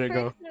Alright, when I LJ,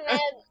 go. first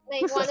met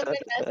like one of my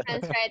best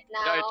friends right Guys,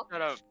 now,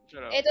 shut up.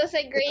 Shut up. it was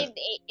like grade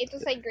 8. It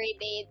was like grade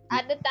 8.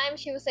 At the time,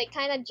 she was like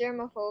kind of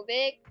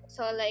germophobic.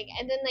 So like,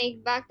 and then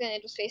like back then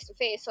it was face to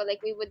face. So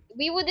like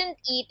we wouldn't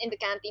eat in the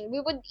canteen. We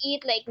would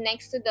eat like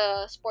next to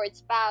the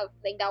sports pub,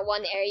 like that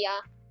one area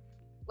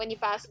when you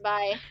pass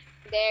by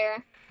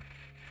there.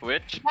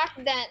 Which? Back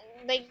then,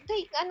 like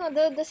I know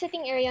the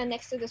sitting area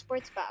next to the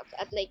sports pub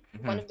at like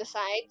one of the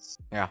sides.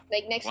 Yeah.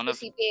 Like next One to of-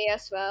 CPA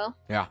as well.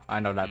 Yeah, I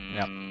know that.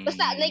 Yeah.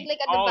 Basta, like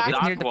at the Oh, back It's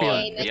that near the one.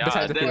 field. It's Yeah,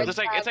 beside the field. It's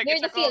like, it's like, Near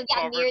it's the like a field, yeah,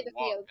 covered near the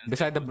walk field.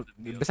 Beside the Yeah,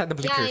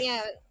 bleachers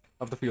yeah.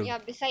 of the field.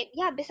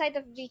 Beside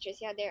the bleachers,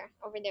 there,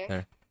 over there.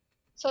 There.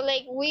 So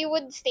like we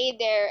would stay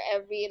there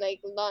every like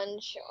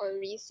lunch or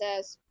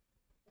recess.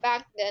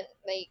 Back then,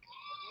 like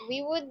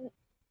we would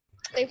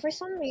like for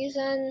some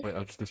reason Wait,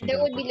 I'll just do something.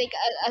 there would real be quick.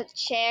 like a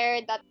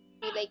chair that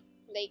would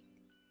be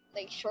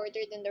like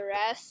shorter than the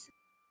rest,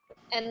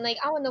 and like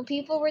I don't know,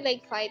 people were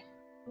like fight,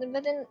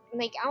 but then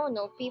like I don't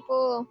know,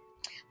 people,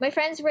 my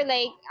friends were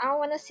like I don't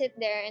want to sit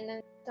there, and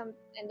then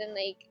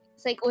like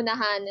it's like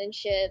unahan and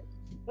shit.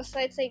 So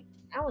it's like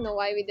I don't know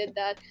why we did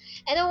that.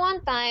 And then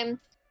one time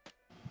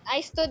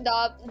I stood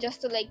up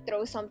just to like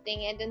throw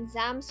something, and then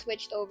Zam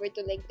switched over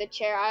to like the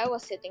chair I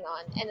was sitting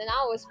on, and then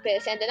I was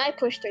pissed, and then I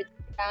pushed her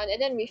down, and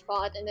then we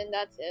fought, and then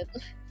that's it.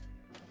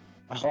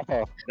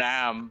 Oh,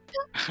 Damn.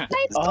 I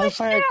All pushed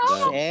for her a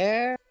off.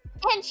 chair?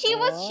 And she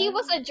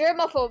was a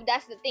germaphobe.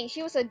 That's the thing.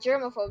 She was a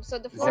germaphobe. So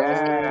the floor was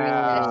like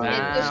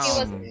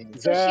Damn.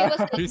 shit. So she was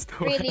like, She's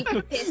really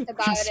pissed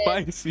about She's it.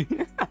 spicy.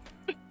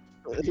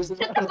 I'm so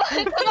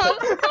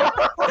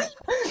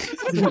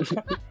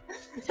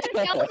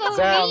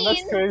Damn,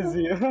 that's mean.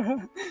 crazy.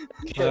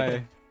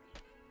 Okay.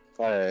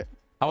 Alright.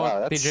 How Wow, about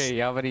that's- TJ?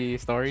 You have any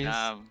stories?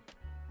 Well,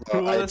 I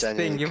Cruelest thing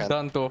genuinely you've can't-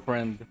 done to a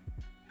friend?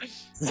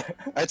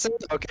 I'd say,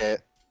 okay,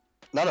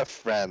 not a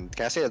friend.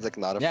 Can I say it's like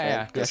not a Yeah,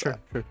 friend? yeah, 'Cause, sure.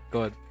 Go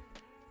ahead.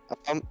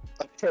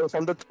 Okay,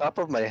 from the top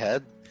of my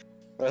head,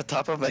 it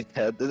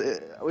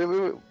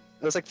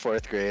was like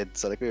 4th grade,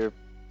 so like we were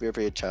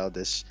pretty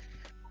childish.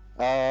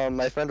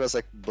 My friend was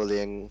like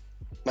bullying,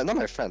 not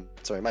my friend,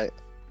 sorry, my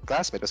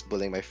classmate was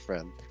bullying my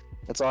friend,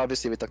 and so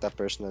obviously we took that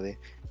personally.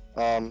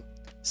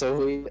 So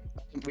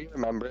we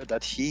remember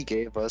that he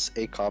gave us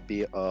a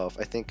copy of,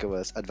 I think it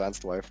was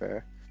Advanced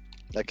Warfare,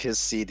 like his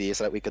CD,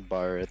 so that we could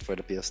borrow it for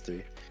the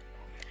PS3.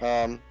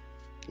 And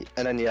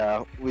then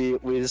yeah, we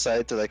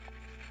decided to like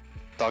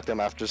talk to him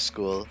after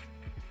school.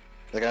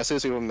 Like as soon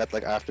as we met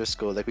like after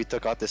school, like we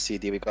took out the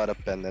CD, we got a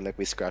pen, and like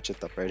we scratched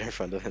it up right in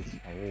front of him.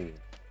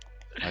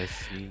 Oh, I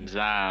see.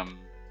 Zam.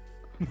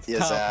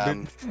 Yes, Stop,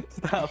 dude.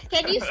 Stop.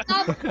 Can you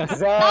stop? Stop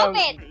Zam.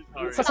 it!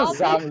 It's such a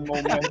Stop Zam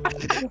moment.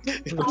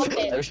 Stop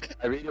it!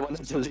 I really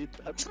wanted to delete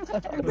that.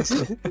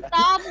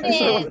 Stop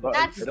it!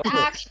 That's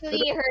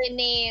actually her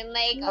name.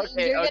 Like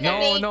Okay, you're okay. gonna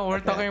No, make. no, we're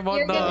talking about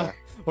You're gonna-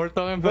 we're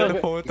talking about the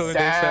photo they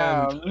sent.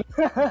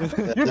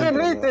 Zam. You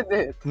deleted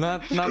it.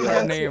 Not You her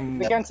can't name.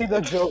 see- You can see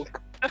the joke.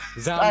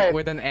 Zam Alright.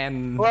 with an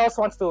N. Who else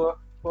wants to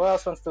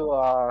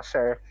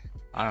share?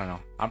 I don't know.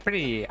 I'm a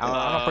pretty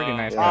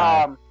nice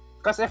Yeah. guy.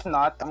 Because if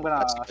not, I'm gonna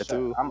That's share.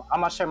 too. I'm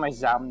gonna share my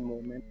Zam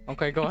moment.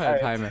 Okay, go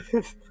ahead, Alright.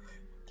 Jaime.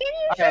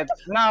 Okay,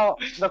 now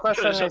the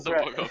question Shut is the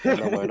fuck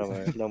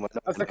up. No more.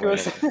 That's the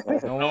coolest.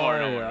 Don't No more, worry.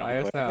 no more, no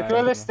ayos na, The ayos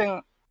coolest na.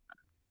 thing.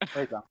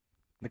 Wait lang.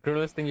 The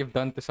cruelest thing you've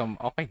done to some.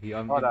 Okay,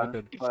 Hold on.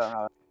 good. Hold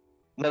on.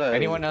 No,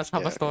 Anyone else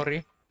have yeah. a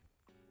story?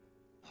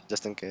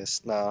 just in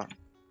case. Nah.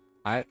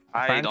 I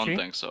don't Franchi?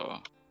 think so.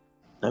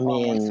 I one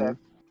mean, sec.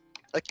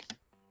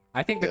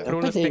 I think the Yeah.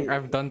 cruelest thing Pretty-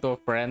 I've done to a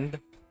friend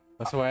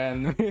was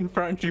when me and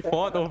Franchi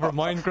fought over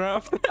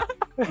Minecraft.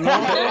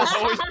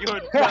 Oh,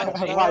 good.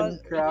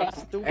 Minecraft.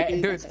 It's stupid. Eh,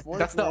 dude, It's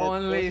that's the Fortnite.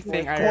 only It's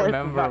thing I Fortnite.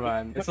 remember,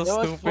 man. It's so It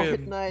was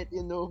stupid. Fortnite,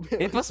 you know.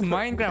 It was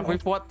Minecraft. We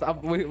fought.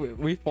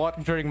 We fought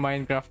during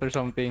Minecraft or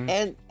something.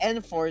 and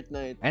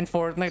Fortnite. And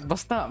Fortnite.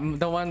 Basta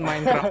the one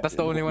Minecraft. That's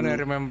the only one I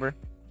remember.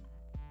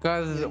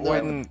 Cause No.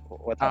 when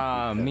What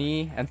happened?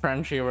 me and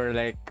Franchi were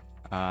like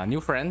new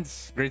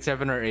friends, grade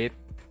 7 or 8.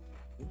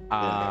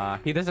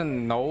 He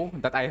doesn't know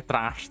that I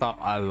trash talk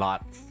a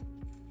lot.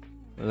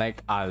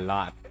 Like a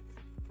lot.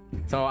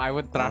 So I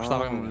would trash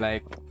talk him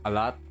like a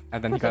lot, and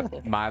then he got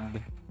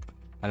mad.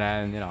 And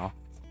then,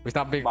 we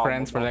stopped being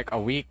friends for like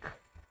a week.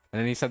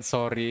 And then he said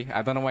sorry.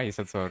 I don't know why he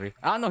said sorry.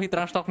 No, he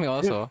trash talked me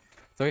also.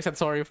 So he said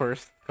sorry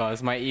first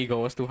because my ego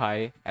was too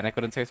high and I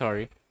couldn't say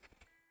sorry.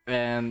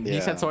 And he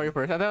said Yeah. sorry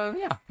first, and then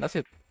yeah, that's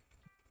it.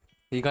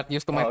 He got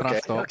used to my Okay,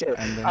 trash talk, okay.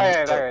 and then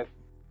Alright.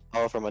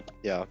 Oh, from a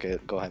okay.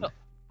 Go ahead.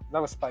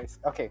 That was spice.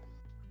 Okay.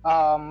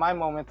 My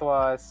moment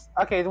was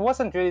okay. It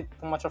wasn't really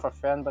too much of a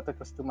friend, but it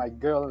was to my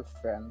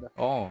girlfriend.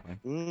 oh,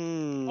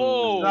 Mm.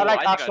 Oh, Not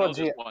like I think I actual know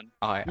this G- one.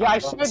 okay. Yeah, I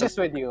okay. shared this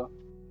with you.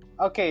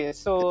 Okay,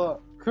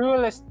 so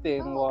cruelest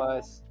thing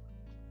was.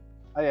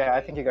 Oh yeah,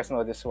 I think you guys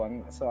know this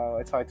one, so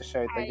it's hard to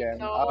share it I again.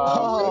 know.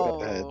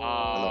 Go ahead.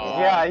 Oh,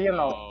 Yeah, you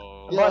know. no.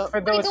 Yeah. But for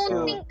I those don't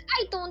who, think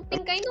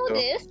I know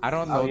this. I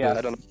don't Oh, know yeah, this.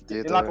 I don't know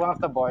you're not one of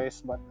the boys,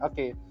 but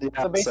okay.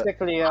 So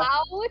basically,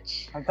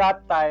 Ouch. at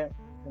that time,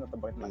 you're not the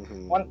boy. Man.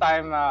 Mhm. One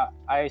time,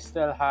 I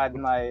still had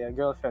my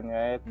girlfriend,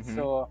 right? Mhm.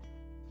 So,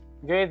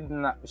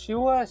 she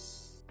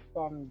was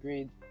from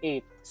grade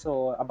 8,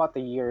 so about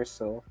a year or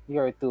so,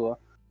 year or two.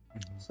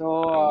 So,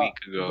 A week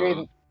ago.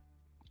 grade,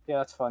 yeah,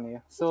 that's funny.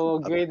 So,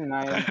 grade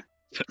 9,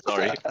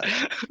 Sorry.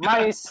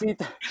 my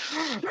seat,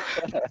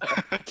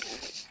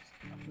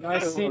 my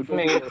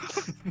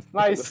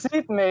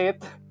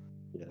seatmate,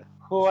 Yeah.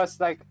 who was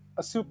like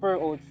a super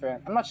old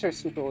friend. I'm not sure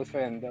super old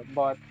friend,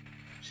 but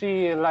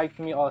she liked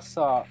me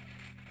also.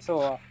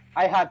 So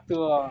I had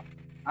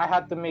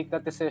to make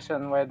that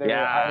decision whether I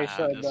Yeah,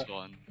 should. this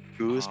one.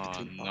 Who's Oh,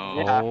 between- no.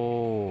 Yeah.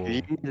 Oh.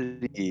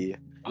 Really?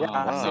 Yeah, Oh,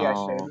 actually I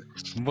no.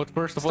 should. But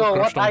first of So all,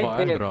 crush what I ng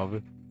baan, did- grabe.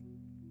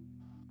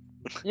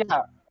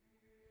 Yeah.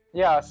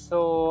 Yeah,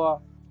 so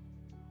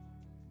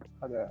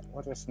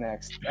what was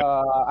next?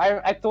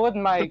 I told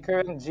my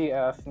current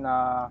GF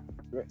na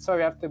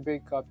sorry, I have to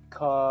break up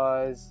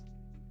because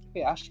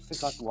I actually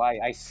forgot why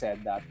I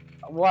said that.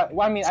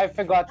 I mean, I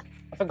forgot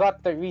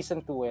the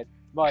reason to it,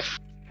 but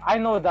I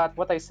know that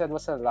what I said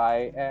was a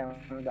lie, and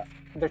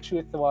the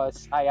truth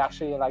was I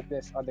actually like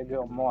this other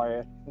girl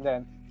more.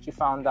 Then she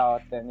found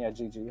out, then yeah,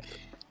 GG.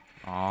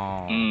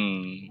 Oh.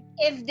 Hmm.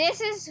 If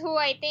this is who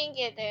I think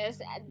it is,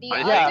 the I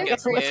Yeah, other think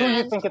it's who you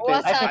person think it is.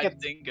 was I a think I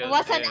it's think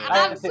was an yeah.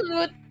 I-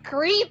 absolute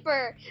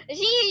creeper.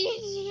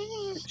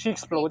 she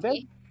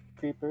exploded.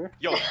 Creeper.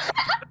 Yo,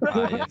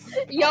 Yes.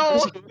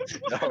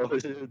 Yo,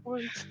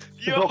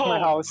 She broke my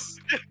Yo! house.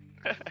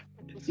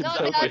 no,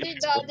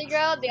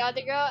 the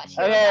other girl, she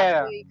Oh, was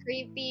yeah. absolutely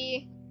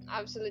creepy,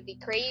 absolutely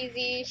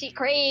crazy. She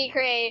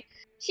cray.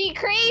 She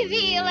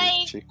crazy,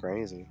 like She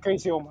crazy.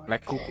 Crazy Omar.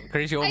 Like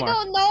Crazy I Omar.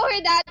 don't know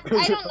her that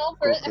I don't know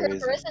her Crazy,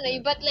 personally,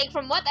 yeah. but like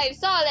from what I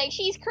saw, like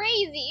she's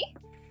crazy.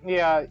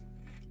 Yeah,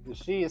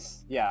 she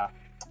is. Yeah,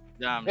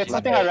 damn. it's she-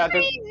 something I rather.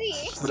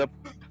 Crazy.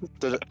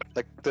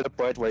 To the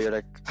point where you're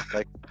like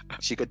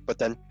she could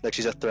pretend like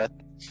she's a threat.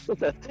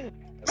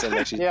 As in,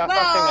 like she, Yeah,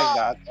 something like Well,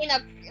 that. in a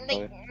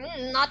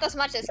like not as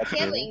much as That's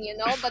killing,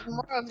 but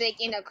more of like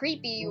in a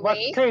creepy But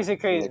way. crazy.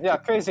 Yeah,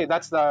 crazy.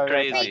 That's the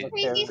right Crazy. adjective.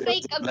 Crazy is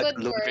like a Like,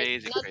 good look word.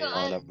 crazy, Not crazy.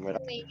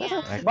 like, yeah.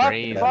 Like But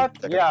crazy.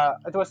 yeah,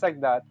 it was like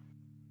that.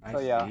 I So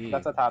yeah, see.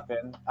 that's what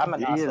happened. I'm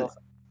an Really? asshole.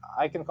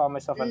 I can call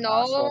myself an No,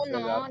 asshole for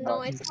no, that.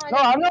 no, it's not. No,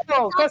 I'm not.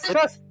 No, because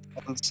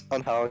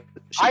on how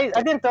she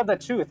I didn't tell the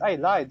truth. I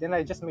lied. Then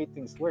I just made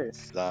things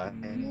worse. lied.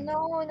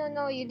 No.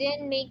 You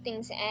didn't make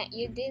things.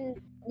 You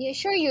didn't. You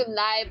sure you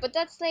lied, but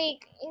that's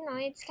like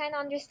it's kind of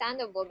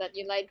understandable that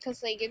you lied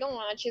because like you don't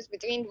want to choose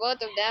between both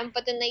of them,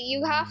 but then like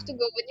you have to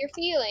go with your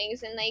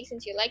feelings, and like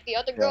since you like the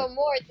other girl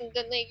more than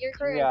like your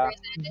current Yeah.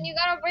 person, then you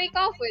gotta break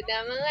off with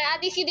them, and like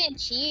at least you didn't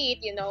cheat,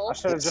 I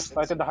should have just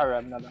started the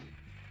harem na lang.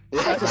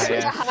 Yeah.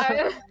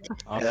 Yeah.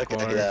 Of Okay,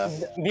 course. yeah.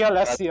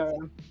 BLS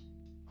CRM.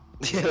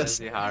 Yes.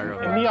 Crazy Haru.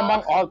 And me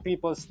among all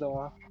peoples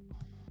though.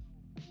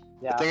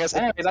 Yeah. thing is,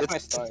 Anyway, that's it's- my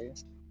story.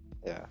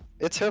 Yeah.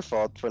 It's her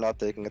fault for not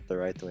taking it the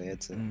right way.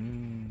 It's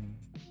Mm.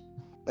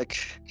 like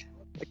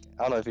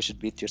I don't know if you should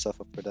beat yourself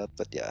up for that,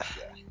 but yeah.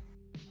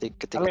 Take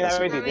I mean, I it as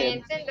already I mean,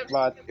 did. it's in the.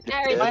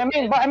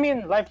 But I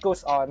mean, life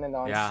goes on and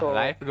on. Yeah, so,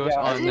 life goes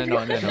yeah. on and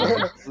on and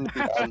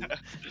on.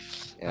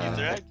 yeah. He's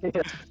right.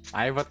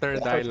 I have a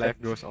third eye, life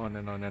goes on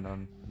and on and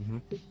on. Mhm.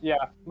 Yeah,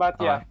 but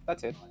yeah, Okay.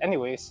 that's it.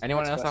 Anyways.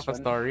 Anyone next else have a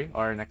question. story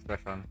or next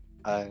question?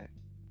 I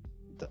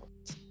don't.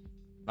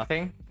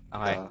 Nothing?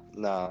 Okay.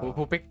 No.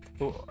 Who picked?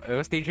 Who? It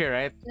was TJ,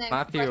 right? Next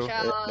Matthew.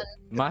 question.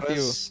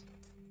 Matthew.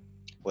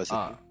 Was it?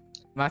 Uh,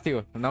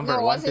 Matthew, number No,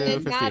 1 wasn't to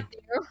it 50. Matthew?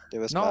 It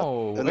was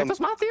No, Matt. it was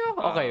Matthew.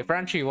 Okay, Um,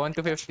 Franchi, 1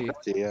 to 50.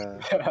 Yeah.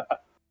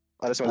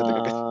 I just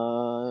wanted to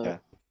Uh, Yeah.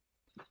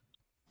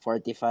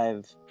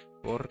 45.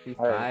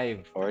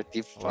 45. We're in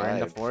the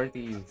 45.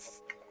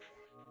 40s.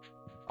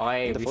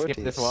 Okay, In the we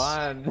skipped this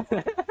 40s. one.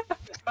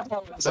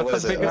 So what What's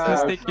is the it? biggest Uh,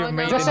 mistake you've no,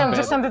 made just in send,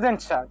 just bed? send it in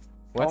chat.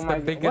 What's Oh the my-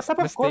 biggest what type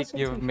of mistake questions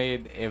you've is-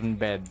 made in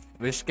bed?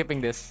 We're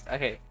skipping this.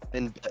 Okay.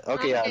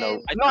 Okay, yeah,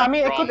 no. Okay. No, I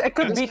mean wrong. it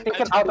could be I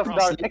taken slept out of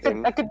wrong. the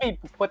it could be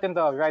put in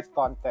the right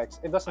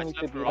context. It doesn't I need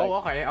to slept be wrong.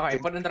 like Oh, okay.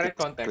 Put in the right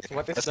context.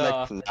 What is It's the?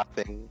 like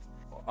napping.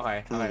 Okay.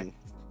 Hmm.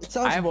 It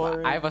sounds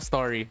boring. I have a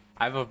story.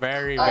 I have a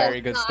very Oh,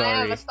 very good no, I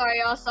have story. a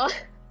story also.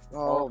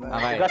 Oh, man.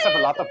 Okay. You guys have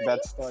a lot of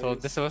bad stories. So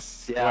this was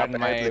Yeah, when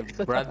my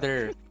apparently. brother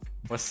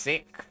was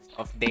sick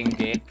of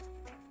dengue,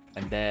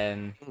 and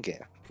then Okay.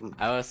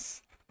 I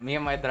was me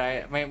and my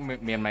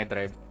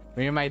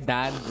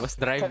dad was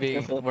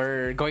driving.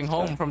 We're going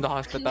home from the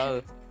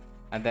hospital,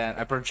 and then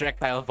I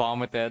projectile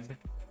vomited,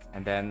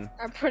 and then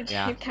Our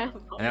projectile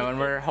when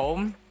we're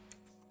home,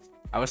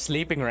 I was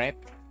sleeping, right,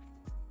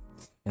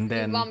 and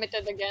then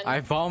vomited again. I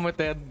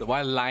vomited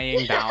while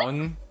lying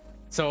down.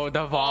 So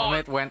the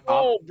vomit went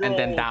up Oh, and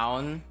then bro.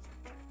 down.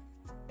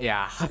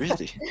 Yeah,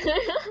 Really?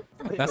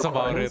 that's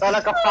about it. It's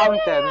like a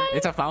fountain.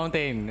 It's a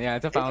fountain. Yeah,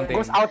 it's a It fountain.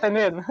 goes out and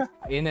in.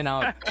 In and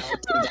out.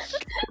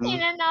 In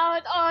and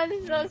out. Oh,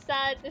 this is so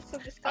sad. This is so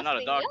disgusting. I'm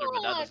not a doctor,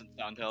 but that Yuck. doesn't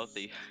sound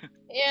healthy.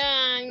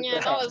 Yeah,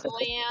 that was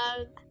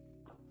weird.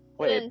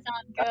 Wait, Didn't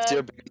sound that's good.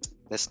 your biggest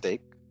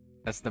mistake?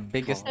 That's the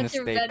biggest That's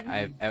your mistake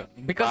bed.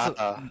 because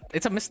Ah.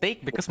 it's a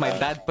mistake because my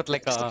dad put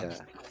like a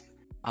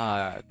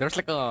Yeah. there's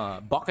like a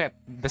bucket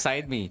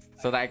beside me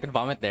so that I could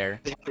vomit there.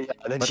 Yeah,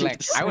 then But you like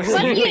just- I was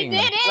But you sleeping.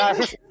 did Yeah, it! I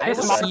was his mouth is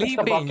the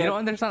sleeping. You bucket. don't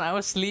understand. I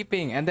was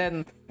sleeping, and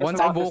then His once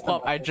I mouth is woke the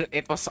up,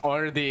 it was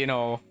already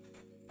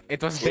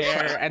it was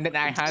there, and then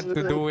I had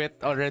to do it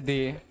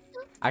already.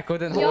 I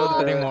couldn't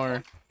hold it Yo.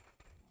 anymore.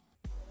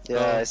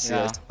 Yeah, I see.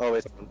 Yeah. Oh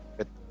wait,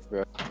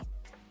 wait.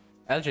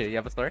 LJ, you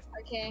have a story?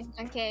 Okay.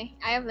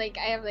 I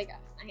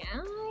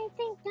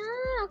think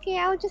okay,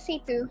 I'll just say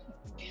two.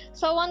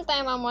 So one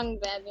time I'm on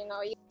bed,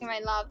 using my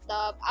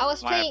laptop. I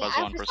was My playing.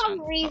 buzz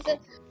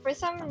For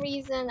some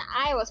reason,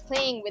 I was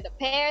playing with a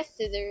pair of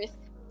scissors.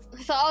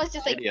 So I was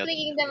just like Idiot.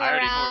 flinging them I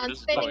already know where around, this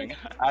is spinning, going.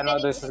 I know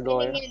this is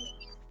going.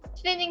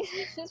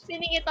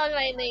 spinning it on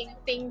my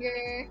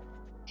finger.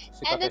 She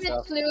And cut then it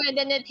herself. flew and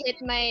then it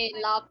hit my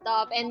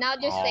laptop and now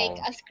there's like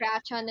Oh. a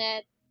scratch on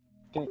it.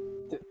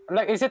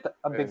 Like, is it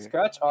a big Okay.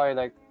 scratch or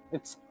like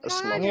it's A No,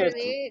 small not near-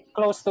 really.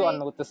 close to Like-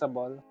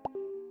 unnoticeable?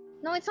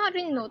 No, it's not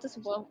really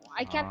noticeable.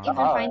 I can't Ah.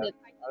 even find it.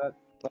 Oh,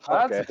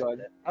 Okay. that's good.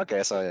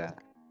 Okay, so yeah.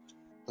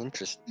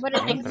 Interesting. But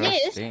it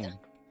exists. Interesting.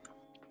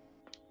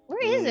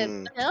 Where is it?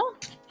 Mm. The hell?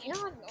 You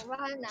know what?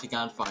 Wala na. She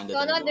can't find it So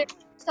another,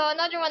 anymore. so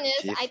another one is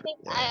Chief, I think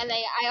yeah.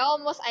 I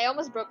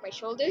almost broke my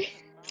shoulder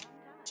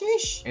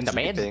Sheesh. In the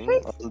bed?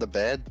 Sleeping on the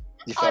bed.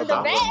 You on fell the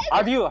down. bed.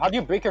 How do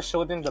you break your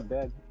shoulder in the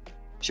bed?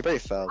 She probably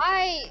fell.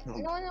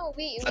 No,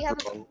 we Is that have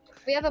wrong?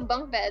 a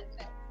bunk bed.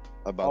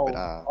 A bunk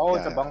bed.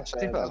 It's a bunk She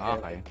bed. fell.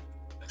 Okay.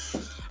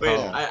 Wait,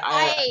 Oh.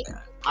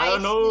 I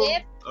don't know.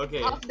 slipped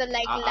Okay. off the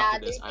after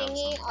ladder this, I have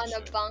thingy some on a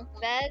shit. bunk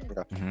bed.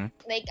 Mhm.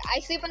 Like I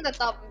sleep on the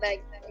top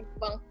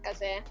bunk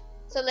kasi.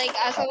 So like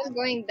as I was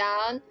going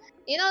down,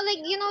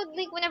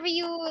 like whenever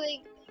you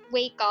like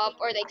wake up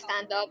or like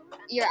stand up,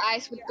 your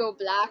eyes would go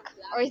black.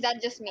 Or is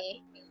that just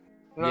me?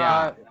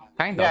 Yeah.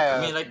 Kind of. Yeah.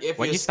 I mean, like if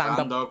When you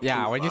stand up,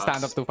 yeah. too When you stand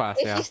up fast. too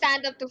fast, If yeah. you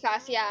stand up too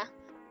fast, yeah.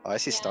 Oh, I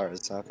see Yeah.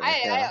 stars.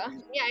 Okay.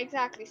 Yeah,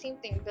 exactly. Same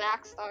thing.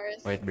 Black stars.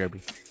 Wait, baby.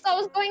 So I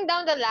was going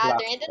down the ladder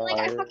Black and then like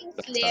I star. fucking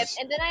Black slipped stars.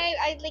 and then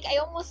I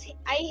almost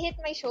hit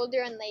my shoulder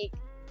on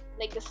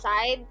like the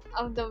side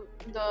of the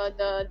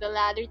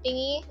ladder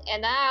thingy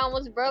and I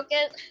almost broke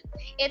it.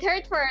 It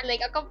hurt for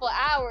like a couple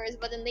hours,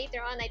 but then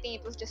later on I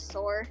think it was just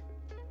sore.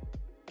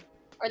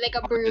 Or like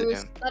a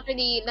bruise. Not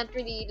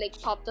really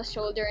like popped the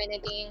shoulder or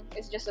anything.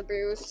 It's just a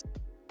bruise.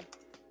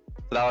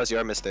 That was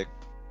your mistake.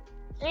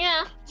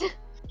 Yeah.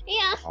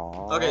 Yeah.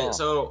 Oh. Okay,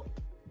 so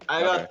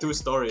I got Okay. two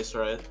stories,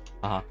 right?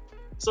 Uh-huh.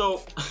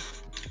 So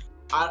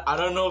I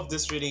don't know if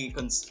this really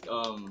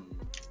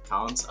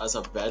counts as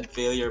a bed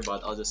failure,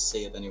 but I'll just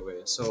say it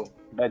anyway. So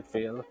Bed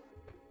fail.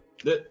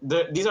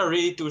 these are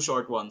really two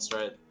short ones,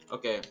 right?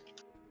 Okay.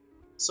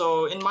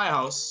 So in my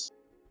house,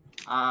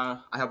 I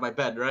have my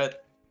bed, right?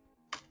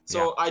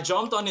 So I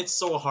jumped on it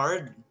so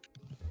hard.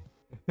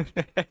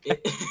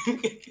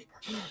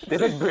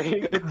 Did it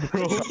break?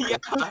 Yeah.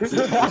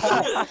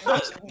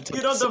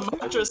 The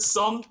mattress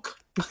sunk.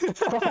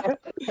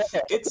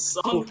 It Too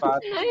sunk. fat.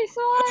 Nice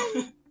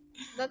one.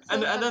 That's so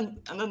And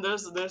fun. then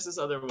there's this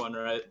other one,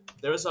 right?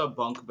 There was a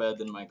bunk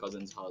bed in my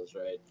cousin's house,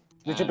 right?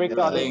 Did you And break we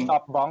were the playing-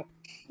 top bunk?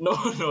 No.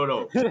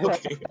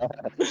 Okay.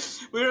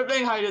 We were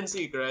playing hide and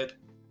seek, right?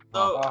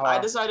 So Uh-huh. I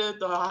decided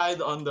to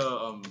hide on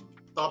the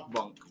top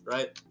bunk,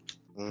 right?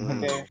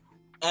 Mm. Okay.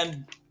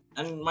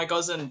 And my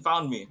cousin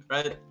found me,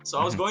 right? So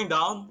I was Mhm. going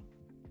down,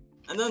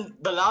 and then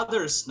the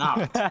ladder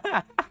snapped.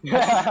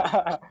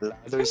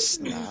 Ladder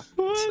snap.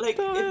 Like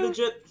it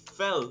legit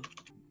fell,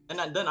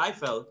 and then I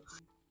fell.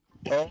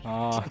 Oh,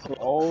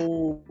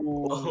 Oh.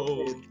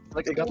 Oh,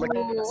 Like it got like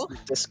Ooh.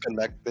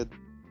 disconnected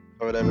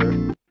or whatever.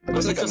 It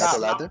was it like a just metal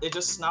snapped. ladder. It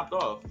just snapped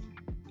off.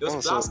 It was Oh,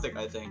 so- plastic,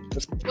 I think.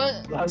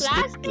 But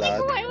plastic?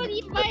 lad- Why would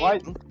you buy? Why?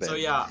 So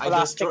yeah, I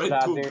Plastic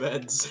destroyed two ladder.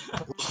 beds.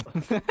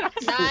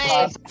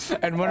 Nice.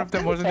 and one of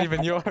them wasn't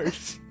even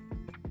yours.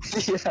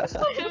 Yeah.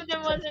 One of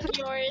them wasn't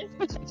yours.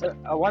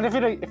 I wonder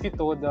if you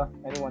told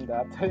anyone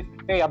that.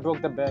 Hey, I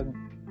broke the bed.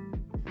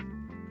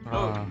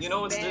 Oh, Ah. you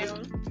know what's this?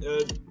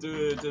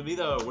 Damn. To be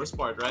the worst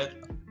part, right?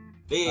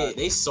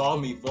 They saw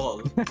me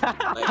fall. Like,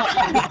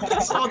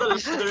 they saw the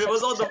ladder. It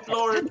was on the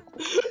floor.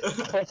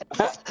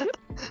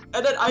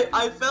 And then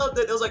I felt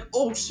it. It was like,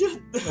 oh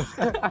shit.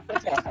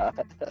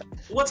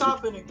 What's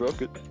happening?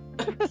 Broke it.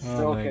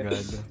 Oh my Okay.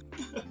 god.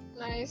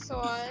 Nice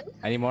one.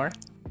 Any more?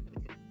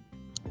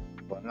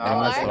 No, Any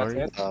more that's stories?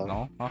 it.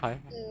 No? Okay.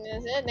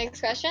 That's it. Next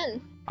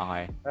question.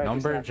 Okay. Right,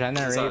 Number is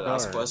That's the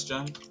last generator.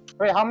 question.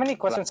 Wait, how many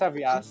questions have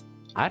we asked?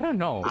 I don't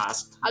know.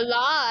 Asked. A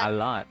lot. A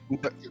lot.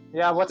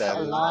 Yeah, what's a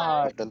Damn.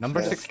 lot?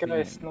 Number This 16. guy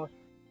is no.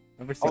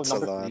 Number Oh,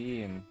 16.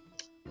 number-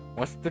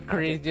 What's the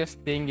craziest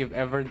thing you've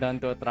ever done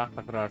to attract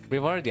a crush?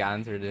 We've already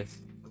answered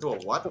this. To a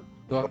what?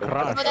 To a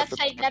crush. Oh, that's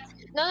like that's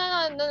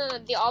no.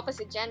 The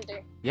opposite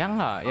gender. Yeah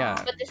nga, yeah.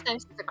 But this time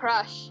it's a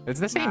crush. It's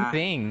the same Nah.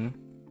 thing.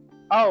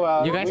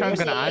 Oh, You guys we aren't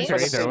were gonna saying- answer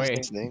we were either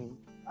way. saying-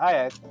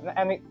 Alright,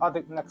 any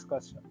other next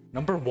question?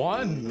 Number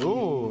 1.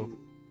 Ooh.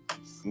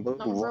 Number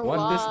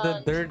What is the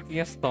one.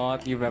 dirtiest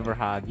thought you've ever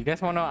had? You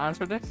guys wanna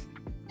answer this?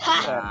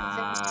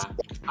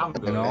 I'm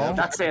good. No.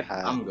 That's it.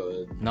 I'm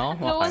good. No?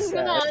 No one's Okay.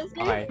 gonna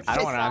answer. Okay. I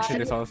don't wanna answer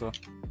Sad. this also.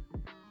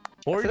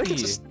 feel like 40.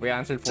 it's just- We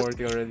answered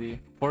 40 already.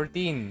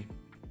 14.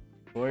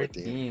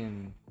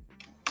 14.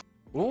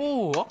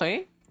 Ooh,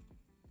 okay.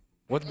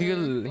 What do you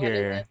What is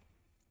here? it?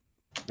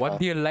 What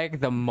do you like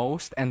the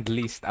most and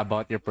least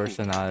about your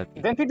personality?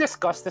 Didn't we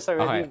discuss this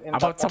already? Okay, in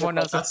about the- someone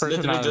else's That's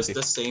literally just personality.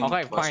 the same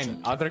Okay, question.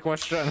 fine. Other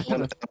question.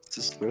 This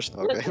is first.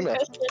 Okay, man.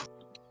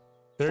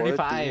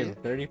 35,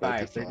 40,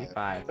 35,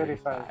 35,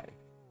 35.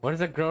 What is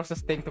the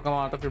grossest thing to come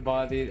out of your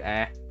body?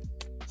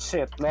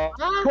 Shit, no.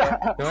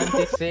 Ah,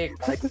 26.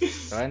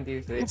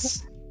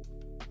 26.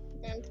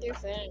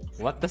 26.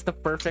 What does the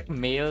perfect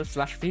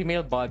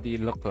male/female body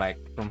look like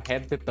from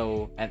head to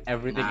toe and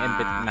everything in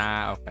between?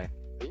 Nah, okay.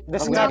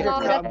 Describe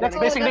your No, crush. That's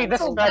basically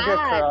that's so describe your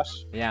bad. crush.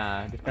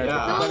 Yeah. describe Yeah.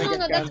 it. No, gonna get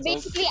that's cancelled.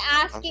 basically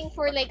asking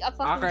for like a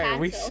fucking Okay,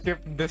 we cancel.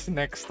 skipped this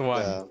next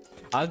one. Yeah.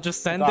 I'll just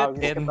send Dog, it in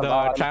skip the the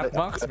bar. chat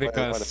box I wanna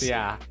because see.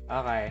 yeah.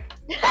 Okay.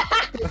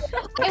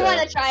 I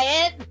wanna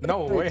try it.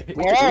 No way.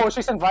 Oh,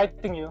 she's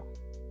inviting you.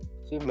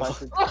 She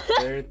invited.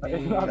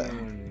 13.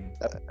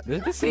 They're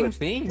the same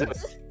things. I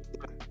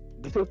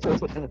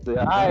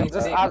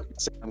just Same.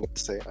 I'm going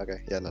to say. Okay,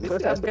 yeah, no.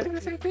 I'm getting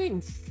the same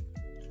things.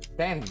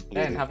 10. 10.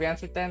 Really? Have you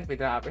answered 10?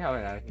 Peter, happy how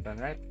answered 10,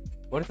 right?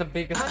 What is the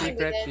biggest I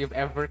secret did. you've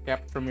ever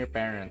kept from your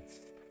parents?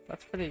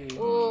 That's pretty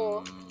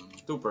Ooh.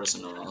 Too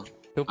personal.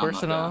 too I'm not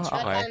personal. gonna answer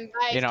But Okay. I'm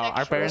You know,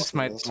 our bisexual. parents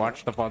might Yes.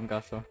 watch the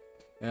podcast, so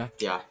Yeah.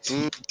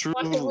 True.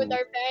 What would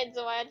our parents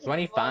watch? the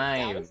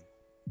 25. podcast?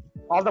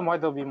 all the more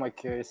they'll be more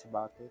curious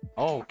about it.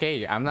 Oh,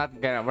 okay.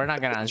 We're not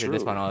gonna answer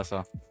this True. one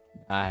also.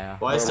 Yeah.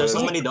 Why is there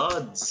so many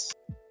dots?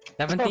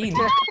 17.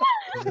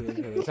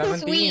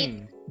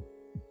 17.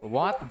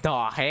 What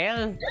the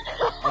hell?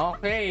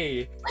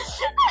 Okay.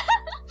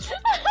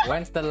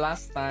 When's the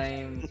last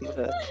time?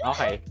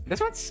 Okay,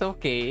 this one's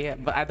okay,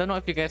 but I don't know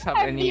if you guys have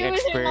Our any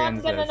viewers are not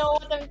experiences. gonna know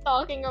what I'm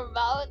talking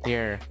about.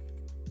 Here.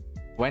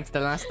 When's the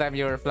last time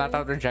you were flat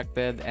out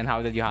rejected and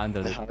how did you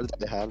handle it? How did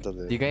they handle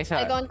Do it? you guys I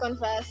have? don't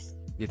confess.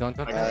 You don't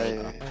confess? I-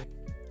 Okay.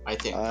 I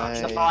think.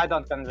 No, I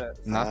don't confess.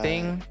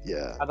 Nothing?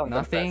 Yeah. I don't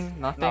Nothing? confess.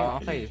 Nothing? No.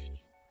 Okay.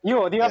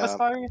 You, do you have a Yeah.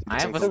 story?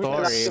 I have a So we can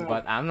story, assume-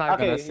 but I'm not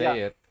gonna Okay, say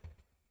yeah. it.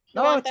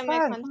 The No, one it's time I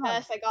fine, come on.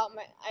 confess,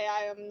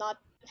 I am not.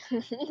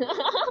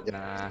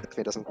 Nah. If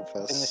he doesn't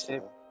confess.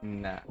 Finish it.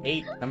 Nah.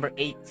 8. Number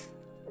 8.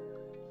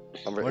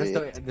 Number What is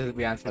 8. did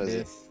we answer What is it?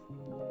 this?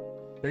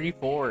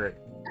 34.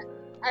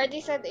 I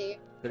already said 8.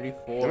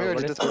 34. we already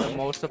What is did the that.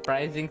 most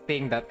surprising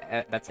thing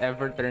that's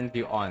ever turned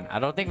you on? I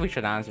don't think we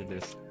should answer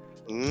this.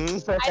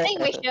 I think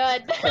we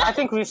should. I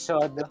think we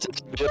should.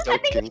 Just I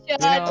think we asking. should. You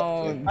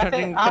know, I judging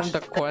think from Ash-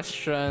 the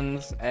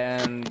questions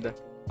and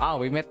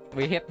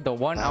we hit the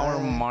 1 hour Ah.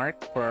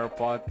 mark for our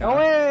podcast. No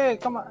way,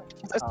 come on.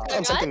 Let's Oh. do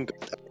on something good.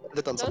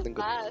 Let's on That was something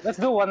good. fast. Let's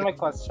do one more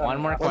question. One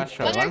more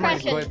question. One more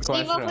question. good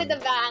Leave up with question. a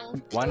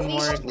bang. One Leave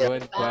more up with a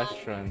good bang.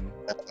 question.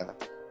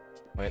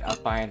 Wait, I'll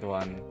find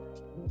one.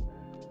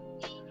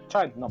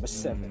 Try number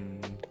 7.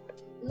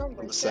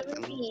 Number Number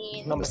seven.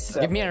 17. Number Give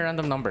 7. me a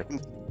random number.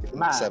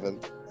 Man. 7.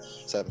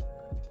 7.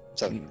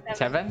 7.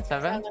 7?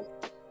 7?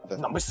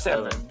 Number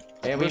 7.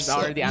 Yeah, we Number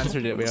already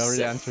answered it. We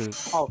already answered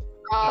it.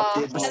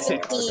 Number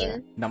six.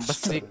 17. Number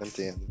 6.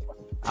 17.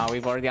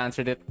 We've already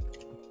answered it.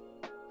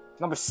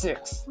 Number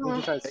 6. Did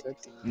you try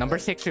 6? Number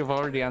 6, we've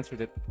already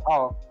answered it.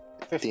 Oh,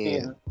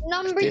 15.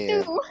 Number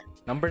 15. 2.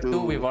 Number 2,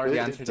 Two. we've already We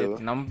did answered two.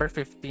 it. Number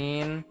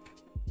 15.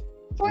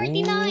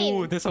 49.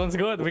 Ooh, this one's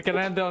good. We can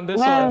end on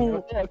this Whoa.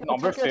 one.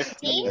 Number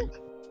 15. 15.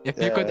 If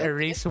you could Yeah.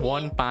 erase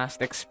one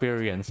past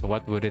experience,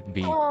 what would it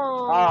be?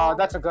 Oh,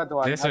 that's a good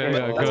one. This is Okay,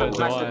 a that's good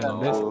nice one.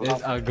 one. This Oh.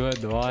 is a good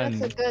That's a one.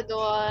 good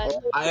one.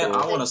 I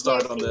want to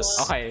start on this.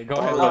 Okay, go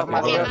All ahead. of, Oh,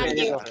 all, Okay, of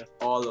Matthew. grade,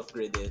 all of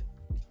grade 8.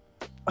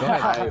 Go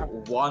ahead. I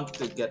want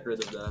to get rid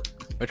of that.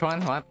 Which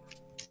one? What?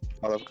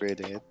 All of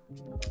grade 8.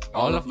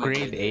 All of my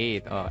grade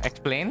 8.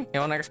 Explain? You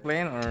wanna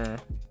explain or?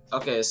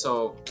 Okay,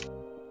 so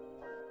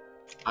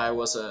I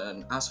was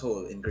an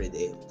asshole in grade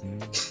 8.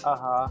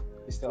 Uh-huh.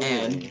 You still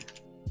And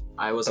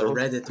I was a Oh.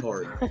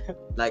 Redditor.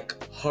 Like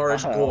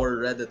hardcore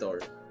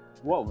Redditor.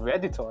 Whoa,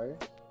 Redditor?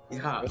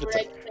 Yeah.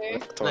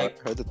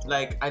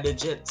 Like I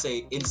legit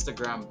say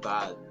Instagram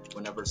bad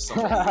whenever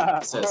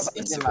somebody says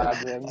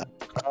Instagram. Imagine.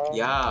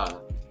 Yeah.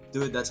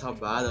 Dude, that's how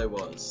bad I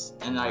was.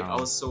 And like I Wow.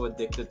 was so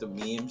addicted to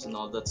memes and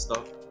all that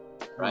stuff.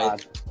 Right?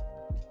 Mad.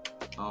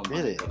 Oh my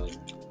Really? god.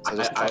 So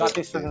just I- That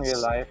is in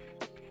real life.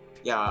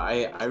 Yeah,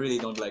 I really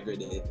don't like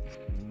grade 8.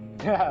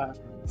 Yeah.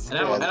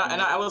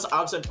 And I was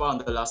absent pa on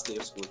the last day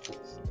of school.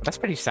 That's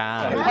pretty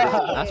sad. Right.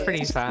 That's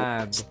pretty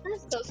sad.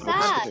 That's so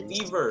sad.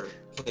 Fever.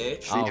 Okay.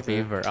 Oh, Fever.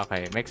 fever.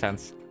 Okay, makes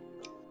sense.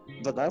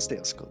 But last day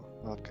of school.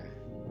 Okay.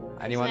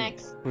 Anyone?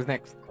 Next. Who's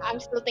next? I'm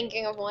still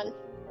thinking of one.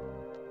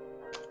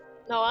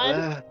 No one?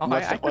 Okay,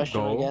 What's I the could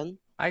question go. again?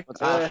 I What's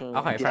the question?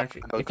 okay, Yeah, French.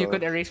 go, If you go.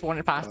 could erase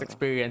one past Uh,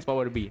 experience, what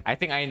would it be? I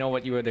think I know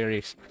what you would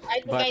erase. I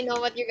think But- I know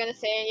what you're gonna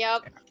say.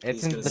 Yup. It's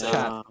He's in gonna the say-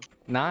 chat. Uh,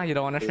 Nah, you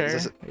don't wanna Is share?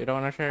 this- You don't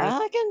wanna share?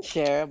 I can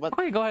share, but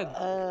Okay, go ahead.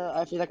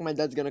 I feel like my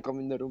dad's gonna come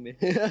in the room.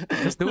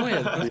 Just do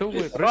it. Just do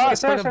it. Oh, Risk it sure, for the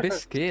sure, sure.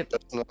 biscuit.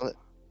 That's not it.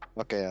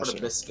 Okay, yeah, For the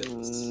sure.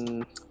 biscuits.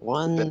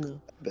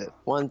 Bit.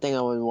 One thing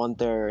I would want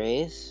to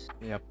erase,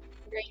 Grade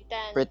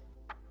 10. Brit-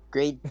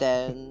 grade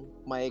 10,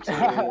 my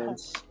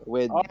experience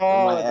with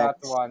Oh, my that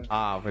ex. one.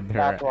 With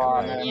her. That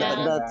one.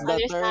 Yeah.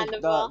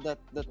 Understandable.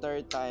 The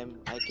third time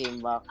I came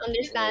back,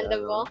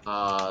 Understandable.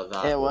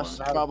 That it was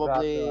one. That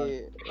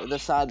probably the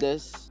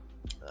saddest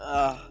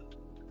Ah.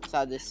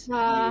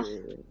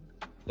 year.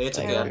 It's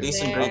okay. At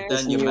least in There. grade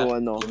 10 you New met,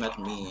 one, no. you met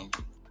me.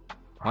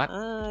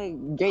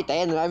 Grade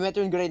 10, I met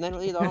you in grade 9.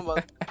 What are you talking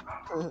about?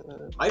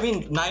 I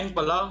mean 9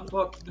 pala.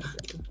 Fuck.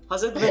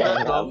 Has it been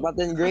that long? But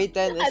in grade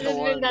 10 is Has the it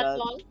been one that that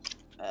long?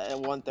 I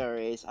want to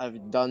erase.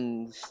 I've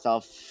done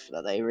stuff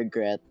that I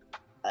regret.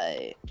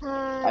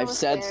 I've What's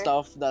said there?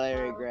 stuff that I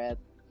regret.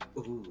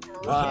 Ooh.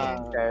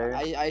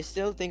 Okay. I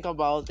still think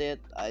about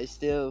it. I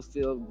still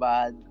feel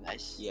bad.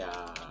 Yeah.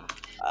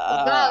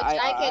 Vouch.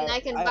 I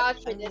can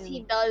vouch for this.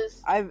 He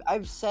does. I've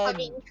I said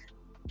mean,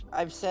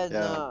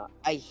 Yeah.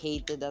 I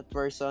hated that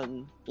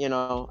person. You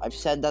know, I've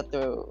said that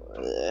to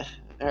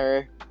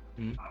her.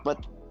 Hmm.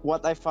 But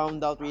what I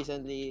found out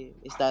recently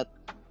is that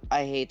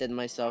I hated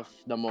myself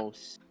the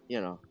most. You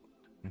know,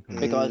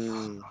 because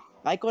Mm.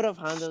 I could have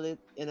handled it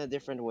in a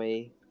different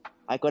way.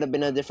 I could have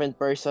been a different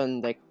person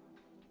like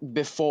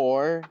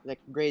before, like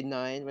grade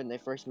 9 when I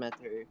first met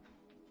her.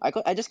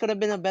 I just could have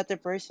been a better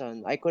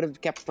person. I could have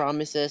kept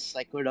promises.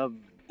 I could have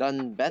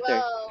done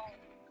better. well,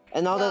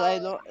 And now that I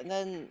well- know, and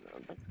then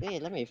hey,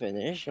 let me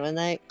finish. When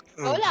I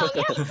go lang.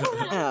 Yeah, go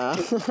lang. yeah,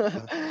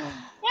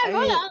 Yeah,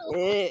 go lang.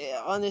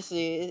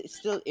 honestly, it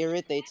still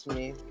irritates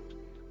me.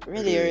 It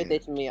really Really?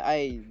 irritates me.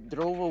 I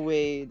drove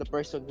away the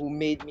person who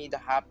made me the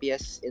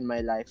happiest in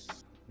my life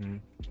Mm.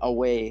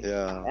 away.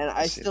 Yeah. And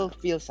I see still that.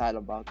 feel sad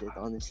about it,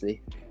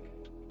 honestly.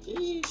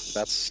 Sheesh.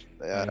 That's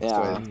Yeah.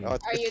 good. Oh,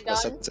 Are you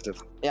that's done?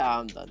 sensitive. Yeah,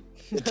 I'm done.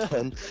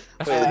 Done.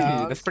 That's Wait, pretty,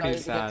 I'm that's pretty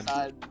starting to get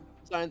sad.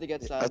 Starting to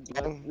get sad. That's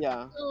but fine.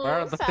 yeah.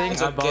 Well, the sad. thing It's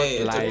about okay.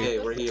 It's life okay.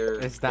 We're here.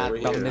 is that we're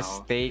the here now.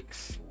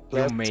 mistakes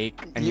you make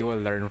and you will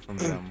learn from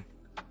them.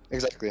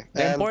 Exactly.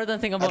 The And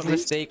important thing about at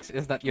least- mistakes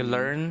is that you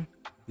learn,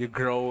 you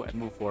grow, and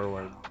move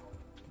forward.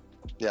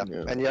 yeah,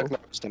 Yeah. and you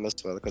acknowledge them as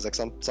well, because like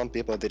some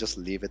people they just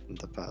leave it in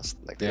the past.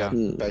 Like they Yeah.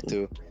 don't try to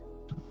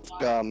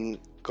They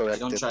correct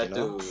don't it. try You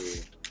know? to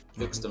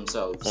fix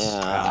themselves.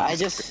 Yeah, I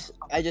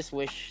just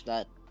wish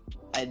that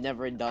I'd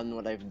never done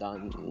what I've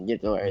done, you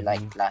know, or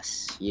like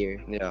last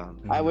year. Yeah.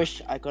 I Mhm.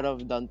 wish I could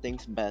have done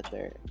things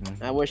better.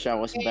 Mhm. I wish I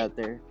was Okay.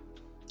 better.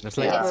 Just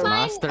like Yeah. It's fine.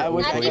 master I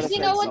wish I At could've least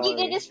you said know what you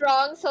sorry. did is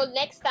wrong, so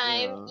next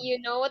time Yeah. you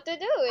know what to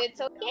do.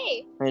 It's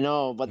okay. I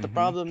know, but the Mhm.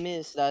 problem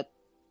is that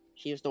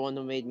she was the one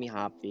who made me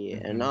happy,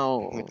 Mhm. and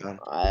now Okay.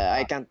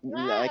 I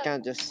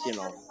can't just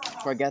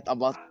forget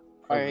about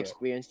our Forget.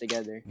 experience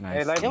together.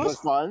 Nice. life It was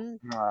fun.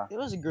 Ah. It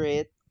was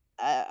great.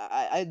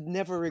 I'd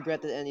never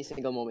regretted any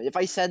single moment. If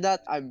I said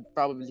that, I'm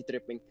probably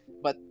tripping.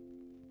 But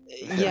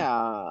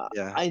yeah,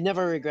 Yeah. I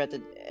never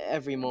regretted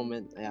every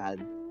moment I had.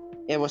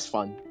 It was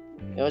fun.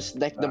 Mm. It was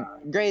like the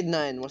grade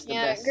 9 was the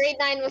Yeah, best. grade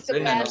 9 was the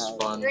Grade 9 best.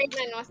 was fun. Grade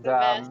 9 was the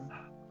best.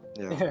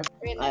 Yeah.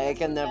 Grade 9 I was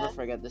can the never best.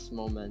 forget this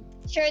moment.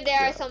 Sure, there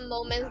are Yeah. some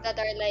moments that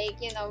are like,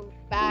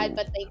 bad,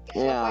 but like,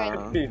 so far,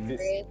 Yeah. it's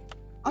great.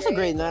 I was a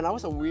grade 9. I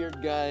was a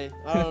weird guy.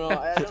 I don't know.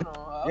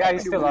 Yeah, you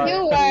still are.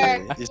 You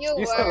were. You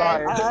You still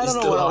are. I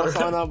don't know what I was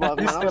on about.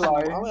 You Man. still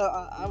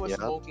are. I was Yeah.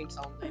 smoking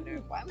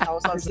something. I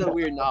was still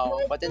weird now,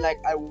 but then like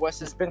I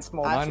wasn't. It's been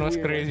smoking. Man was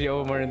weird. crazy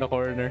Omar in the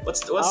corner.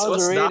 What's I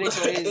was really that?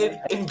 crazy.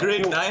 In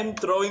grade 9,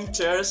 throwing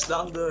chairs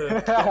down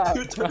the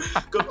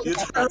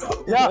computer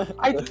room. Yeah,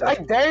 I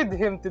dared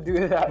him to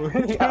do that.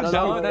 He actually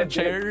Down that did.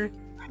 chair.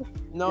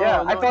 No,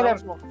 Yeah, no, I told that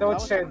him was- throw that a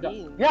was chair so down.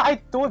 mean. Yeah, I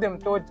told him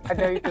I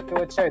dare you to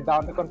throw a chair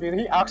down the computer.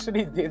 He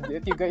actually did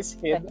it. You guys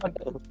hid.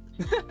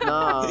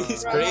 Nah.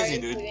 He's Bro, crazy, are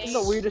you dude. kidding?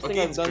 The weirdest thing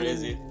Okay, I've it's done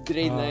crazy. in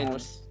grade 9 Ah.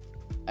 was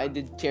I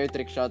did chair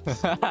trick shots.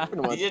 Pretty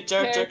You much. did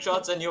trick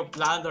shots and you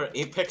planned our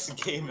Apex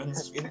game in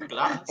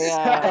class.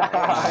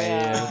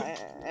 Yeah,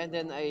 and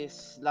then I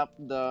slapped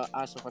the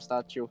ass of a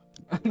statue.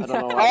 I don't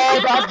know Oh, why.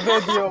 that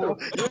video.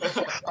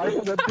 I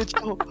know that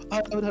video.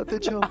 I know that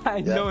video. I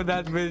know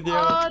that video.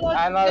 Oh,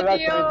 that's I know that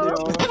video.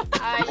 video.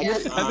 Ah,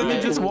 yes. And then he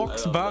Alright, just I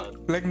walks love back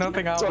like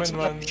nothing happened,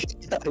 man.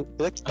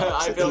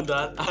 I filmed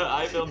that.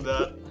 I filmed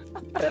that.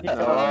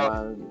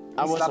 Man,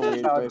 I was a slapped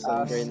weird the person in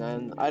ass. grade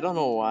 9. I don't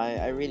know why.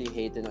 I really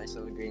hated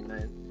myself in grade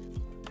 9.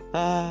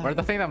 Or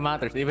the thing that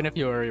matters, even if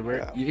you were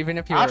Yeah. even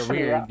if you were Actually,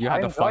 weird, you I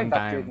had a fun enjoyed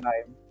that grade time.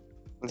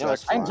 9. It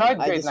was I fun. enjoyed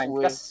I grade just 9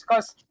 wish-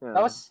 because Yeah.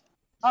 that was,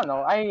 I don't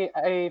know,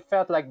 I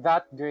felt like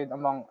that grade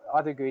among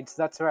other grades,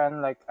 that's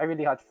when like I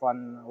really had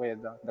fun with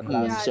the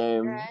class. Yeah,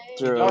 Same. right.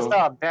 True. That was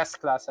the best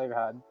class I've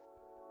had.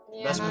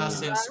 Yeah. Best class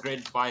since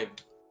grade 5.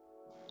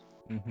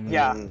 Mhm.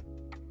 Yeah. Mm.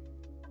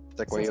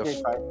 Like where Since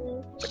you, grade 5.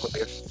 like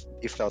where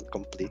you felt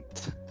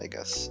complete, I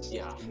guess.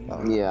 Yeah.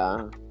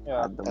 Yeah,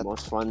 Yeah. had the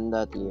most fun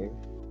that year.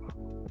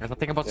 That's the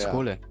thing about Yeah.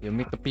 school, eh. You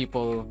meet the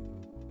people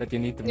that you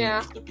need to meet.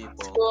 Yeah. The people.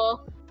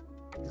 Cool.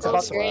 It's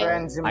about great.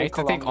 friends you I make used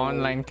to think along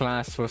the way. online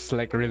class was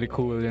like really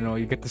cool, you know,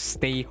 you get to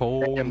stay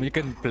home, you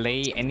can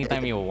play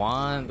anytime you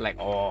want, like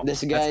oh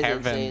This that's guy is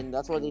heaven. insane.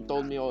 That's what he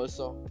told me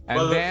also. And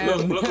Well,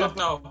 then look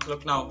now.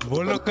 Look now.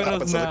 look at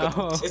us now.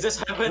 Is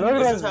this heaven?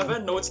 Look Is at this us.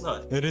 heaven? No, it's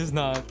not. It is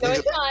not. No,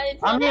 it's not.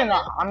 It's I not mean,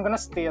 heaven. I'm gonna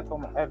stay at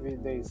home every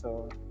day,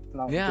 so it's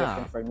not Yeah.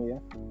 different for me.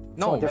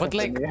 No, It's not but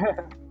like different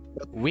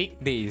for me.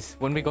 weekdays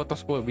when we go to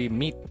school, we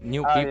meet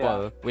new Oh,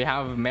 people. We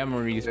have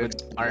memories with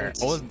our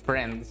Yes. old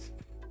friends,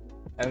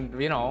 and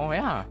you know,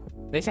 yeah.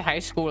 They say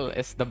high school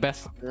is the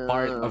best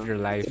part of your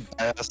life.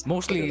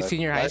 Mostly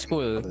senior high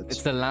school.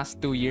 It's the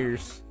last 2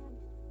 years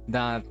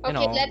that you Okay,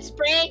 know. let's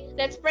pray.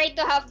 Let's pray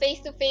to have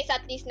face to face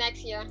at least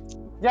next year.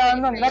 Yeah,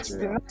 no, next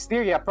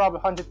year, yeah, probably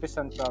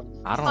 100%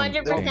 probably. I don't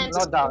 100%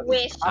 No doubt.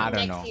 wish I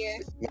don't next know. year.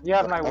 You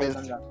have my word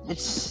on that.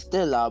 It's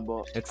still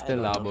labo. It's still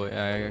labo.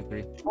 I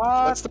agree.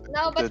 What?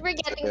 No, but we're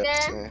getting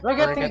there. We're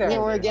getting getting there.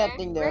 Yeah, we're there.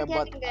 getting there, We're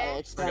but getting there.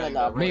 it's kind of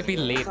We're labo. Maybe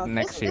late It's not-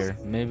 next year.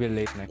 Maybe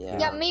late next Yeah. year.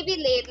 Yeah, maybe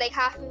late, like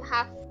half and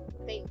half.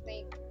 Like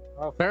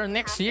Pero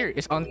next year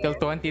is until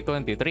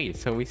 2023,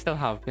 so we still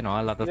have you know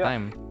a lot of Yeah.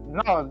 time.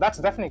 No,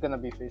 that's definitely gonna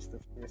be face to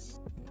face.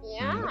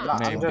 yeah. I'm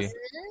Maybe. just-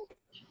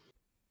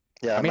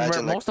 Yeah, I mean,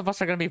 imagine like, most of us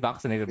are gonna be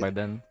vaccinated by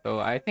then, so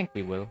I think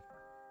we will.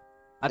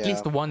 At Yeah.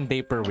 least 1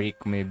 day per week,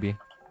 maybe.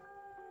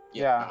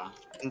 Yeah.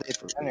 one day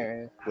per week.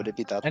 Anyway, Would it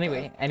be that?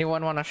 Anyway,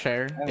 anyone wanna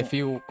share? If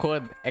you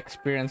could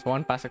experience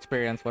one past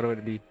experience, what would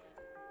it be?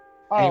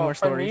 Any more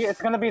for me, stories?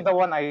 it's gonna be the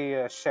one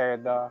I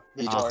shared. You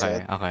Before. just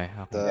Okay, said okay.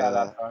 Yeah,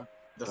 that one.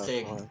 The that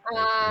thing. one.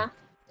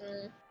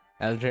 Mm.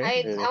 LJ?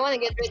 I want to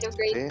get rid of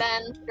grade Okay.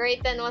 10.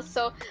 Grade 10 was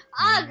so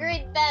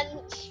grade 10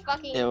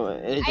 fucking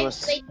It I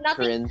was like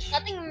nothing cringe.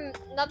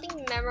 nothing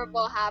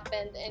memorable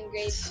happened in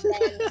grade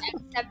 10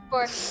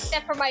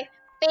 except for my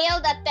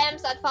failed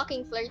attempts at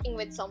fucking flirting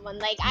with someone.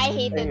 Like I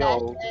hated that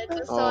Ayo. shit. It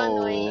was so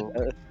annoying.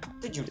 What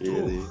did you do?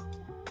 Really?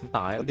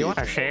 Do you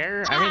wanna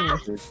share? I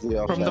mean,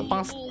 Yeah, from the that-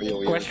 past Real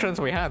weird. questions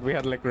we had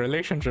like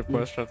relationship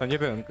questions, and you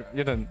didn't,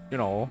 you didn't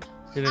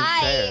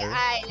share.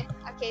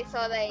 Okay,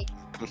 so like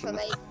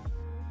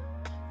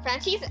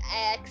Frenchie's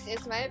ex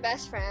is my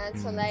best friend,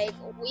 so like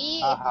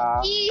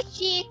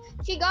she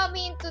got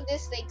me into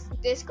this like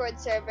Discord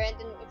server, and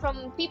then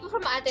from people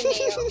from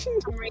Ateneo for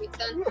some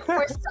reason,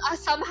 or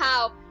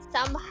somehow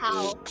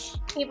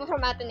people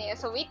from Ateneo.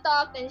 So we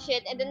talked and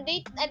shit, and then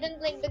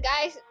like the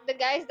guys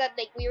that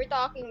like we were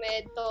talking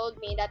with told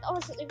me that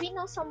so we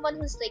know someone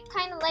who's like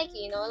kind of like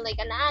you know like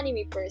an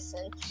anime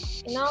person,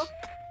 you know.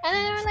 And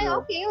then they were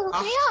like, okay, hook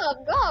me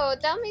up, go,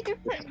 tell me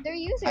their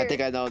user. I think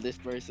I know this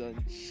person.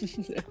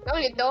 No,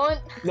 you don't.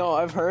 No,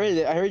 I've heard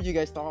it. I heard you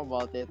guys talk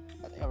about it.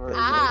 I think I've heard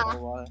you guys talk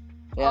about it.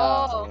 Yeah.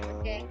 Oh,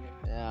 okay.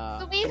 Yeah.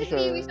 So pretty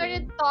basically, we sure.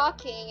 started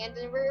talking, and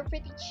then we were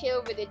pretty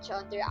chill with each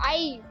other.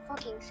 I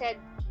fucking said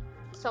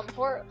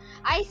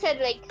I said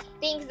like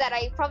things that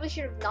I probably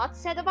should have not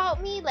said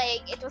about me.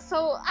 Like it was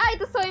so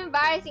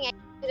embarrassing. I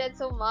hated it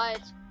so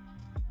much.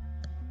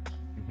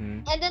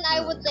 Mhm. And then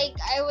I would like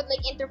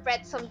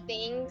interpret some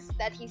things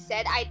that he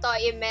said. I thought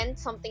it meant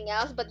something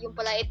else, but yung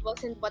pala it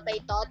wasn't what I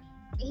thought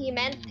he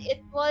meant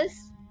it was.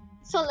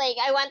 So like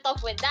I went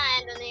off with that,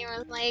 and then he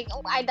was like,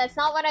 that's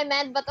not what I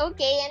meant, but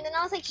okay. And then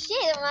I was like,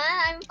 shit, man,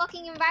 I'm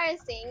fucking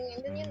embarrassing.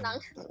 And then yun lang.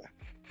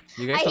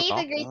 You I guys still hate talk?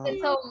 the grade 10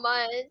 so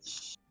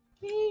much.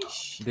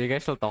 Do you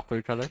guys still talk to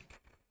each other?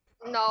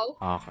 No.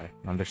 Okay,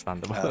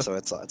 understandable. So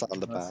it's on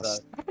the What's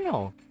past. I don't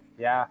know.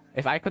 Yeah.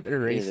 If I could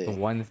erase Really?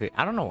 one thing,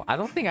 I don't know. I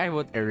don't think I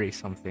would erase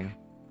something.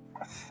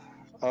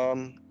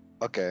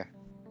 Okay.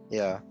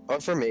 Yeah. Well,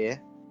 for me,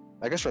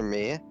 I guess for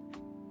me,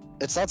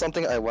 it's not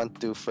something I want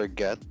to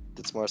forget.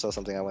 It's more so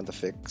something I want to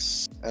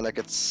fix. And like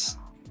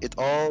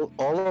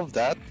all of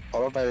that,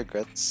 all of my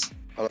regrets,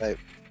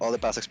 all the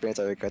past experience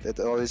I regret, it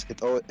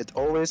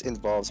always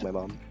involves my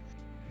mom.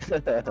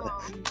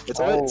 It's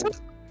always Oh.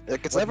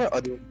 like it's What never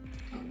did you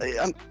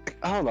other.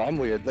 I don't know. I'm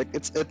weird. Like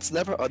it's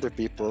never other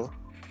people.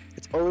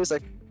 It's always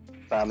like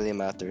family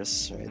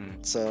matters, right?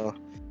 Mm.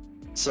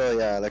 So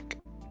yeah, like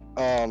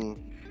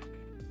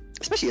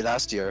especially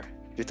last year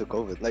due to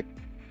COVID, like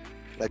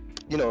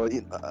you know,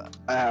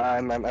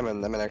 I'm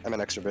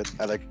an extrovert.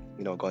 I like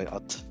going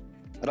out.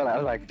 I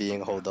don't like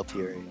being holed up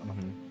here,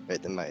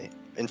 right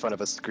in front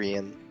of a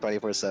screen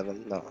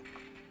 24/7. No.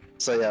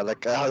 So yeah,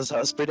 like I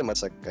was pretty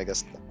much like I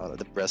guess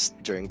depressed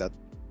during that,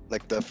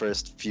 like the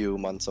first few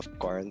months of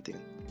quarantine.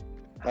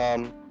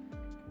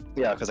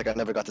 Yeah, because like I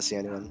never got to see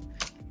anyone,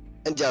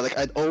 and yeah, like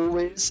I'd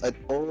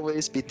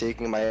always be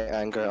taking my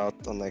anger out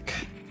on like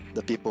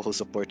the people who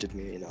supported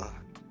me,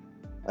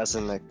 as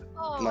in like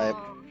my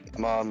Aw.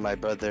 mom, my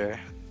brother,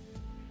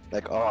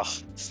 like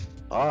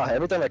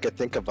every time I could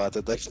think about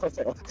it, like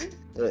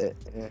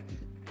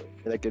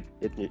like I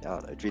don't know,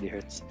 it really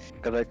hurts,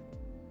 cause like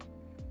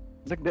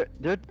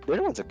they're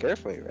the ones who care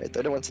for me, right?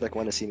 They're the ones who like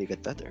want to see me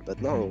get better, but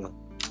no,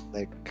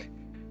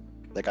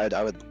 like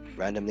I would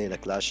randomly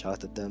like lash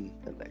out at them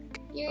and like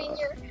You're in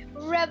your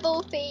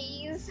rebel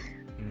phase.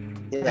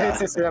 Mm. yeah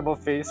It's his rebel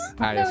face.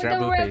 Ah, yes, the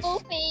rebel rebel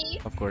face.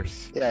 phase. Of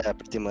course. yeah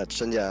pretty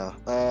much, and yeah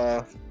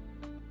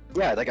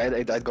like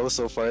I'd go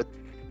so far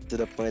to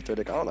the point where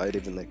like I don't know, I'd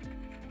even like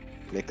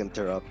make them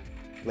tear up,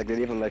 like they'd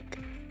even like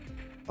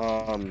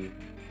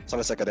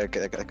sometimes I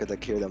could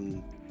like hear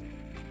them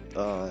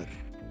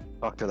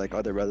talk to like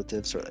other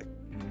relatives or like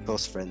Mm.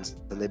 close friends,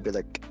 and they'd be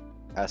like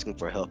asking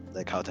for help,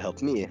 like how to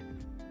help me,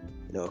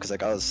 because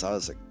like I was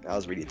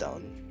really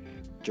down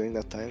during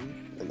that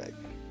time, and like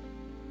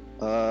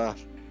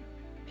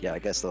yeah, I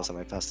guess those are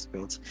my past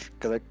experiences,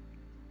 because like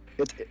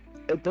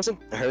it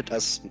doesn't hurt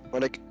as, or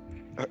like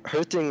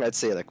hurting, I'd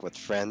say, like with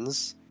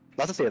friends,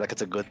 not to say like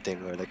it's a good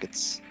thing or like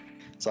it's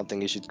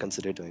something you should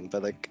consider doing,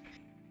 but like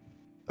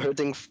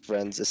hurting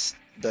friends is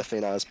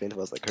definitely not as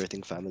painful as like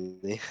hurting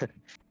family.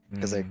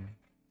 Because like, Mm.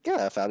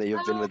 yeah, family,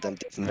 you've been with them,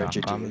 they've Yeah,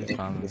 nurtured you, family,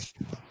 family.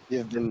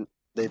 they've been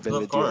Well, of with you,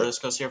 like, course,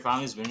 because your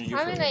family's been with you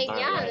I for mean, your like, entire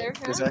yeah, life. they're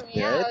family.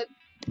 Exactly, Yeah, right?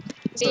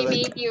 they So, like,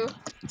 made you.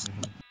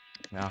 Mhm.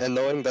 Yeah. and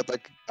knowing that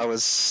like I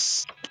was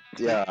so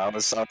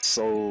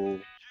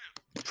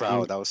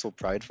proud, I was so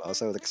prideful, I was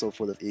so like so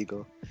full of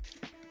ego,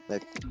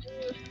 like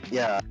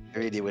yeah, I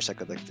really wish I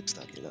could like fix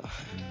that,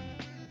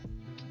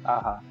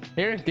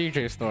 Hearing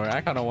DJ's story,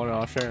 I kind of want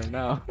to share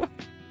now.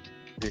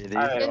 really.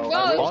 Alright, Then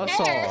well, go,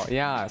 Also, share.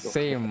 yeah,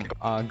 same.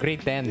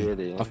 Grade 10,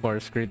 Really? of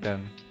course, grade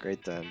 10.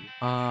 Great then.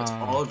 It's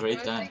all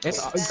great then. It's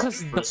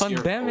because the First year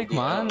of pandemic,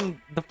 ODL.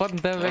 man. The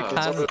pandemic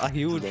Yeah. has a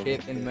huge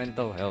Pandemic, hit in yeah.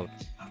 mental health.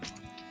 I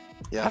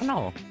Yeah. don't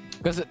know,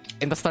 because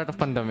in the start of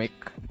pandemic,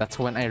 that's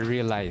when I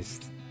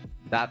realized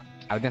that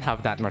I didn't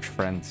have that much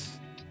friends.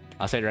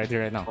 I'll say it right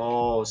here, right now.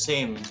 Oh,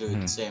 same, dude,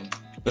 Mhm. same.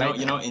 Like-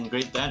 You know, in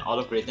grade 10, all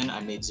of grade 10, I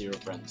made 0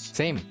 friends.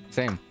 Same.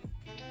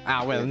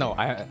 Ah, well, no,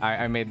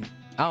 I made.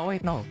 Oh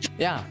wait, no.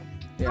 Yeah,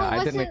 No, I didn't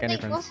wasn't, make any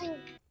like, friends. wasn't-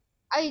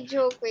 I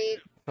joke, wait.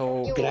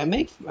 So you- Did I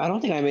make? I don't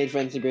think I made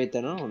friends in grade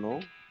 10. I don't know.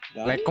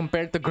 Did I? like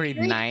compared to grade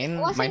Grade- 9,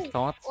 my wasn't-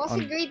 thoughts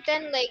Wasn't on grade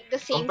 10 like the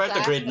same Compared to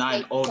class, grade but,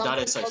 9, like, oh, some that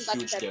is a people got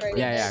huge separated? difference.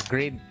 yeah,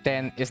 grade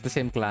 10 is the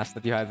same class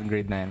that you had in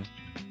grade 9.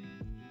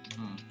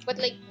 Hmm. But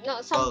like,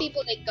 no, some Well-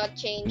 people like got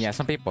changed. Yeah,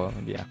 some people,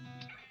 yeah.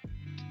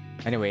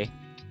 Anyway,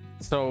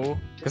 so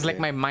because like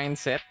my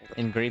mindset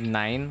in grade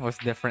 9 was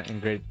different in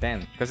grade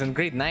 10. Because in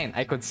grade 9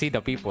 I could see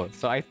the people,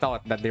 so I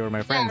thought that they were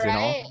my friends, yeah, you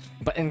know. right?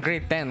 But in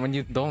grade 10, when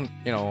you don't,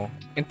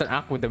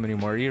 interact with them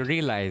anymore, you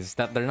realize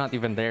that they're not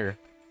even there,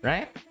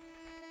 right?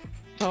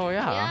 So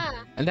Yeah.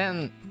 and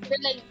then But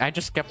like, I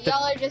just kept it.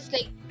 y'all are just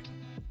like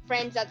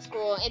friends at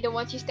school, and then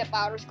once you step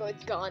out of school,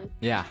 it's gone.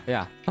 Yeah,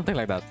 something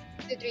like that.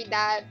 To read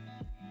that.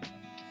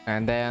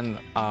 And then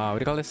what do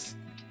you call this?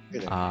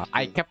 Really?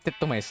 I kept it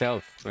to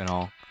myself,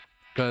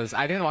 because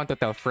I didn't want to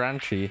tell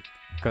Franchi,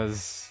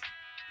 because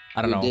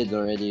I don't You know. did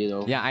already,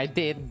 though. Yeah, I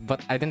did, but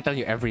I didn't tell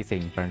you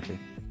everything, Franchi.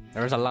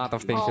 There was a lot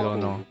of things you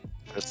don't know,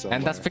 There's so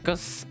and that's more.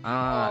 because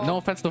no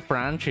offense to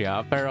Franchi,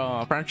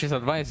 pero Franchi's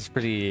advice is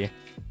pretty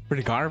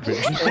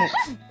garbage.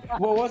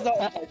 What was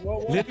that?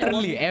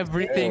 Literally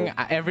everything.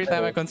 Every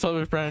time I consult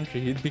with Franchi,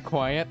 he'd be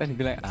quiet and he'd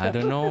be like, I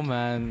don't know,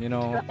 man.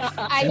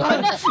 I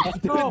don't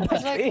know. No,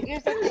 but like,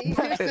 here's the thing.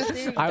 Here's the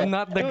thing. I'm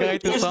not the guy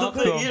to Here's the talk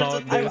thing, to here's the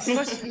about thing.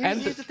 this.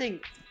 Here's the thing.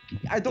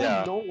 I don't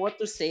Yeah. know what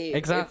to say.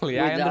 Exactly,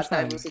 with I that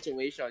type understand. of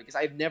situation because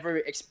I've never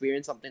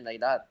experienced something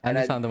like that. I And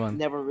understand naman.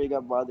 never really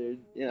got bothered.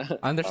 Yeah.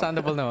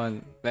 Understandable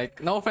naman.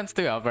 Like, no offense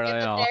to you, but Get a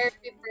you know,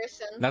 therapy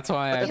person. that's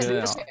why I But did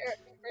it.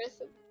 Therapy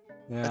person.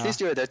 Yeah. At least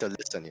you were there to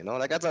listen,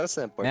 like that's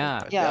the important Yeah,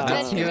 part. Yeah.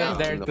 That's Yeah. you Yeah.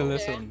 there know. to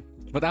listen.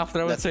 But after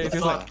I would That's say it, the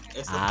he's like, thought.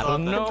 It's the I thought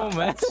don't that know,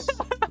 man. counts.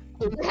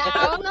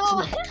 I don't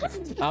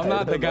know. I'm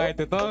not the guy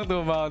to talk to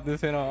about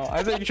this, you know.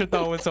 I think you should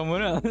talk with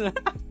someone else.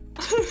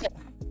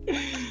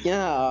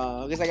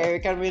 Yeah, because like I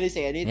can't really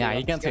say anything. Yeah, I'm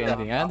you can't just say gonna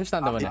anything. I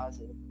understand that one. pass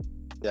it.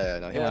 Yeah,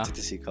 no, he Yeah. wanted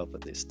to seek help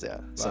at least. Yeah.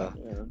 So,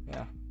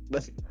 Yeah.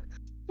 but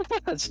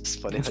that's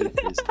just funny. How you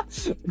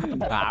phrase it.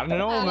 I don't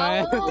know, I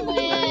man. don't know,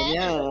 man.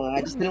 Yeah,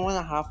 I just didn't want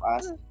to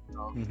half-ass.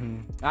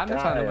 I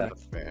understand that Yeah, one.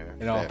 fair,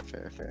 You know.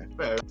 fair. Fair,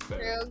 fair.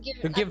 True.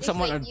 To At give least,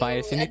 someone like,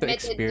 advice, you need to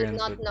admitted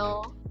experience did it, not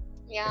know.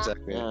 Yeah.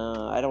 Exactly.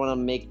 Yeah, I don't want to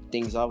make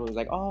things up. It's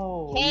like,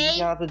 oh, you Hey,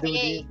 just have to do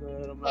hey, this.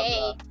 Blah, blah, hey.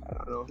 blah. I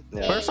don't know.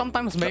 Yeah. Or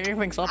sometimes making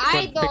things up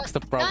I could don't. fix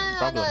the No, no, no,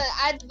 problem.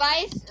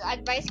 no.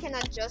 Advice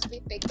cannot just be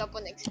picked up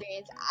on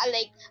experience.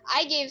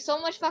 I gave so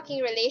much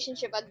fucking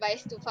relationship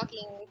advice to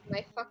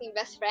my fucking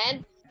best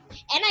friend,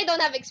 and I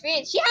don't have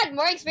experience. She had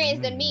more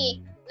experience than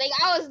me. Like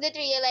I was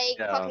literally like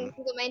Yeah. fucking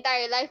through my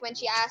entire life when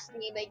she asked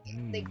me like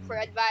for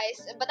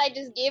advice, but I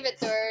just gave it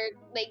to her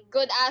like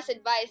good ass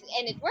advice,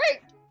 and it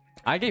worked.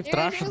 I gave You're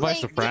trash just advice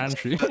to like-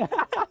 Franchi. When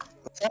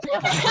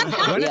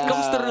it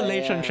comes to Yeah,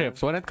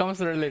 relationships,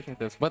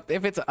 but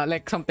if it's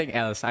like something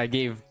else, I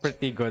gave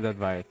pretty good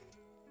advice.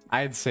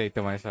 I'd say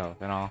to myself,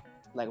 you know,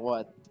 Like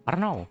what? I don't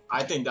know,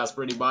 I think that's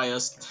pretty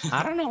biased.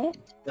 I don't know.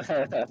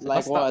 Like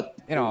Basta, what?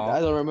 you know. I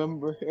don't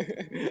remember.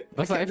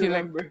 Basta I if can't you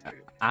like remember.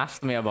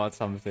 asked me about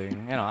something,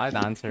 you know, I'd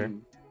answer.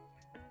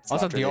 It's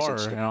Also not Dior,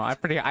 relationship. you know,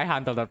 I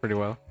handled that pretty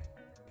well.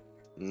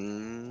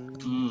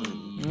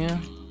 Mm. Yeah.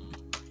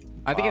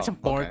 I think it's Wow, okay.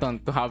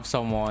 important to have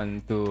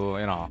someone to,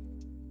 you know,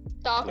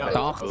 Talk Yeah, to.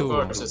 Talk of to.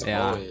 course, it's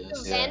Yeah. always.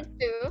 To Yeah. vent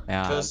to.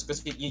 yeah,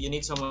 Because you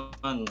need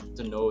someone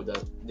to know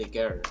that they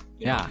care.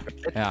 You yeah, know?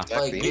 yeah,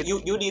 Like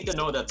Exactly. you need to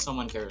know that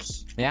someone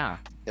cares. yeah.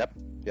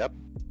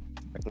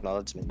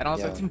 Acknowledgement. And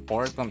also yeah. it's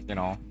important, you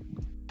know,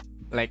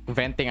 like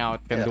venting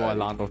out can do a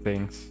Yeah. lot of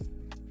things.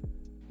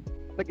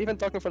 Like even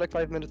talking for like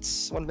 5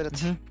 minutes, 1 minute.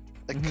 Mhm.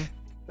 Like Mhm.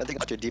 letting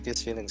out your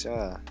deepest feelings.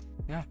 Yeah.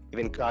 Yeah.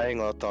 Even crying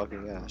while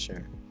talking. Yeah,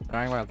 sure.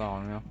 Crying while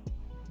talking, you know.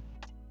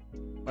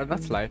 But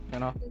that's life, you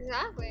know.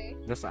 Exactly.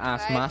 Just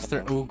as Life.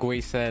 Master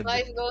Oogway said,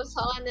 Life goes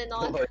on and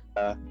on.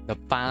 the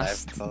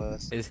past Life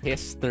goes. is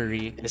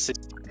history. It's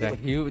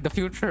The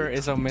future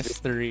is a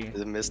mystery,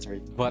 a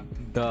mystery. but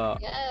the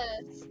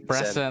Yes.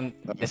 present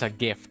is a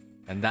gift,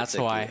 and that's It's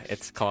a why gift.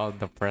 it's called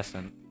the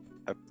present.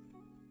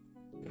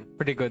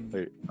 Pretty good,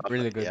 Wait,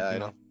 really good. Yeah, I you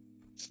know.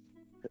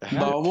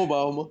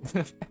 Baho mo.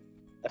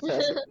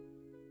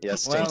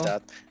 Yes, Well, change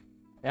that.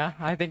 Yeah,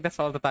 I think that's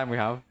all the time we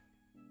have.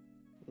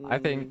 I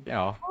think, you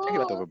know, I think you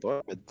went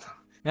overboard.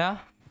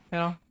 yeah, you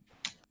know,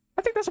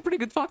 I think that's a pretty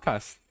good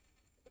podcast.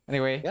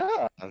 Anyway,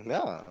 Yeah.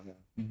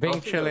 Big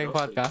Okay, Chilling okay.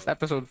 Podcast,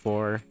 episode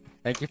 4.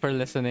 Thank you for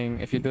listening.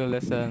 If you do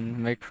listen,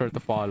 make sure to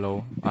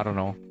follow. I don't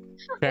know.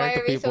 Share Why it to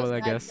are we so people, I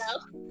sad guess. now?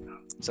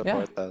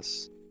 Support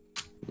us.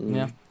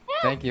 Yeah.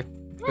 Thank you.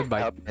 I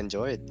Goodbye. hope you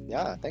enjoyed.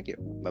 Yeah, thank you.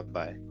 Bye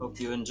bye. Hope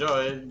you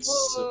enjoyed.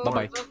 Ooh,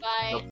 Bye-bye. Bye-bye.